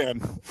Pringles can.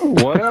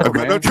 Whatever, I've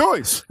got no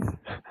choice.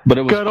 But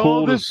it was got cool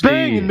all this to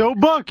bang see. and no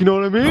buck. You know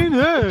what I mean?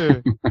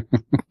 Hey.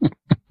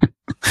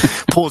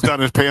 Pulls down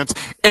his pants.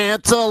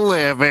 It's a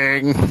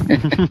living.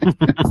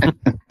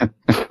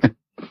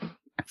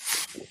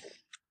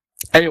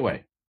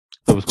 Anyway,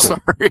 that was cool.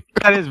 Sorry.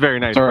 That is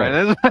very nice, All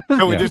Brian.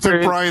 No, we just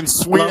took Brian's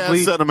sweet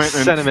ass sentiment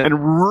and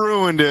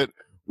ruined it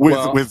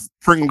with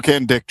Pringle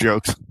can dick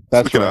jokes.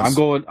 That's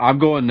right. I'm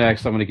going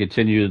next. I'm going to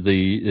continue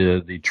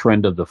the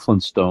trend of the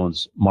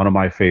Flintstones. One of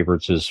my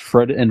favorites is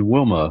Fred and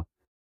Wilma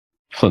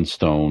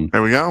Flintstone.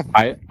 There we go.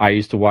 I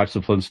used to watch the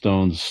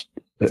Flintstones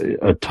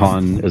a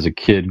ton as a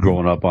kid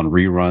growing up on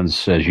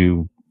reruns. As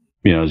you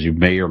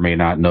may or may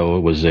not know,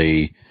 it was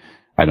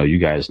I know you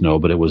guys know,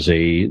 but it was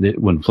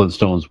when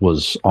Flintstones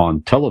was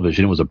on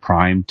television, it was a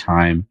prime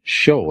time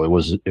show. It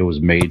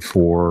was made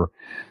for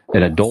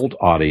an adult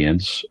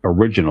audience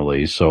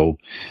originally, so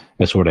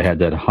it sort of had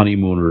that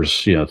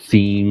honeymooners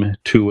theme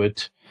to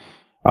it.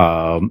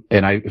 And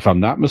if I'm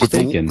not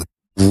mistaken,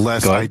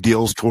 less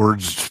ideals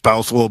towards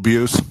spousal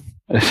abuse.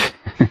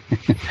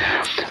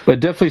 But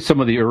definitely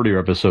some of the earlier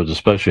episodes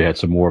especially had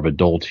some more of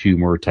adult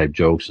humor type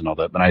jokes and all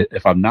that. But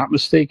if I'm not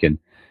mistaken,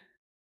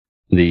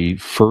 the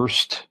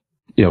first,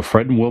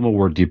 Fred and Wilma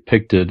were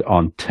depicted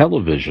on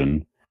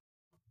television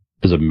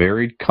as a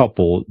married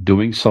couple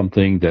doing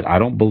something that I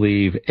don't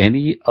believe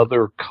any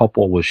other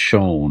couple was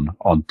shown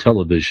on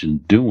television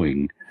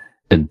doing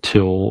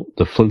until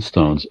the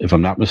Flintstones, if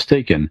I'm not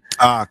mistaken.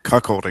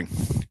 Cuckolding.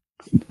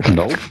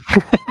 Nope.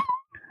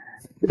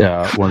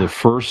 One of the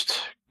first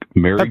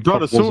married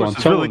couples on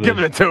television. Really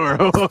giving it to her.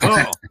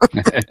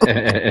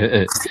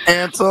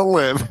 And to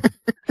live.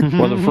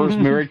 One of the first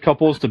married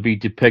couples to be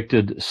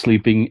depicted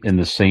sleeping in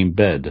the same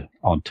bed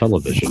on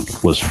television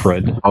was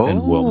Fred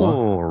and Wilma.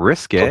 Oh,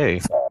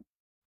 risque.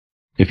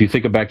 If you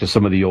think back to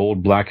some of the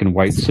old black and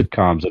white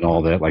sitcoms and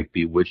all that, like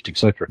Bewitched,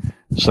 etc.,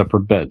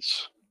 separate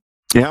beds.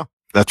 Yeah,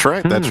 that's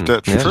right. That's true.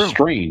 It's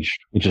strange.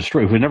 It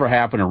would never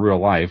happen in real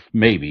life.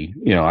 Maybe,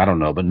 I don't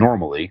know, but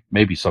normally,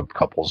 maybe some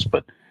couples.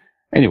 But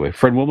anyway,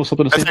 Fred and Wilma slept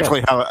in the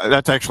same bed.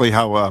 That's actually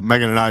how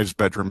Megan and I's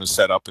bedroom is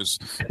set up. Is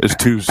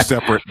two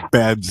separate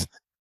beds,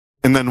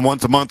 and then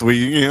once a month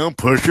we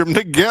push them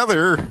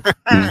together.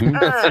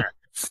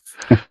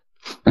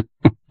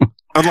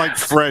 Unlike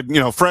Fred,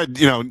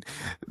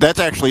 that's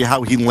actually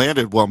how he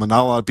landed Wilma.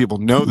 Not a lot of people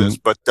know this,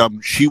 but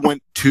she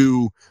went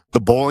to the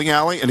bowling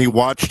alley and he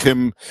watched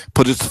him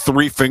put his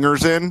 3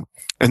 fingers in,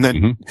 and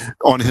then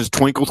on his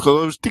twinkle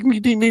toes, ding,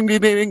 ding, ding,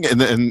 ding, ding,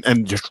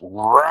 and just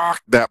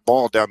rocked that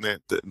ball down the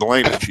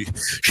lane. And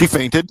she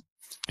fainted,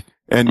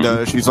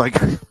 and she's like,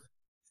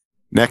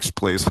 "Next,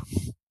 please."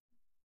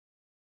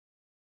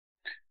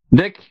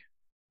 Nick,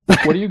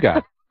 what do you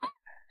got?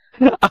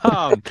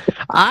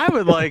 I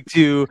would like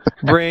to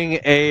bring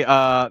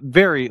a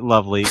very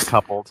lovely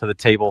couple to the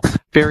table.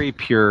 Very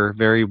pure,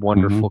 very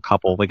wonderful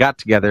couple. They got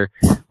together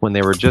when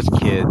they were just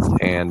kids,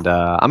 and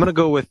I'm going to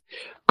go with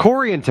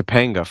Corey and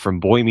Topanga from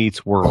Boy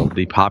Meets World,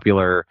 the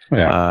popular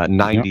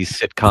 90s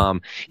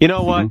sitcom. You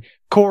know what?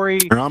 Corey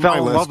fell in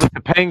love with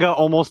Topanga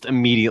almost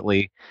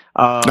immediately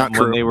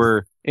when they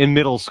were in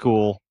middle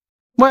school.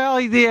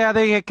 Well, yeah,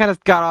 they kind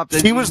of got off.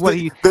 She was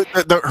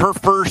her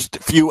first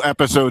few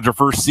episodes, her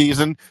first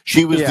season.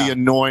 She was the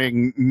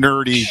annoying,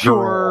 nerdy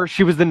girl.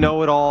 She was the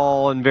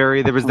know-it-all, and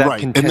there was that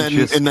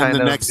contentious. And then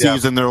the next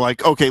season, they're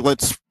like, okay,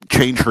 let's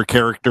change her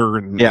character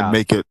and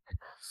make it.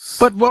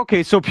 But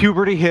okay, so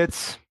puberty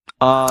hits.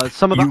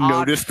 Some of the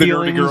notice the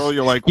nerdy girl.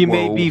 You're like, you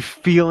may be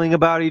feeling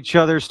about each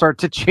other start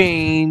to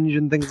change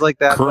and things like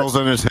that. Curls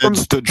on his head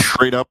stood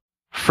straight up.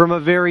 From a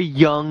very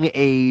young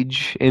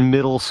age in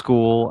middle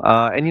school,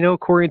 and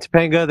Corey and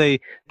Topanga,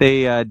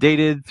 they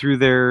dated through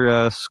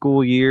their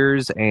school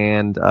years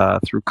and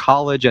through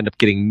college, end up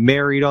getting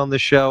married on the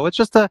show. It's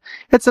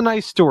a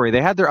nice story.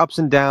 They had their ups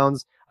and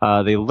downs.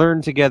 They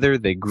learned together.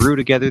 They grew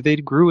together. They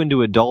grew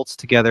into adults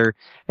together.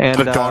 And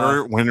the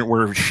daughter,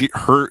 where she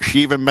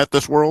even met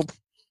this world.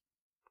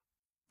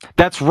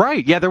 That's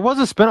right. Yeah, there was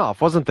a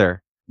spinoff, wasn't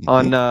there?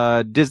 On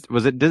I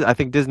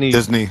think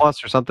Disney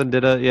Plus or something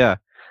did a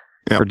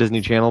for Disney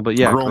Channel, but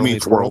Girl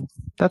Meets World.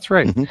 That's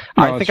right.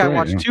 I think I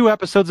watched 2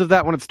 episodes of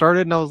that when it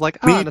started, and I was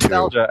like,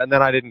 nostalgia, and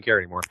then I didn't care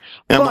anymore.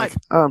 And I'm like,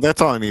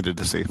 that's all I needed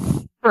to see.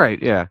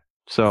 Right, yeah.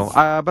 So,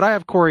 but I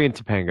have Corey and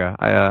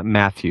Topanga,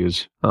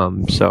 Matthews.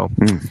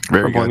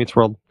 Very Boy good. Meets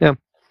World. Yeah.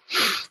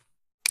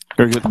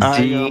 Very good.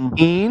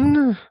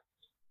 Dean?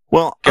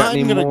 Well, got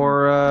any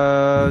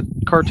more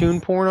cartoon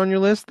porn on your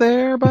list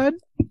there, bud?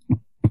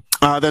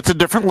 That's a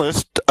different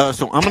list,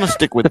 so I'm going to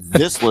stick with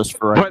this list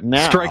for right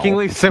now.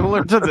 Strikingly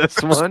similar to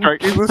this one.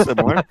 Strikingly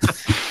similar.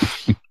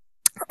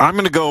 I'm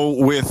going to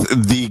go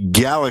with the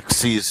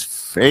galaxy's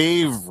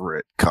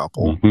favorite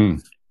couple,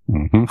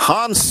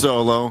 Han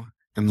Solo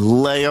and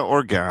Leia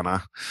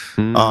Organa.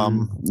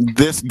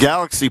 This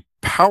galaxy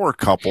power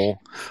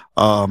couple,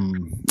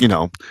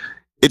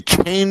 it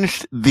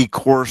changed the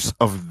course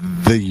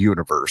of the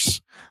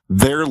universe.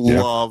 Their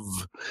love,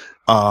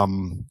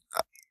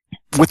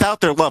 without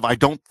their love, I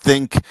don't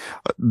think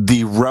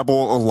the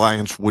Rebel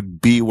Alliance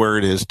would be where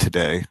it is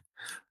today.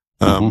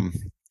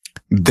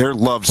 Their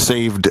love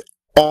saved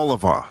all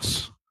of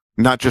us,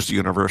 not just the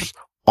universe,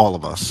 all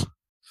of us.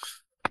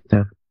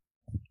 Yeah.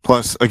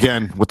 Plus,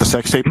 again, with the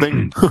sex tape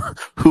thing,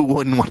 who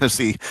wouldn't want to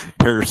see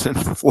Harrison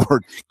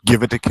Ford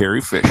give it to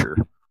Carrie Fisher?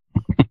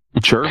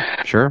 Sure.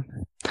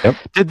 Yep.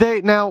 Did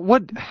they now? Why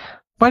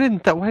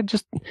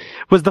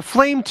was the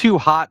flame too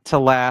hot to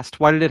last?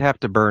 Why did it have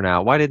to burn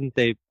out? Why didn't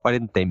they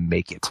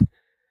make it?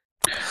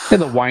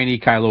 And the whiny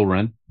Kylo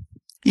Ren.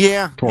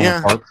 Yeah.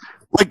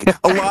 Like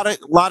a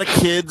lot of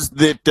kids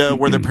that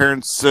where their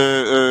parents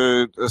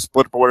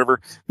split up or whatever.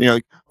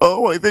 Like,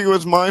 oh, I think it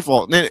was my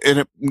fault, and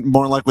it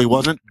more likely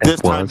wasn't. This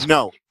time,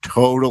 no,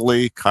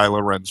 totally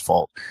Kylo Ren's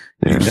fault.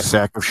 You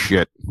sack of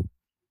shit.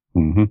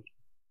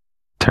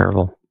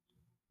 Terrible.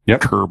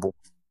 Yep. Terrible.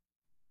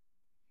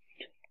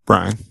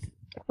 Brian.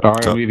 All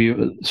right, I'll give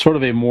you sort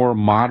of a more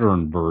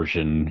modern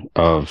version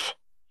of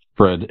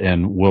Fred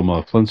and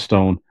Wilma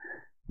Flintstone,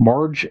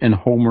 Marge and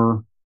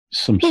Homer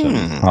Simpson.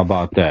 How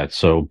about that?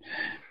 So,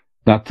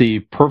 not the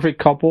perfect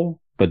couple,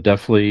 but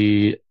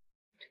definitely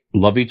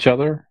love each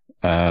other.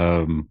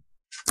 At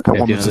the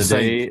end of the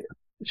day,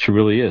 she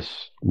really is.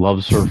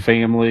 Loves her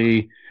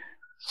family,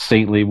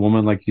 saintly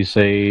woman, like you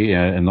say,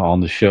 and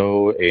on the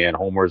show. And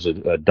Homer's a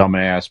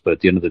dumbass, but at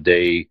the end of the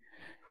day,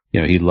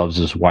 he loves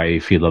his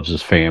wife, he loves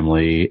his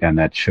family, and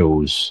that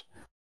shows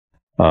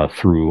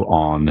through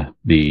on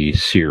the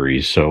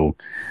series. So,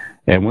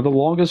 and one of the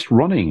longest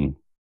running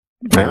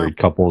married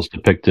couples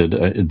depicted,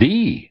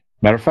 the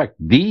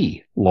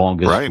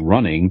longest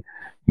running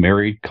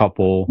married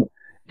couple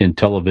in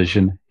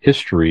television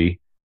history,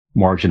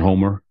 Marge and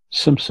Homer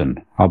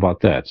Simpson. How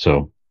about that?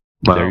 So,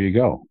 there you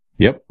go.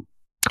 Yep.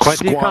 Quite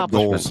the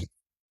accomplishment. Goals.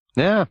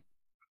 Yeah.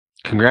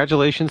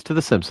 Congratulations to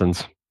the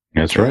Simpsons.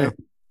 That's right.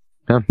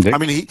 Yeah. I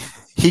mean,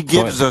 he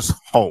gives us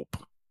hope.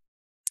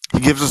 He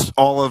gives us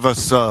all of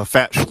us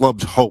fat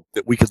schlubs hope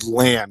that we could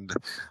land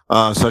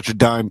such a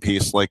dime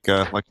piece like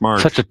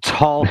Marge. Such a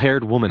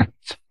tall-haired woman.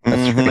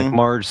 That's like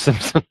Marge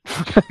Simpson.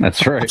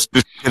 That's right. Let's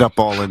just get up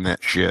all in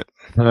that shit.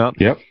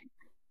 Yep.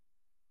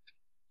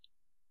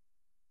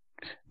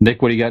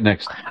 Nick, what do you got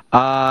next?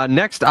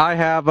 Next, I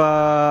have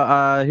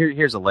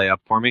here's a layup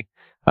for me.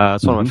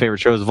 It's one of my favorite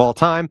shows of all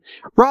time.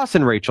 Ross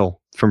and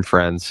Rachel from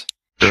Friends.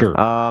 Sure.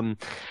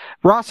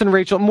 Ross and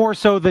Rachel, more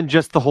so than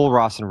just the whole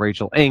Ross and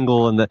Rachel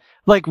angle, and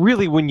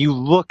really when you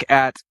look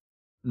at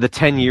the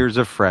 10 years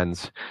of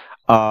Friends,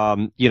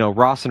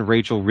 Ross and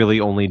Rachel really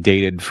only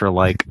dated for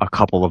like a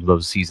couple of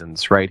those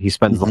seasons, right? He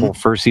spends the whole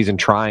first season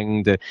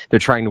they're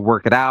trying to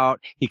work it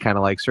out. He kind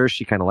of likes her,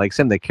 she kind of likes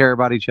him. They care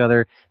about each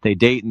other. They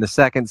date in the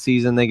second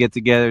season, they get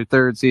together,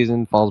 third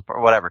season falls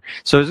apart, whatever.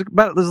 So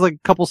there's like a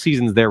couple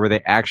seasons there where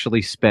they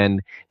actually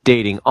spend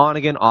dating on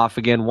again, off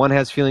again. One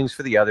has feelings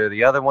for the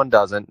other one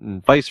doesn't,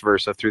 and vice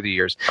versa through the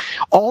years.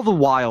 All the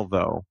while,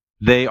 though,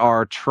 they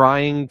are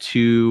trying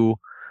to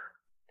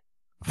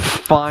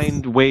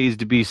find ways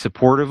to be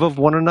supportive of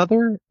one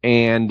another,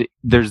 and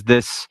there's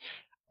this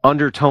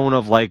undertone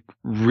of like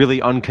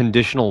really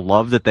unconditional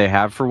love that they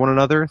have for one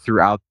another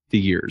throughout the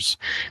years.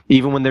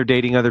 Even when they're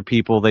dating other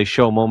people, they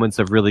show moments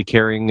of really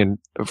caring and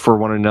for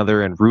one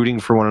another and rooting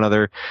for one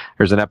another.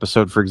 There's an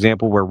episode, for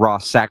example, where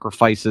Ross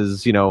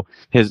sacrifices,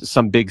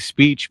 some big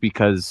speech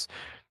because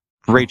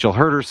Rachel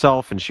hurt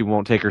herself and she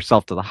won't take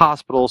herself to the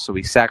hospital, so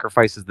he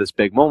sacrifices this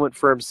big moment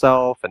for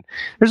himself. And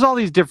there's all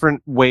these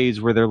different ways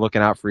where they're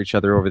looking out for each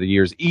other over the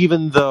years,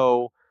 even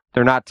though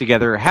they're not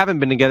together, haven't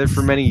been together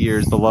for many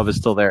years. The love is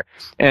still there.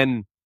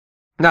 And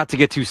not to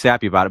get too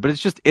sappy about it,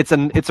 but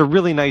it's a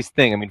really nice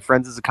thing. I mean,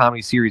 Friends is a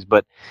comedy series,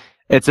 but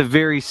it's a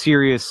very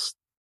serious,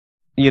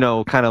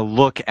 kind of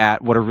look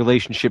at what a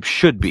relationship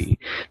should be.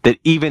 That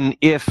even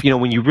if,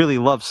 when you really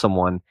love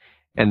someone,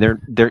 and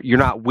you're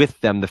not with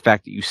them, the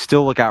fact that you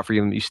still look out for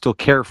them, you still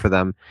care for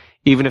them,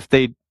 even if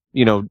they,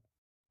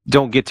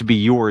 don't get to be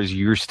yours,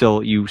 you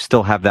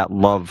still have that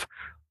love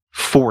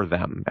for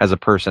them as a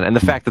person. And the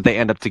fact that they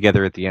end up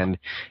together at the end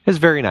is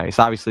very nice.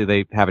 Obviously,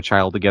 they have a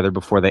child together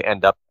before they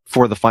end up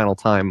for the final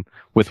time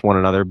with one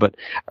another. But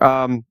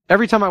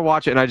every time I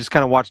watch it, and I just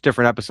kind of watch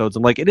different episodes,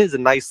 I'm like, it is a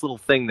nice little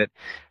thing that,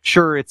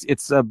 sure,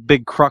 it's a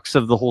big crux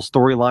of the whole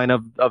storyline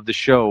of the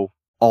show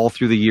all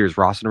through the years.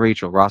 Ross and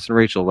Rachel,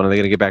 when are they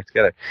going to get back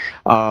together?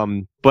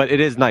 But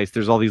it is nice.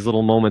 There's all these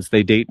little moments.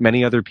 They date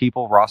many other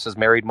people. Ross is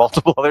married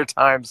multiple other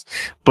times,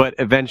 but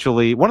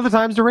eventually, one of the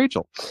times to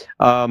Rachel.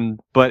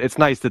 But it's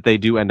nice that they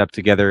do end up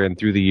together, and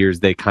through the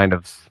years,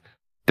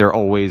 they're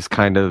always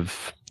kind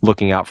of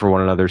looking out for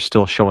one another,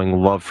 still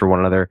showing love for one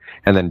another,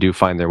 and then do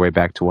find their way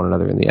back to one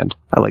another in the end.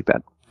 I like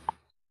that.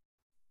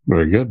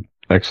 Very good.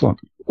 Excellent.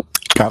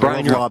 Gotta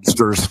love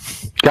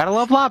lobsters. Gotta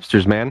love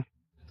lobsters, man.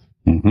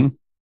 Mm-hmm.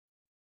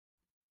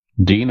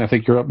 Dean, I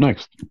think you're up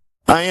next.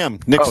 I am.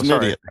 Nick's an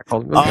idiot.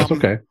 That's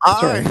okay.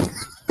 That's all right.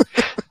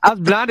 I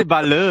was blinded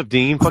by love,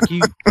 Dean. Fuck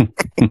you.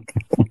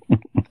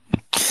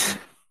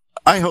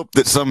 I hope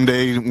that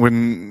someday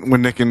when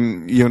Nick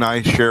and you and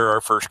I share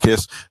our first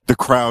kiss, the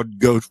crowd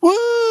goes,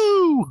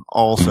 woo!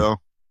 Also.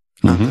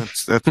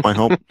 That's my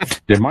hope.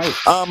 It might.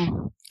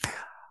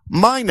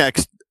 My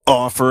next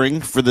offering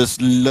for this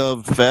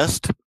love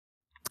fest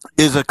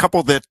is a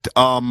couple that,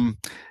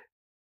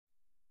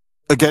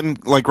 again,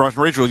 like Ross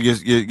and Rachel,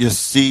 you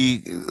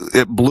see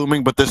it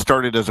blooming, but this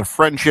started as a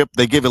friendship.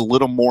 They gave it a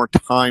little more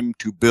time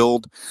to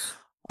build.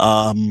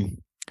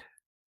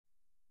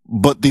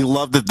 But the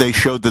love that they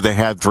showed that they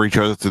had for each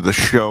other through the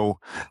show,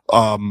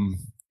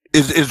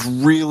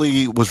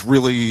 was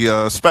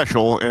really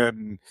special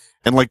and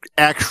like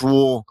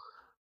actual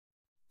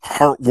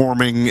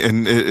heartwarming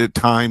and at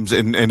times.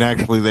 And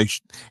actually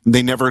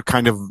they never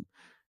kind of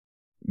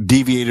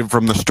deviated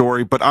from the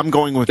story, but I'm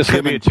going with This could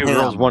Jim be a and Two Pam.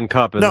 Girls, One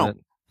Cup, isn't it?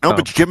 No,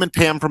 but Jim and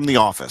Pam from The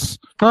Office.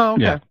 Oh,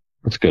 okay. Yeah,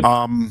 that's good.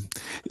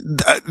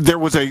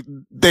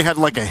 They had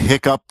like a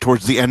hiccup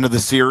towards the end of the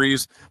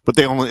series, but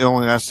they only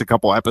lasted a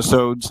couple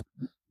episodes,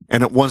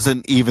 and it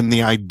wasn't even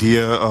the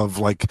idea of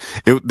like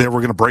they were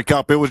going to break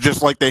up. It was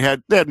just like they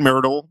had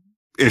marital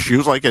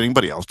issues like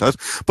anybody else does.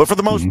 But for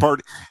the most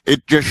part,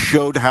 it just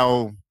showed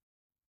how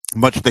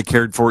much they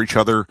cared for each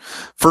other,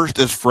 first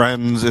as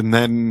friends, and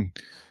then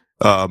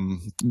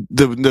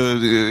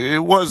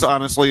it was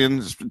honestly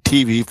in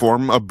TV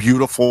form a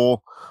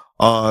beautiful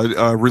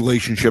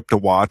relationship to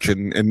watch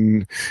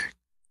and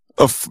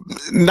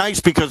nice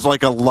because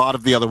like a lot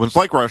of the other ones,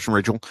 like Ross and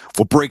Rachel,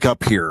 will break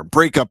up here,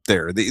 break up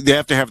there. They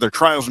have to have their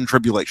trials and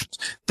tribulations.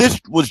 This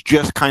was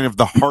just kind of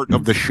the heart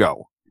of the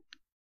show.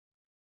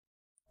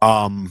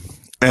 And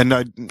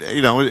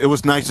it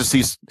was nice to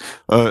see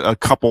a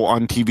couple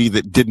on TV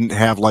that didn't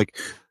have like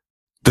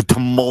the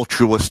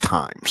tumultuous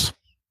times.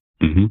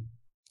 Mm-hmm.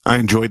 I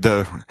enjoyed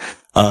the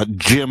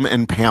Jim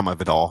and Pam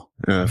of it all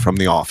from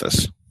The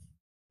Office.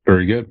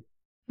 Very good.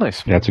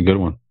 Nice. That's a good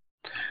one.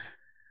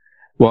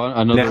 Well,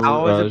 another.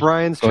 Now is it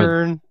Brian's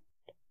turn?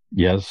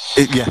 Yes.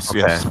 Yes.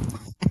 Well,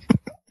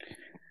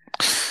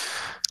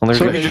 there's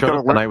going to show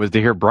up tonight was to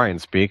hear Brian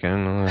speak.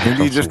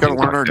 Maybe you just got to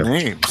learn our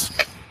names.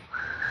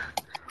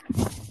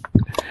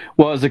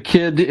 Well, as a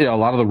kid, a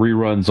lot of the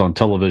reruns on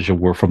television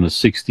were from the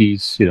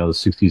 60s, the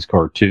 60s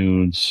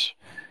cartoons,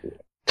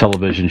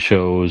 television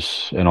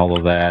shows, and all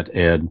of that.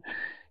 And,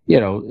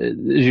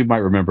 as you might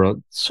remember,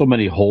 so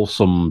many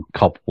wholesome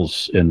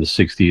couples in the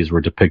 60s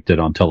were depicted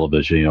on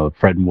television.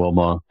 Fred and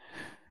Wilma.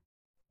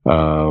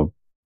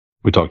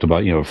 We talked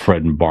about,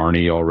 Fred and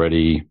Barney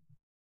already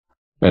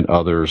and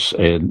others.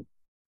 And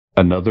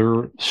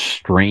another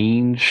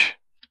strange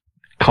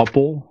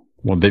couple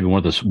well, maybe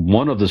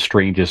one of the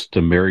strangest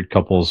married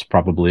couples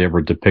probably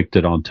ever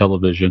depicted on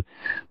television,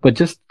 but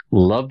just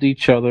loved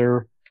each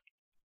other,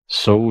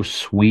 so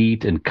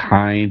sweet and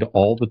kind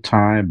all the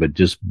time, but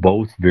just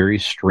both very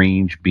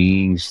strange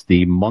beings.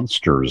 The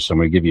Munsters. I'm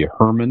going to give you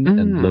Herman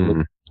and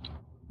Lily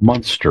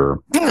Munster.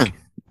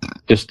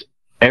 Just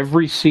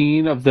every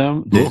scene of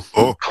them,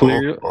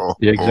 clear.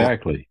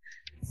 Exactly.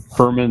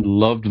 Herman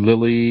loved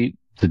Lily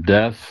to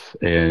death,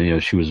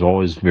 and she was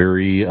always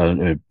very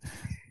a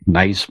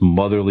nice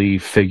motherly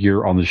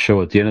figure on the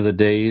show. At the end of the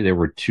day, there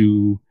were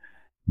two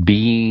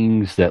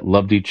beings that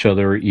loved each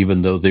other,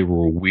 even though they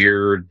were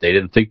weird. They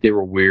didn't think they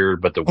were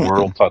weird, but the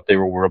world thought they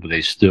were weird, but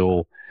they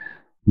still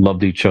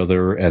loved each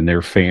other and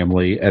their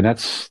family. And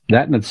that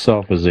in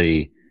itself is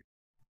a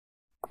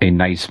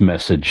nice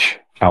message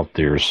out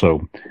there.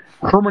 So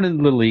Herman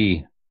and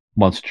Lily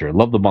Munster.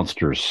 Love the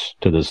Munsters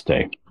to this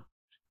day.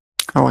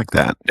 I like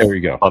that. There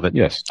you go. Love it.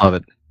 Yes. Love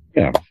it.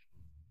 Yeah.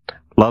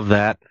 Love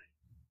that.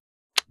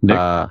 Nick?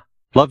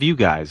 Love you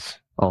guys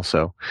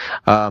also.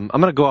 I'm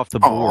going to go off the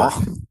board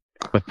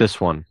with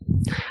this one.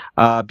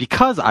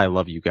 Because I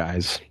love you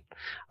guys,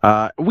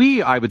 I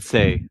would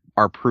say,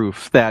 are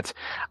proof that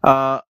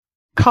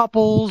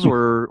couples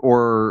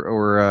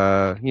or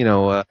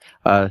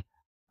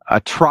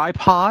a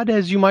tripod,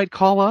 as you might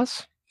call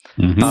us.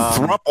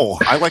 Thruple.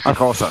 I like to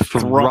call us a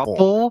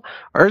thruple.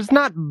 Or is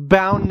not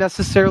bound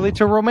necessarily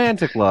to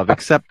romantic love,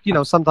 except,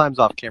 sometimes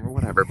off camera,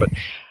 whatever. But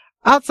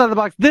outside of the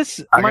box,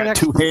 my next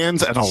 2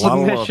 hands and a lot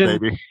of love,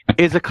 baby.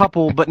 Is a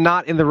couple, but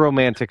not in the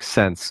romantic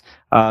sense.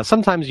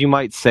 Sometimes you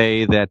might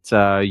say that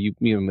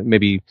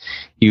maybe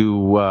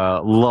you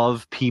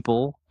love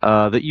people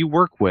that you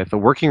work with. A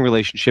working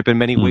relationship in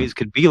many ways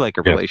could be like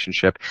a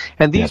relationship.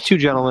 And these two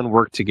gentlemen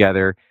work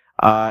together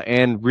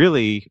and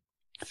really,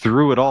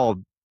 through it all,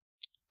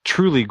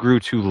 truly grew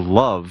to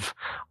love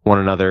one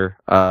another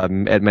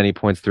at many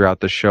points throughout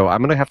the show. I'm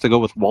going to have to go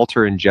with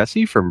Walter and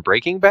Jesse from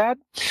Breaking Bad.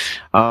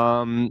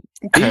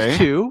 These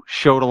two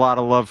showed a lot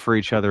of love for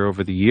each other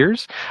over the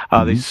years.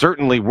 They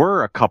certainly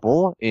were a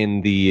couple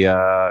in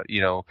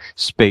the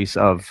space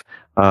of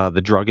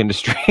the drug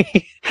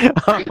industry.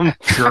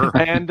 Sure.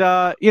 And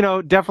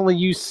definitely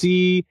you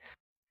see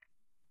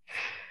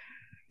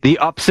the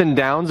ups and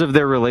downs of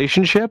their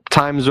relationship,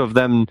 times of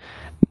them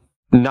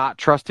not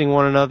trusting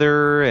one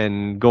another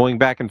and going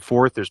back and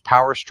forth. There's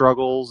power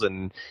struggles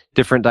and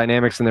different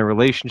dynamics in their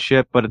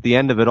relationship. But at the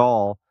end of it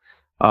all,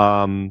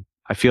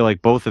 I feel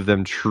like both of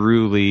them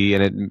truly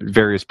and at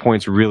various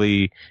points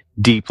really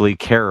deeply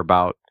care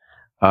about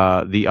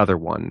the other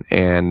one.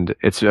 And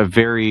it's a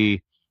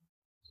very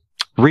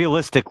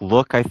realistic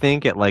look, I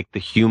think, at like the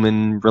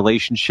human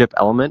relationship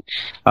element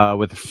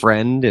with a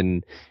friend.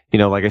 And,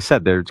 like I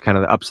said, there's kind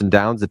of the ups and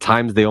downs. At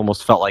times they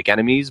almost felt like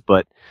enemies,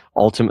 but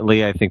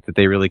ultimately I think that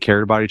they really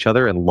cared about each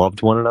other and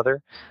loved one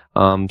another.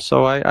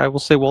 So I will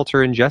say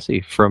Walter and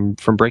Jesse from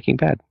Breaking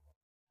Bad.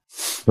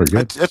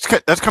 That's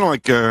kind of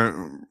like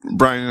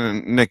Brian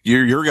and Nick,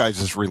 your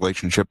guys'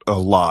 relationship a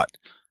lot.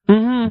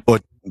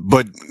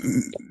 But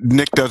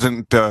Nick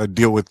doesn't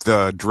deal with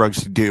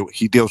drugs.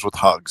 He deals with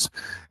hugs,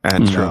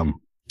 and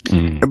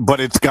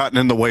but it's gotten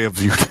in the way of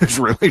his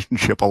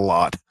relationship a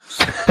lot.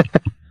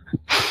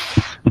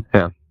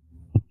 Yeah,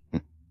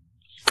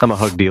 I'm a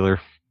hug dealer.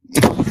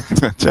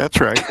 That's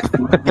right.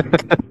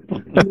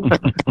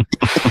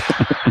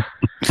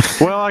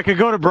 Well, I could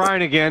go to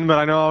Brian again, but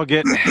I know I'll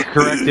get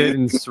corrected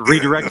and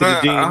redirected to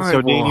Dean.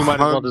 So, Dean, you might as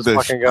well just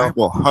fucking go. I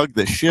will hug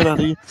the shit out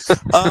of you.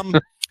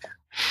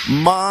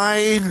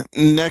 My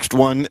next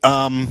one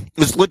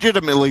is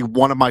legitimately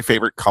one of my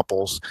favorite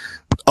couples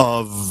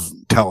of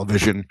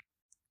television.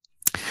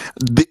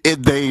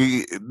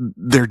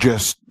 They're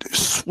just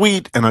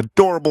sweet and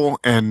adorable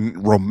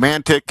and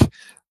romantic,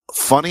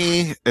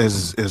 funny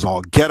as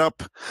all get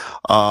up,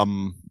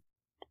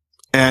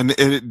 and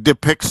it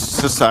depicts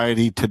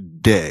society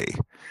today.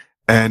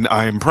 And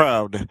I am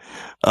proud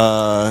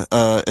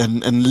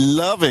and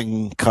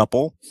loving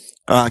couple,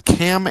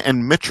 Cam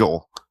and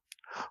Mitchell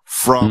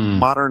from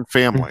Modern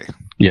Family.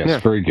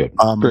 Yes, very good.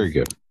 Very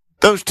good.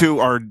 Those two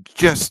are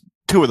just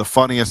two of the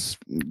funniest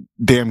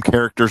damn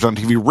characters on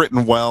TV,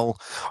 written well,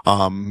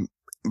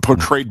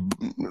 portrayed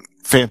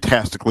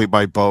fantastically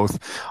by both.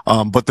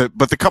 But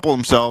the couple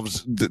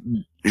themselves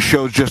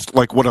shows just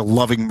like what a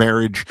loving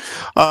marriage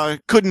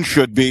could and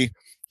should be.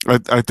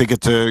 I think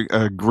it's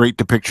a great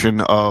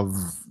depiction of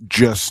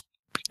just,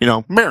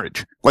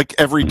 marriage, like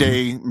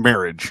everyday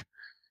marriage.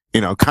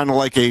 Kind of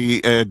like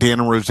a Dan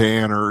and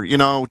Roseanne, or,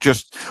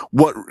 just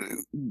what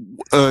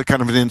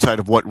kind of an insight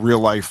of what real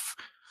life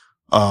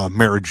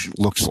marriage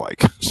looks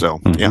like. So,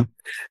 yeah.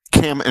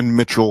 Cam and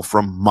Mitchell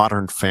from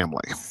Modern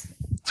Family.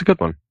 It's a good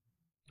one.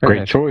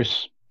 Great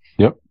choice.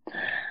 Yep.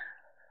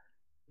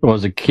 Well,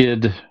 as a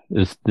kid,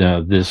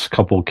 this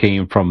couple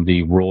came from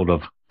the world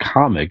of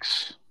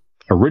comics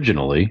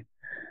originally,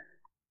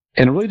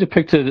 and it really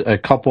depicted a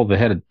couple that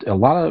had a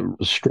lot of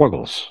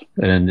struggles,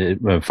 and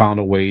it found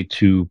a way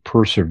to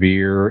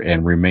persevere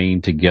and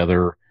remain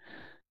together.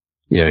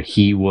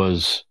 He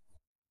was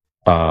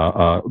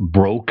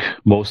broke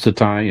most of the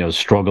time,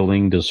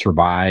 struggling to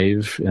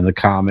survive in the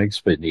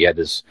comics, but he had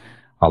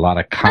a lot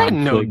of conflict. I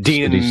didn't know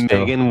Dean and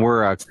Megan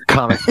were a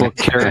comic book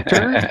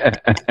character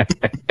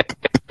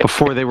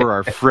before they were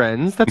our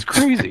friends. That's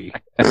crazy.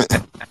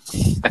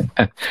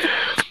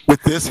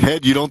 With this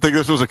head, you don't think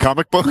this was a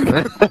comic book?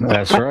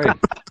 That's right.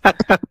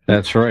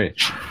 That's right.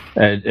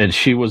 And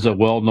she was a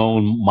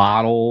well-known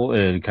model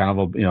and kind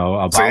of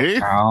about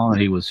town.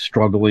 He was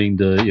struggling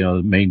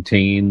to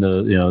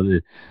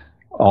maintain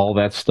all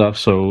that stuff.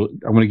 So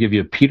I'm going to give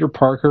you Peter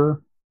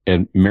Parker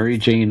and Mary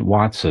Jane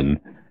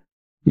Watson.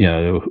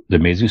 The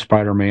Amazing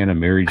Spider-Man and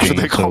Mary Jane. So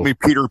they call me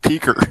Peter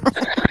Peeker.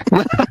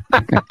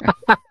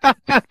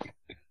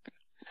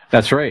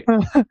 That's right.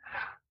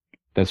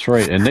 That's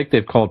right. And Nick,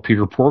 they've called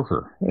Peter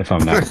Porker, if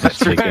I'm not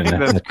mistaken,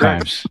 at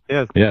times.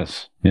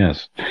 Yes. No,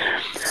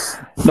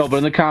 but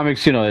in the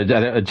comics,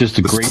 just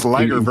a great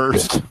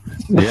Slider-verse.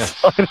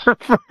 Yes.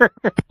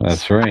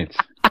 That's right.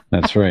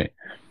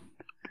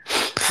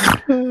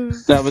 No,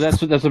 but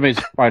that's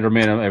Amazing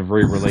Spider-Man. A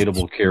very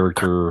relatable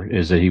character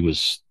is that he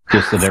was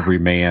just an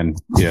everyman,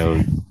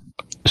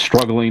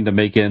 struggling to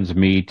make ends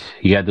meet.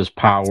 He had this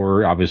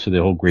power. Obviously,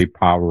 the whole great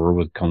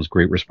power comes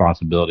great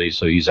responsibility.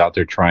 So he's out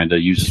there trying to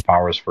use his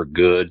powers for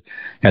good.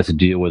 Has to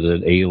deal with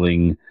an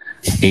aging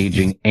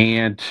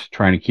aunt,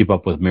 trying to keep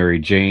up with Mary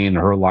Jane,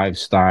 her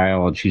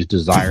lifestyle, and she's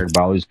desired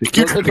by all these people.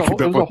 You try to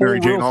keep up with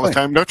Mary Jane all the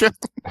time, don't you?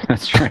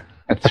 That's right.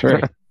 That's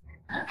right.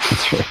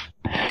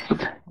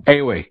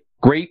 Anyway,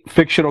 great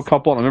fictional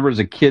couple. I remember as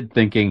a kid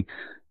thinking,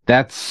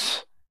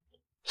 that's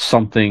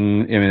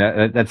something,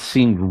 that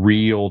seemed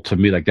real to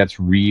me. Like, that's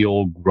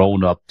real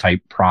grown-up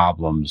type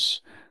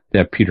problems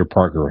that Peter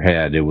Parker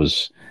had. It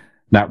was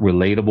not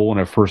relatable when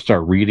I first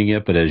started reading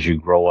it, but as you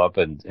grow up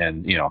and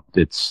he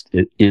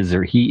is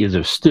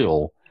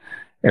still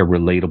a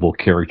relatable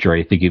character,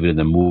 I think, even in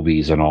the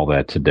movies and all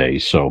that today.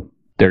 So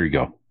there you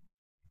go.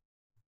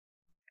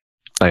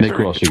 Nice. Nick,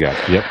 what else you got?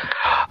 Yep.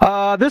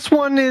 This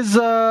one is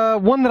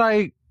one that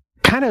I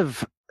kind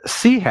of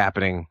see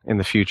happening in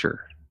the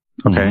future.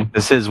 Okay. Mm-hmm.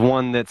 This is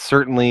one that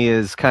certainly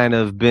has kind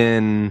of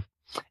been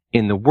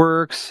in the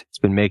works. It's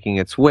been making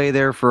its way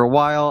there for a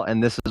while,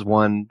 and this is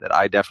one that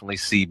I definitely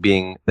see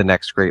being the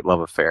next great love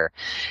affair.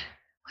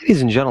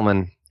 Ladies and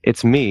gentlemen,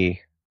 it's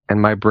me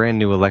and my brand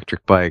new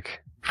electric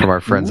bike from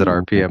our friends at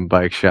RPM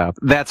Bike Shop.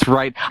 That's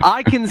right.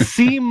 I can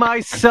see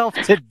myself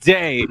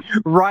today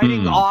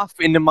riding off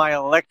into my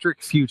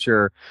electric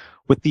future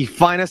with the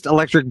finest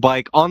electric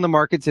bike on the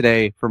market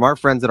today from our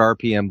friends at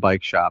RPM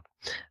Bike Shop.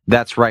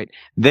 That's right.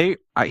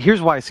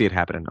 Here's why I see it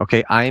happening.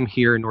 Okay, I am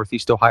here in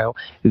Northeast Ohio.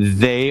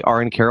 They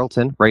are in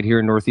Carrollton, right here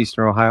in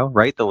Northeastern Ohio.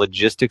 Right, the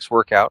logistics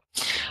work out.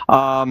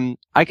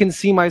 I can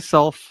see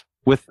myself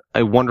with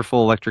a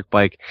wonderful electric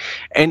bike,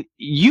 and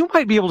you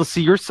might be able to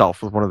see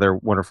yourself with one of their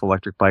wonderful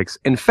electric bikes.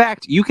 In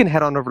fact, you can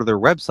head on over to their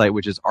website,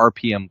 which is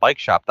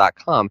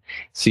rpmbikeshop.com,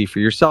 see for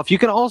yourself. You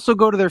can also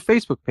go to their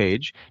Facebook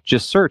page,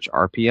 just search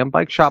RPM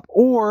Bike Shop,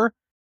 or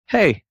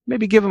hey,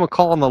 maybe give them a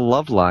call on the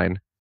Love Line,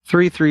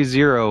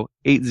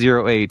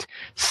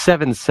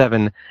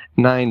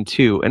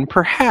 330-808-7792, and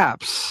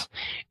perhaps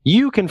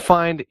you can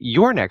find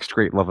your next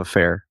great love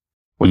affair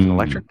with an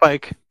electric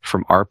bike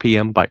from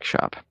RPM Bike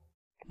Shop.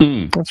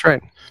 That's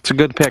right. It's a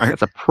good pick.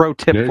 That's a pro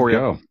tip for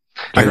you.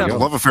 I heard the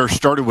love affair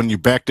started when you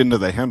backed into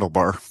the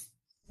handlebar.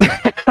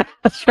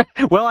 That's right.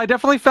 Well, I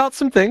definitely felt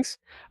some things.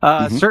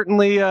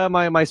 Certainly,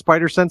 my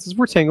spider senses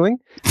were tingling.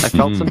 I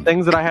felt some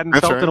things that I hadn't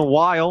felt in a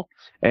while.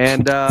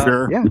 And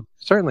yeah,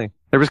 certainly.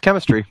 There was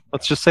chemistry.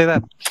 Let's just say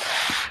that.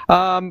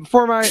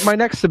 For my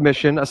next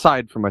submission,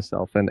 aside from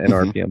myself and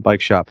RPM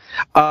Bike Shop,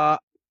 I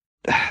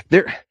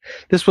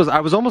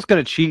was almost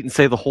going to cheat and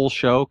say the whole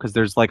show because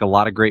there's like a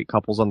lot of great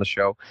couples on the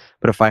show.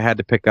 But if I had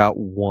to pick out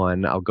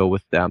one, I'll go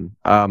with them.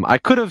 I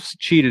could have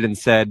cheated and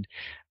said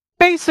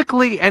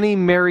basically any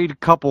married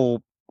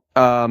couple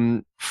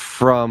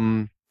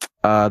from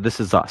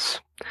This Is Us.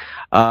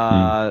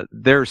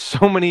 There's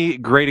so many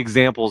great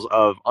examples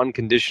of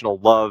unconditional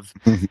love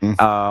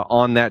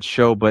on that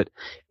show, but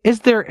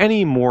is there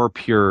any more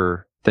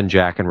pure than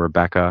Jack and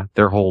Rebecca,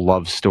 their whole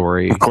love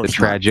story, the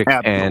tragic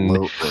and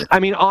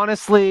I mean,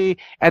 honestly,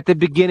 at the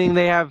beginning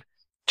they have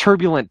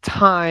turbulent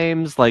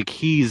times, like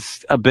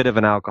he's a bit of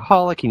an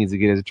alcoholic, he needs to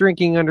get his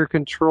drinking under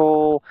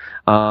control,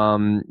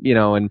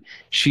 and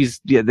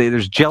she's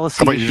there's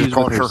jealousy issues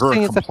with her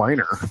a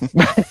complainer.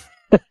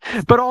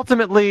 But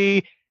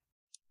ultimately,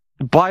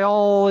 by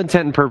all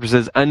intent and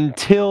purposes,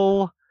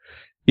 until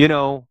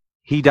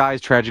he dies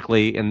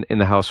tragically in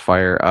the house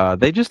fire,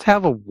 they just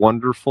have a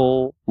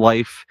wonderful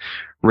life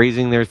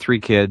raising their 3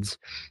 kids.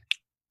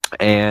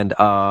 And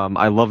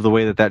I love the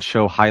way that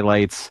show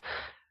highlights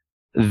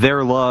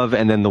their love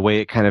and then the way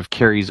it kind of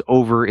carries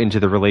over into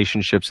the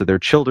relationships of their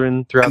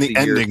children throughout the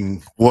years. The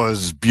ending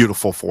was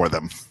beautiful for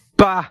them.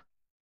 Bah!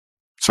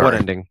 Sorry. What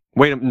ending?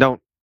 Wait, don't,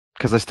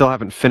 because I still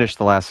haven't finished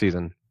the last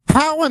season.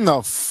 How in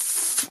the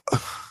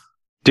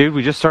Dude,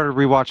 we just started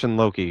rewatching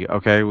Loki.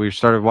 Okay, we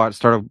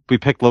we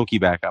picked Loki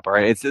back up. All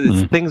right,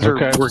 things are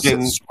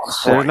working.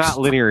 They're not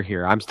linear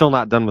here. I'm still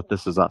not done with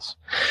This Is Us,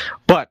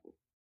 but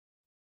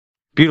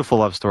Beautiful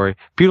love story.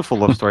 Beautiful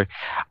love story.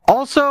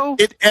 Also,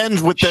 it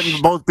ends with them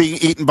both being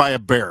eaten by a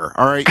bear.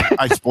 All right,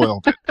 I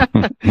spoiled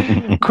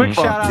it. Quick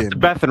shout out to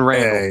Beth and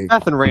Randall. Hey.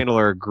 Beth and Randall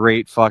are a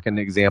great fucking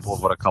example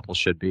of what a couple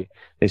should be.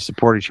 They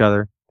support each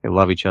other. They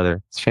love each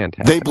other. It's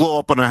fantastic. They blew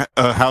up in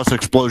a house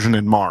explosion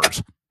in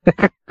Mars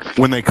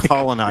when they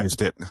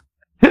colonized it.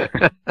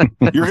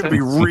 You're going to be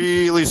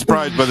really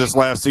surprised by this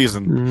last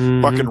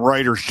season. Fucking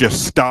writers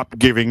just stopped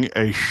giving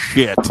a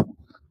shit.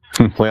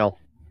 Well,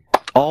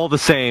 all the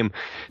same,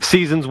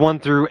 seasons 1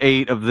 through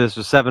 8 of this,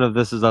 or 7 of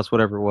This Is Us,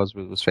 whatever it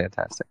was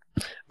fantastic.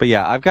 But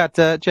yeah, I've got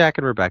Jack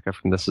and Rebecca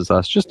from This Is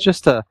Us.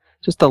 Just a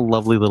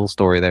lovely little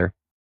story there.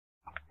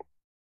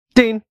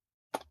 Dean.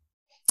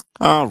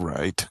 All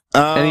right.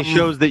 Any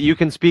shows that you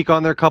can speak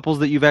on their couples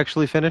that you've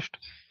actually finished?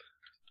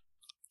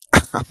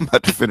 I'm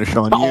about to finish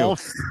on you.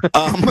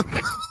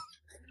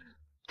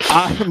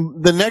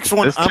 The next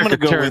one I'm going to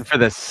go with for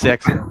the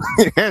sexy.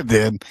 Yeah, it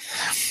did.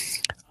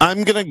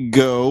 I'm going to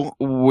go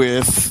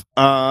with,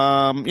 you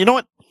know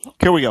what?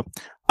 Here we go.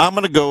 I'm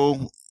going to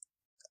go.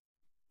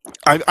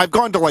 I've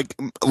gone to like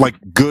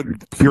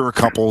good, pure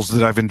couples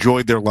that I've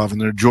enjoyed their love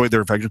and enjoyed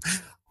their affection.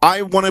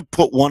 I want to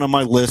put one on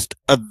my list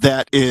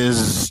that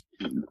is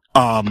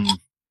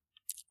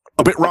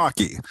a bit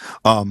rocky,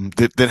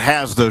 that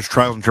has those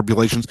trials and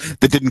tribulations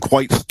that didn't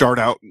quite start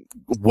out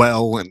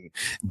well,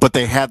 but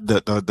they had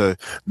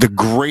the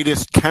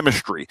greatest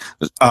chemistry,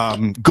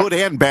 good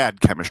and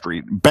bad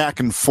chemistry, back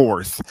and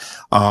forth,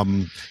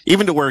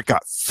 even to where it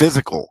got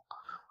physical,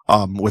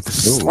 with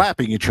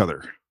slapping each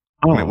other.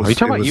 Oh, are you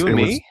talking about you and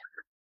me?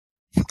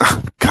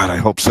 God, I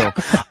hope so.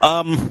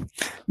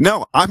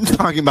 No, I'm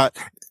talking about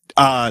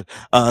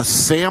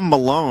Sam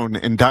Malone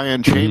and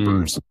Diane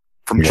Chambers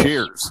from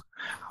Cheers.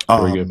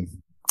 Very good.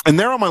 And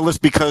they're on my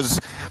list because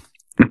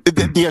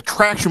the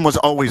attraction was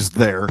always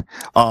there.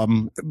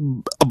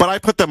 But I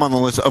put them on the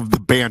list of the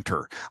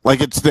banter.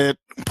 Like, it's that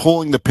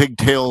pulling the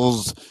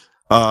pigtails,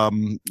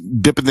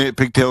 dipping the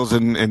pigtails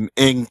in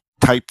ink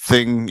type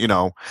thing,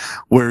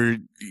 where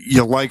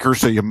you like her,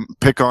 so you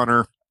pick on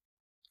her.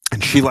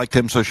 And she liked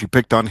him, so she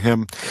picked on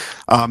him.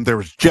 There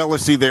was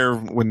jealousy there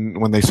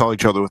when they saw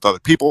each other with other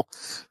people.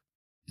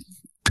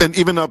 And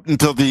even up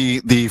until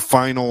the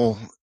final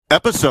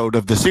episode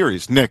of the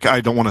series. Nick,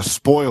 I don't want to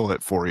spoil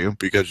it for you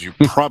because you've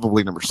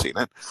probably never seen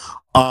it.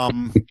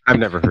 I've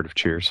never heard of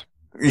Cheers.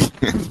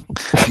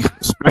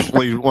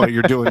 Especially while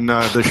you're doing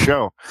the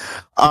show.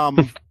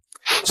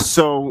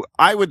 So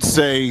I would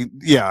say,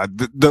 yeah,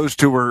 those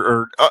two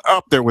are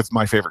up there with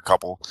my favorite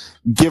couple,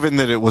 given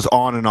that it was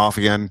on and off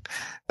again.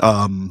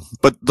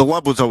 But the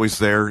love was always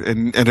there,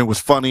 and it was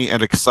funny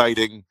and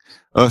exciting,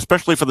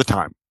 especially for the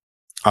time.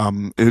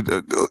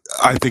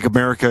 I think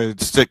America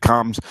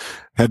sitcoms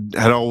had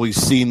always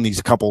seen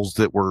these couples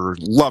that were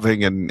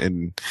loving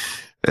and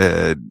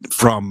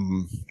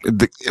from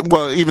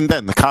even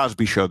then the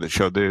Cosby Show that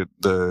showed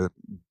the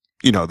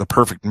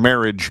Perfect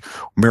Marriage,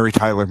 Mary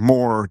Tyler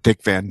Moore,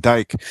 Dick Van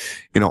Dyke,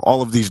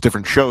 all of these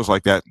different shows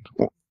like that.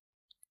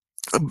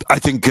 I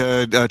think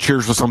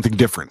Cheers was something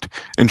different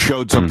and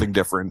showed something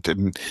different,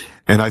 and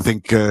I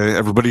think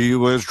everybody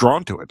was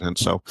drawn to it. And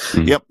so,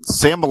 yep,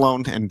 Sam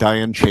Malone and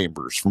Diane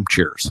Chambers from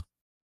Cheers.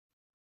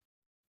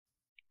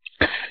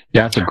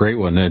 Yeah, that's a great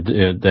one.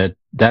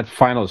 That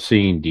final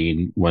scene,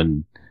 Dean,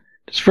 when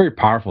it's very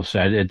powerful.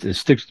 It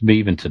sticks to me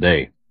even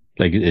today.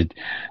 Like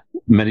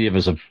many of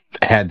us have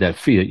had that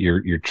feel that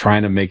you're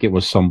trying to make it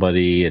with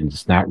somebody and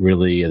it's not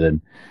really,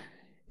 and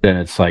then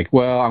it's like,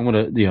 well, I'm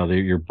gonna,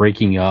 you're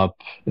breaking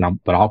up,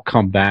 but I'll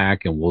come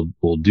back and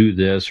we'll do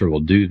this or we'll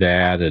do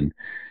that, and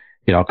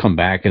I'll come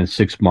back in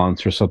 6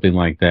 months or something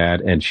like that.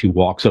 And she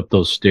walks up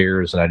those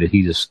stairs, and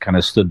he just kind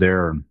of stood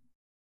there, and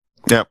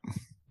yep,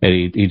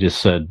 and he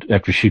just said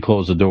after she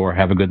closed the door,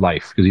 "Have a good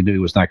life," because he knew he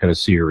was not going to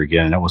see her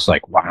again. And it was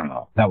like,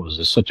 wow, that was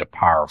just such a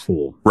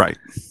powerful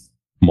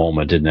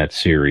moment in that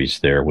series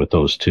there with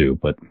those two.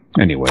 But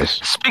anyways,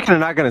 speaking of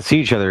not going to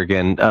see each other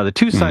again, the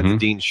two sides of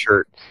Dean's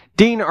shirt.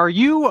 Dean, are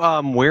you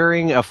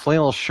wearing a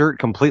flannel shirt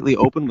completely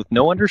open with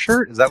no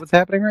undershirt? Is that what's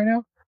happening right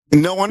now?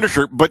 No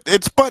undershirt, but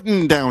it's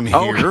buttoned down here.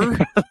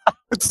 Okay.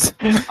 It's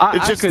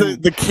just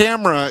the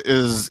camera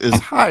is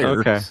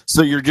higher,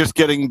 so you're just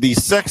getting the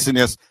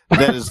sexiness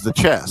that is the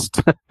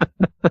chest.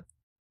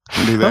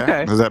 Do that?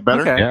 Okay. Is that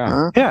better? Okay.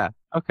 Yeah. Yeah.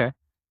 Okay.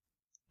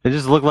 It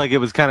just looked like it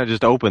was kind of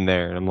just open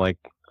there, and I'm like,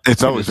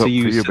 it's always see up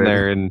you for you, sitting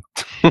there, and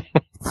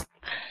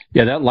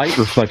yeah, that light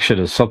reflection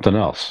is something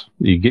else.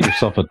 You get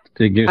yourself a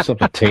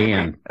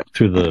tan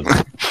through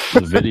the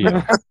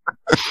video.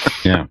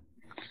 Yeah.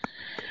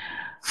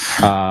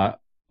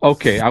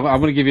 Okay, I'm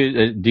going to give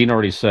you. Dean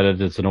already said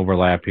it. It's an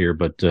overlap here,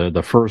 but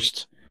the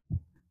first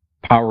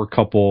power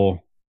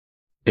couple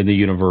in the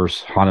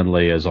universe, Han and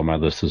Leia, is on my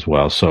list as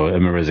well. So I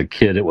remember as a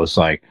kid, it was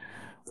like,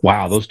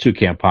 wow, those two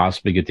can't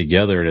possibly get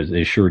together, and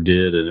they sure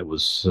did, and it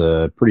was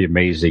pretty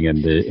amazing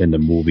in the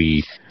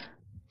movie.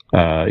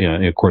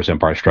 And of course,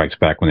 Empire Strikes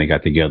Back when they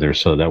got together.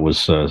 So that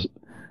was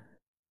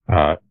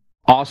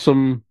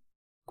awesome,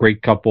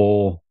 great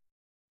couple.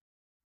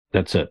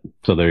 That's it.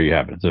 So there you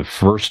have it. The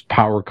first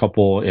power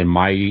couple in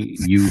my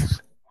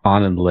youth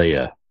Han and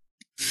Leia.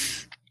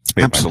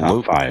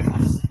 Absolutely. My top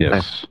 5.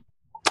 Yes.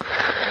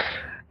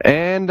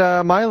 And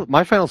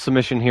my final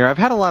submission here. I've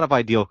had a lot of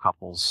ideal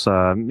couples.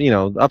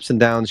 Ups and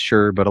downs,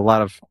 sure, but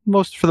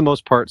for the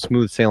most part,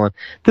 smooth sailing.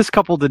 This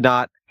couple did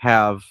not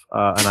have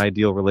an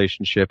ideal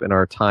relationship in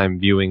our time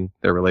viewing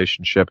their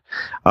relationship,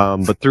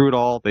 but through it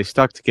all, they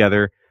stuck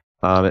together.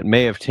 It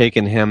may have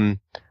taken him,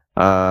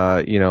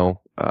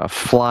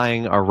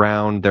 flying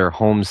around their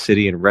home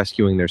city and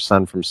rescuing their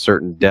son from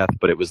certain death,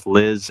 but it was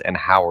Liz and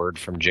Howard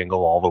from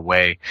Jingle All the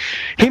Way.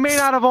 He may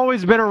not have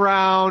always been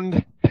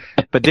around,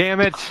 but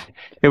damn it,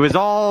 it was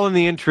all in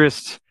the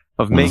interest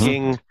of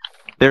making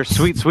their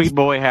sweet, sweet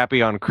boy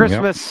happy on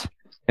Christmas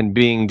and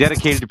being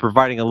dedicated to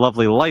providing a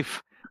lovely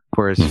life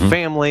for his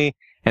family.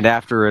 And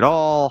after it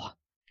all,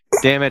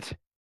 damn it,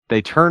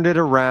 they turned it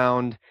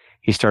around.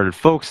 He started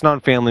focusing on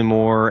family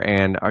more,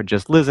 and are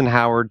just Liz and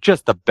Howard,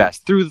 just the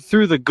best.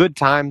 Through the good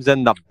times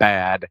and the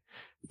bad,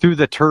 through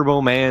the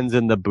Turbo Mans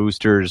and the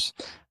Boosters,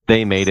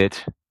 they made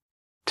it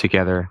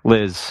together.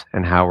 Liz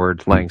and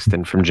Howard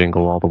Langston from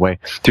Jingle All the Way.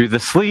 Through the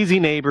sleazy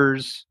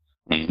neighbors,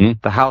 the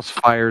house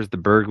fires, the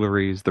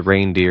burglaries, the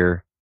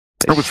reindeer.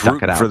 I was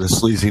rooting for the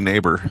sleazy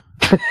neighbor.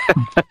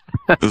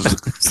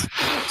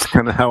 It's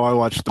kind of how I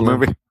watched the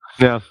movie.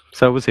 Yeah,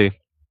 so was he.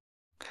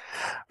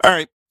 All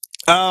right.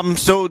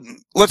 So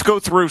let's go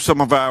through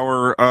some of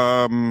our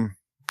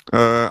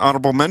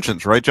honorable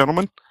mentions, right,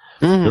 gentlemen?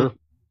 Sure.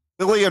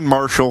 Billy and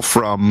Marshall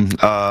from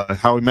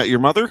How I Met Your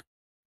Mother.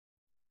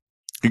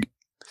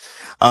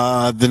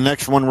 The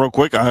next one, real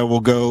quick, I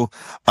will go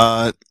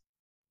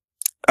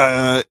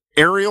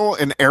Ariel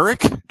and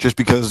Eric, just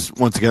because,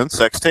 once again,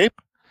 sex tape.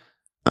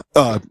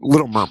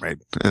 Little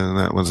Mermaid,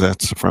 and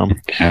that's from.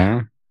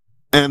 Okay.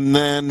 And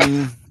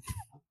then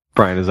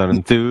Brian is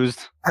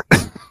unenthused.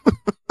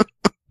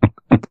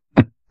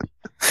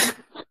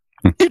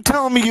 You're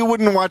telling me you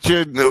wouldn't watch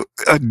a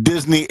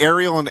Disney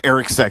Ariel and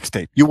Eric sex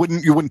tape? You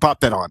wouldn't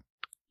pop that on?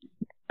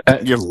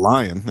 You're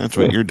lying. That's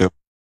what you're doing.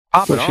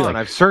 Pop it on.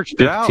 I've searched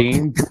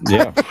 15? It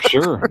out. Yeah,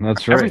 sure.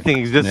 That's right. Everything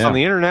exists on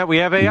the internet. We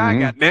have AI.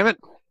 God damn it.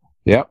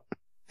 Yep.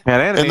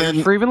 Had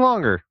animators for even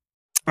longer.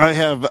 I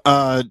have.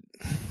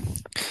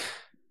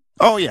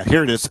 Oh yeah,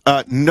 here it is.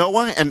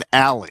 Noah and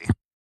Allie.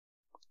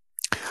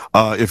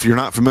 If you're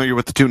not familiar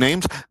with the two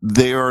names,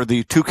 they are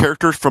the two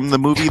characters from the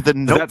movie The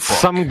Notebook. That's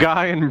some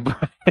guy and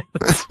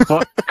Brian's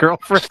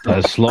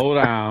girlfriend. Slow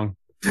down.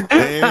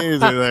 Easy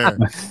there.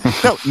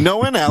 No,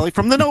 Noah and Allie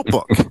from The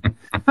Notebook.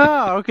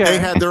 Oh, okay. They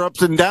had their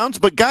ups and downs,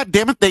 but god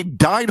damn it, they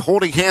died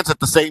holding hands at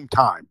the same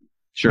time.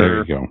 Sure. There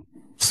you go.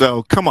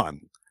 So come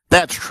on,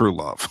 that's true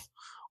love.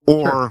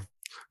 Or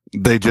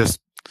they just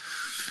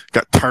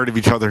got tired of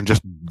each other and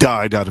just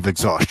died out of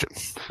exhaustion.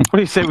 What do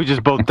you say we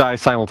just both die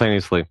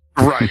simultaneously?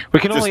 Right. We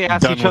can only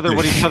ask each other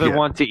what each other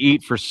want to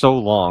eat for so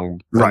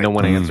long when no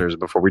one answers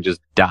before we just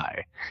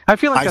die. I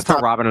feel like that's how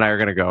Robin and I are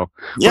going to go.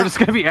 Yeah. We're just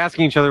going to be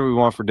asking each other what we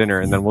want for dinner,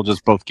 and then we'll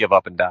just both give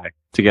up and die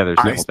together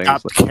simultaneously. I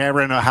stopped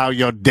caring how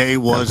your day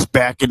was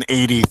back in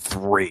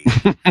 83.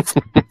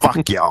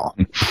 Fuck y'all.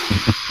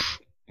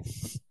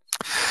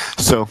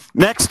 So,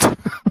 next.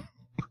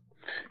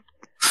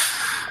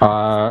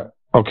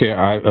 Okay,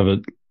 I have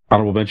an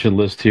honorable mention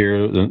list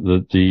here.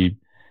 The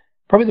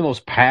probably the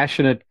most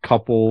passionate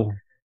couple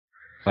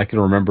I can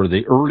remember.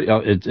 The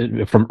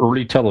early from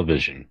early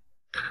television.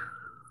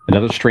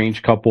 Another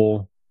strange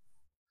couple,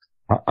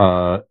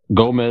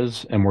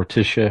 Gomez and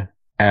Morticia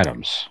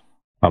Addams.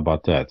 How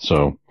about that?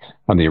 So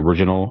on the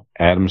original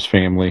Addams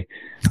Family,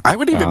 I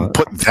would even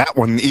put that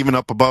one even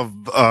up above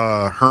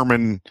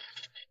Herman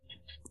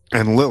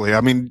and Lily.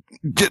 I mean,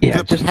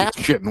 the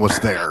passion was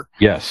there.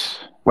 Yes.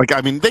 Like,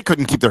 I mean, they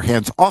couldn't keep their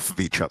hands off of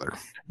each other.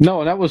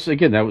 No, that was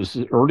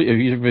early,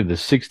 even the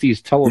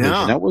 '60s television.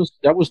 Yeah. That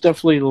was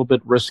definitely a little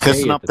bit risque.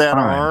 Kissing up that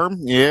arm,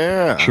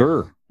 yeah,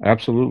 sure,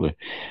 absolutely,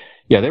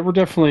 yeah. They were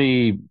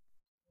definitely.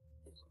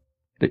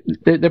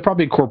 They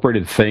probably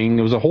incorporated thing.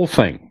 It was a whole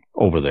thing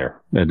over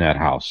there in that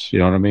house. You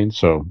know what I mean?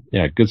 So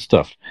yeah, good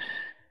stuff.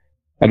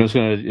 I'm just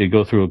going to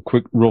go through a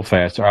quick, real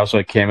fast. I also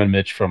had Cam and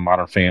Mitch from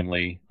Modern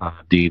Family.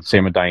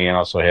 Sam and Diane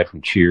also had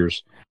from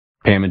Cheers.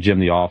 Pam and Jim,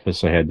 The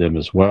Office, I had them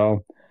as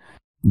well.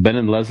 Ben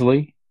and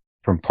Leslie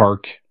from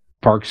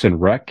Parks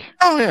and Rec.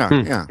 Oh,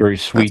 yeah. Very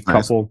sweet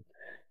couple.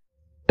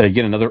 Nice.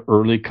 Again, another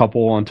early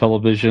couple on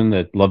television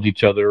that loved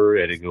each other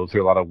and go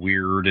through a lot of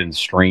weird and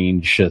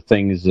strange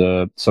things.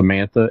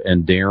 Samantha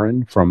and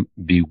Darren from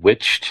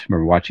Bewitched. I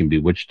remember watching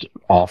Bewitched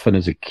often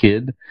as a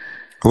kid.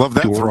 I love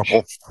that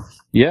throuple.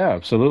 Yeah,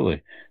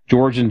 absolutely.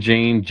 George and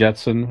Jane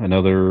Jetson,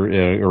 another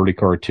early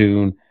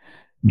cartoon.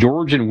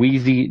 George and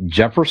Wheezy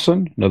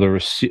Jefferson, another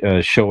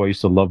show I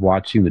used to love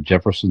watching, the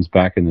Jeffersons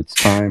back in its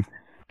time.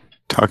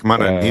 Talking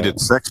about a needed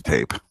sex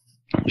tape.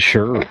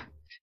 Sure.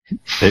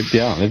 They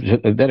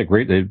had a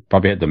great, they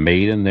probably had the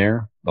maid in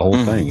there, the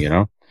whole thing, you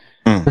know.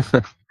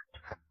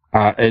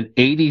 An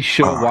 80s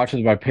show watching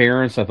with my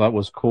parents I thought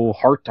was cool.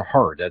 Heart to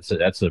Heart.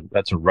 That's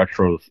a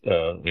retro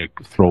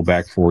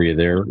throwback for you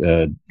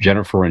there.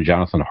 Jennifer and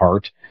Jonathan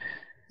Hart.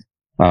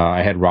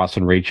 I had Ross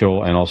and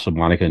Rachel, and also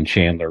Monica and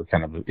Chandler,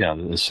 kind of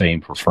the same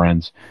for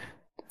Friends.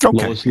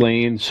 Okay. Lois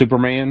Lane,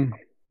 Superman,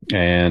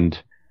 and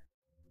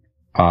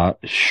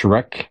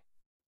Shrek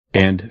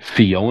and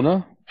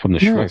Fiona from the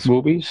Shrek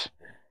movies.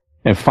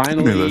 And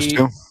finally,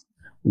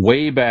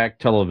 way back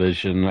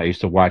television, I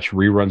used to watch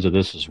reruns of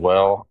this as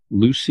well.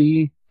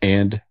 Lucy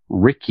and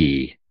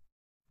Ricky,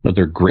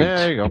 another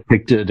great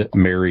depicted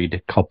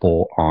married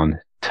couple on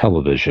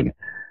television.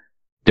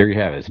 There you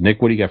have it.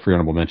 Nick, what do you got for your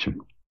honorable mention?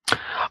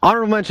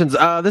 Honorable mentions.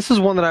 This is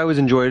one that I always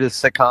enjoyed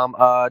as a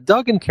sitcom.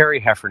 Doug and Carrie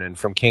Heffernan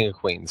from King of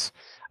Queens.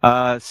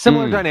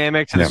 Similar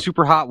dynamics, and a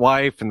super hot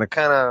wife, and the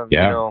kind of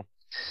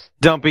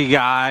dumpy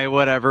guy,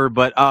 whatever.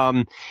 But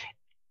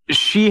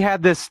she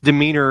had this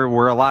demeanor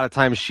where a lot of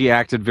times she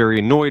acted very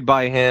annoyed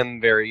by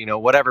him, very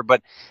whatever.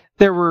 But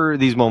there were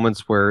these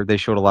moments where they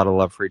showed a lot of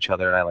love for each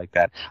other, and I like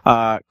that.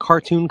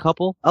 Cartoon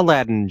couple,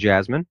 Aladdin and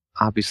Jasmine.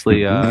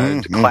 Obviously,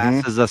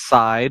 classes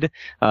aside,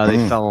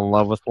 they fell in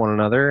love with one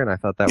another, and I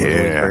thought that was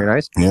always very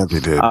nice. Yeah, they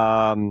did.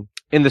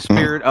 In the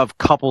spirit of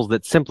couples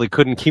that simply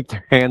couldn't keep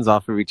their hands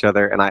off of each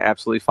other, and I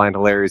absolutely find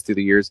hilarious through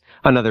the years,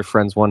 another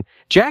Friends one,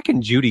 Jack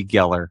and Judy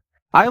Geller.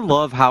 I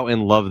love how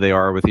in love they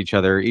are with each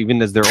other,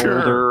 even as they're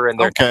older, and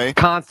they're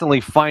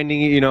constantly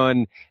finding,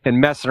 and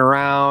messing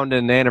around,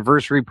 and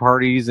anniversary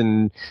parties,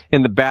 and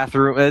in the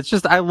bathroom. It's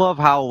just, I love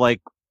how,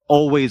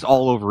 always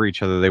all over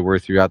each other they were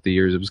throughout the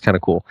years. It was kind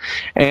of cool.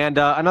 And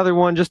another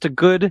one, just a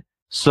good,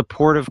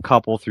 supportive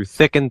couple through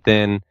thick and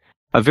thin,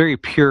 a very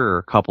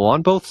pure couple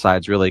on both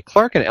sides, really.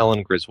 Clark and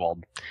Ellen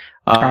Griswold.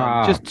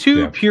 Just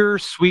two pure,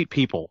 sweet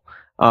people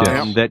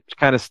that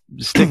kind of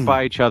stick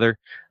by each other.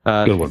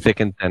 Thick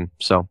and thin.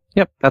 So,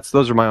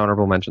 those are my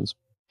honorable mentions.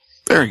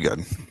 Very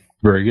good.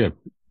 Very good.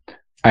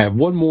 I have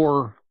one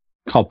more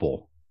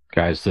couple,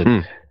 guys,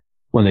 that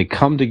when they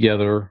come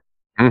together,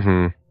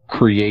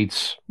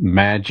 creates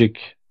magic.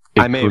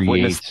 I may have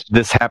witnessed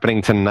this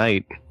happening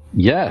tonight.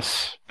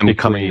 Yes. And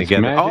coming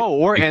together.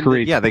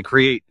 Magic. They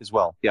create as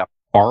well. Yeah.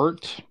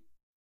 Art.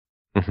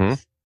 A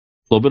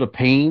little bit of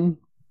pain.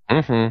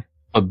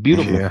 A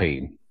beautiful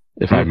pain,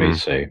 if I may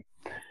say.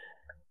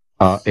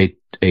 A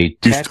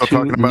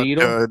tattoo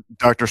needle.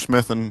 Dr.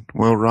 Smith and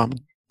Will Robin?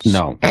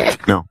 No,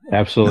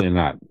 absolutely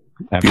not.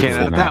 Absolutely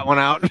can't edit that one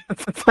out.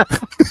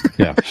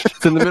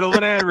 It's in the middle of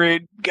an ad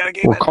read. Gotta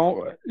get we're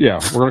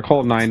gonna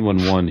call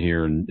 911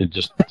 here in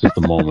just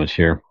a moment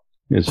here.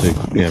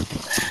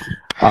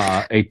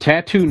 A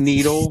tattoo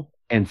needle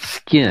and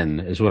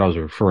skin is what I was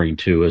referring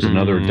to as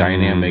another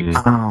dynamic.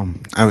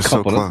 I was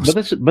couple. so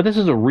close. But this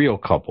is a real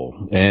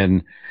couple,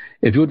 and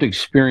if you want to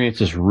experience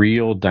this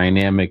real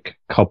dynamic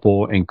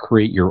couple and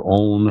create your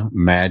own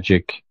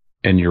magic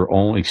and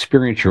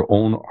experience your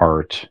own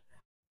art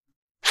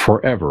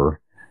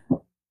forever,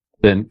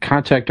 then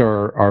contact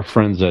our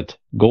friends at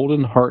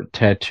Golden Heart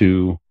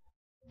Tattoo.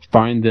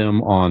 Find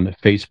them on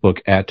Facebook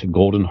at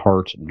Golden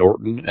Heart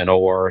Norton,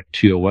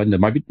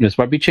 Norton. This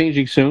might be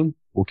changing soon.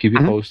 We'll keep you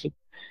posted.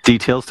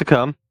 Details to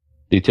come.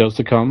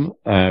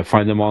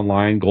 Find them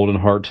online,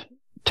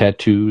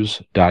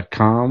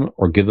 goldenhearttattoos.com,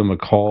 or give them a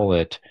call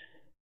at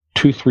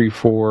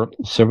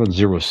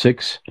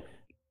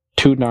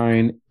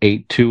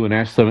 234-706-2982 and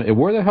ask them,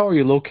 where the hell are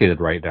you located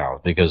right now?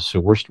 Because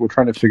we're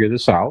trying to figure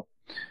this out.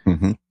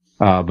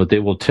 But they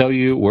will tell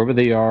you wherever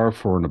they are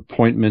for an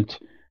appointment,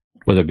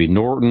 whether it be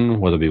Norton,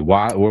 whether it be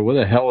where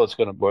the hell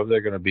wherever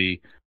they're going to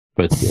be.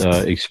 But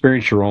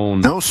experience your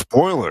own. No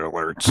spoiler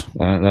alerts.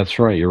 That's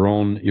right. Your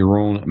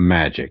own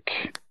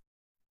magic.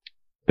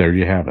 There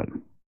you have it,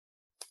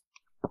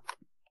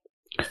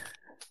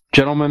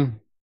 gentlemen.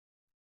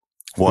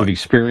 We've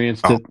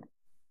experienced it.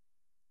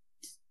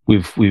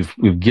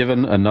 We've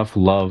given enough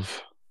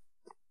love,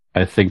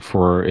 I think,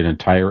 for an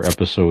entire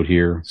episode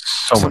here.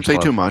 Some say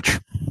too much.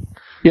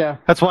 Yeah,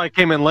 that's why I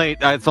came in late.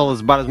 It's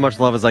about as much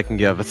love as I can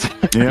give.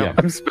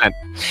 I'm spent.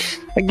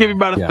 I give you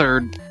about a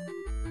third,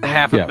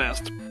 half at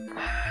best.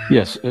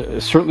 Yes,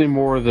 certainly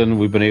more than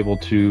we've been able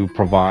to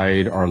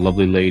provide our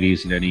lovely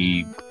ladies in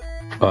any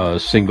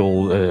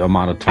single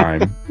amount of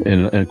time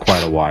in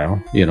quite a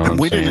while.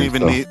 We didn't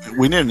even need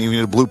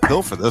a blue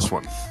pill for this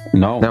one.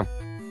 No,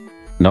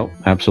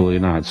 absolutely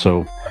not.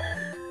 So,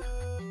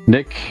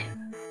 Nick,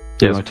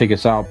 you want to take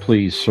us out,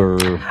 please, sir?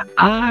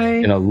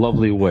 In a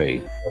lovely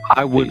way.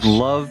 I would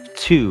love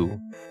to,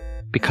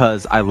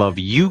 because I love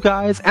you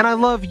guys, and I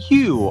love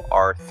you,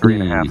 our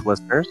 3.5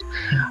 listeners.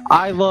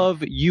 I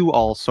love you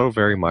all so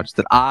very much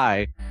that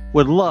I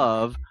would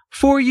love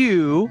for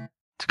you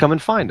to come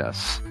and find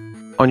us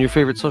on your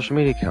favorite social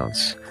media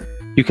accounts.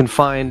 You can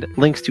find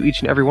links to each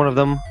and every one of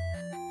them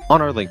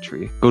on our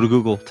Linktree. Go to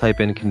Google,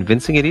 type in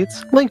Convincing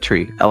Idiots,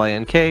 Linktree,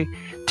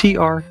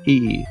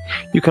 LINKTREE.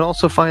 You can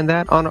also find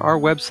that on our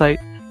website,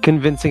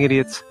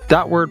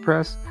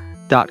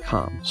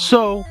 convincingidiots.wordpress.com.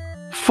 So,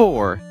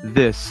 for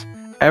this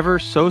ever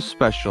so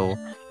special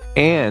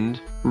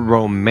and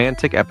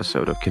romantic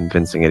episode of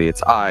Convincing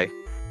Idiots, I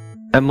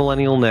am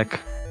Millennial Nick.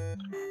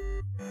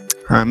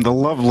 I'm the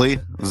lovely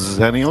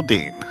Zennial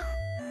Dean.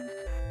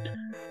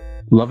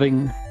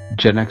 Loving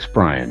Gen X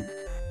Brian.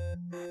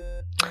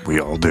 We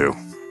all do.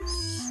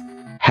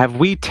 Have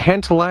we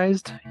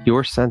tantalized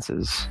your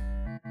senses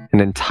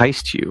and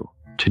enticed you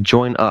to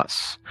join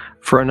us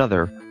for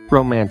another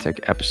romantic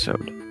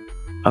episode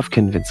of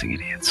Convincing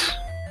Idiots?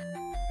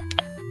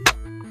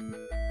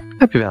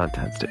 Happy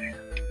Valentine's Day.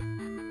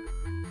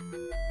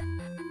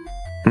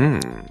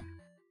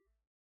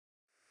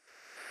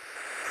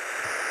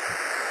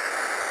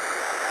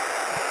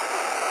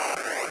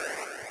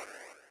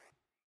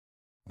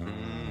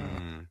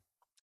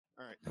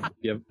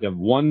 You have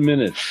 1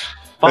 minute.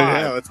 5,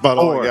 Yeah, that's about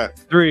all I 4, got.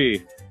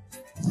 3.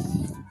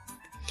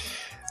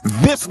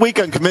 This week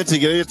on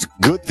Convincing Idiots,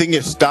 good thing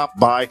you stopped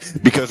by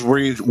because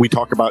we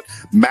talk about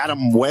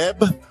Madam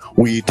Web.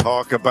 We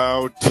talk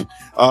about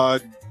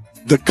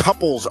the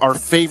couples, our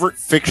favorite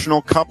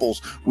fictional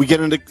couples. We get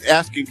into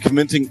asking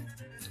convincing.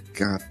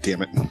 God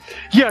damn it!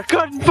 You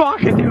couldn't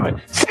fucking do it.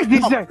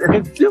 60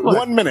 seconds. Do it.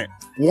 1 minute.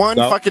 One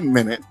No. fucking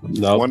minute.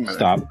 No, 1 minute.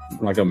 stop.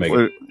 I'm not gonna make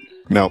it.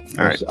 No. All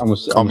right. I'm Call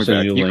gonna me send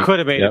back. you a You link. could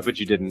have made Yep. it, but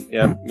you didn't.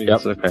 Yeah, Yep.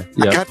 it's okay.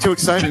 I Yep. got too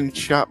excited and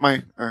shot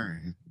my. All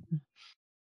right.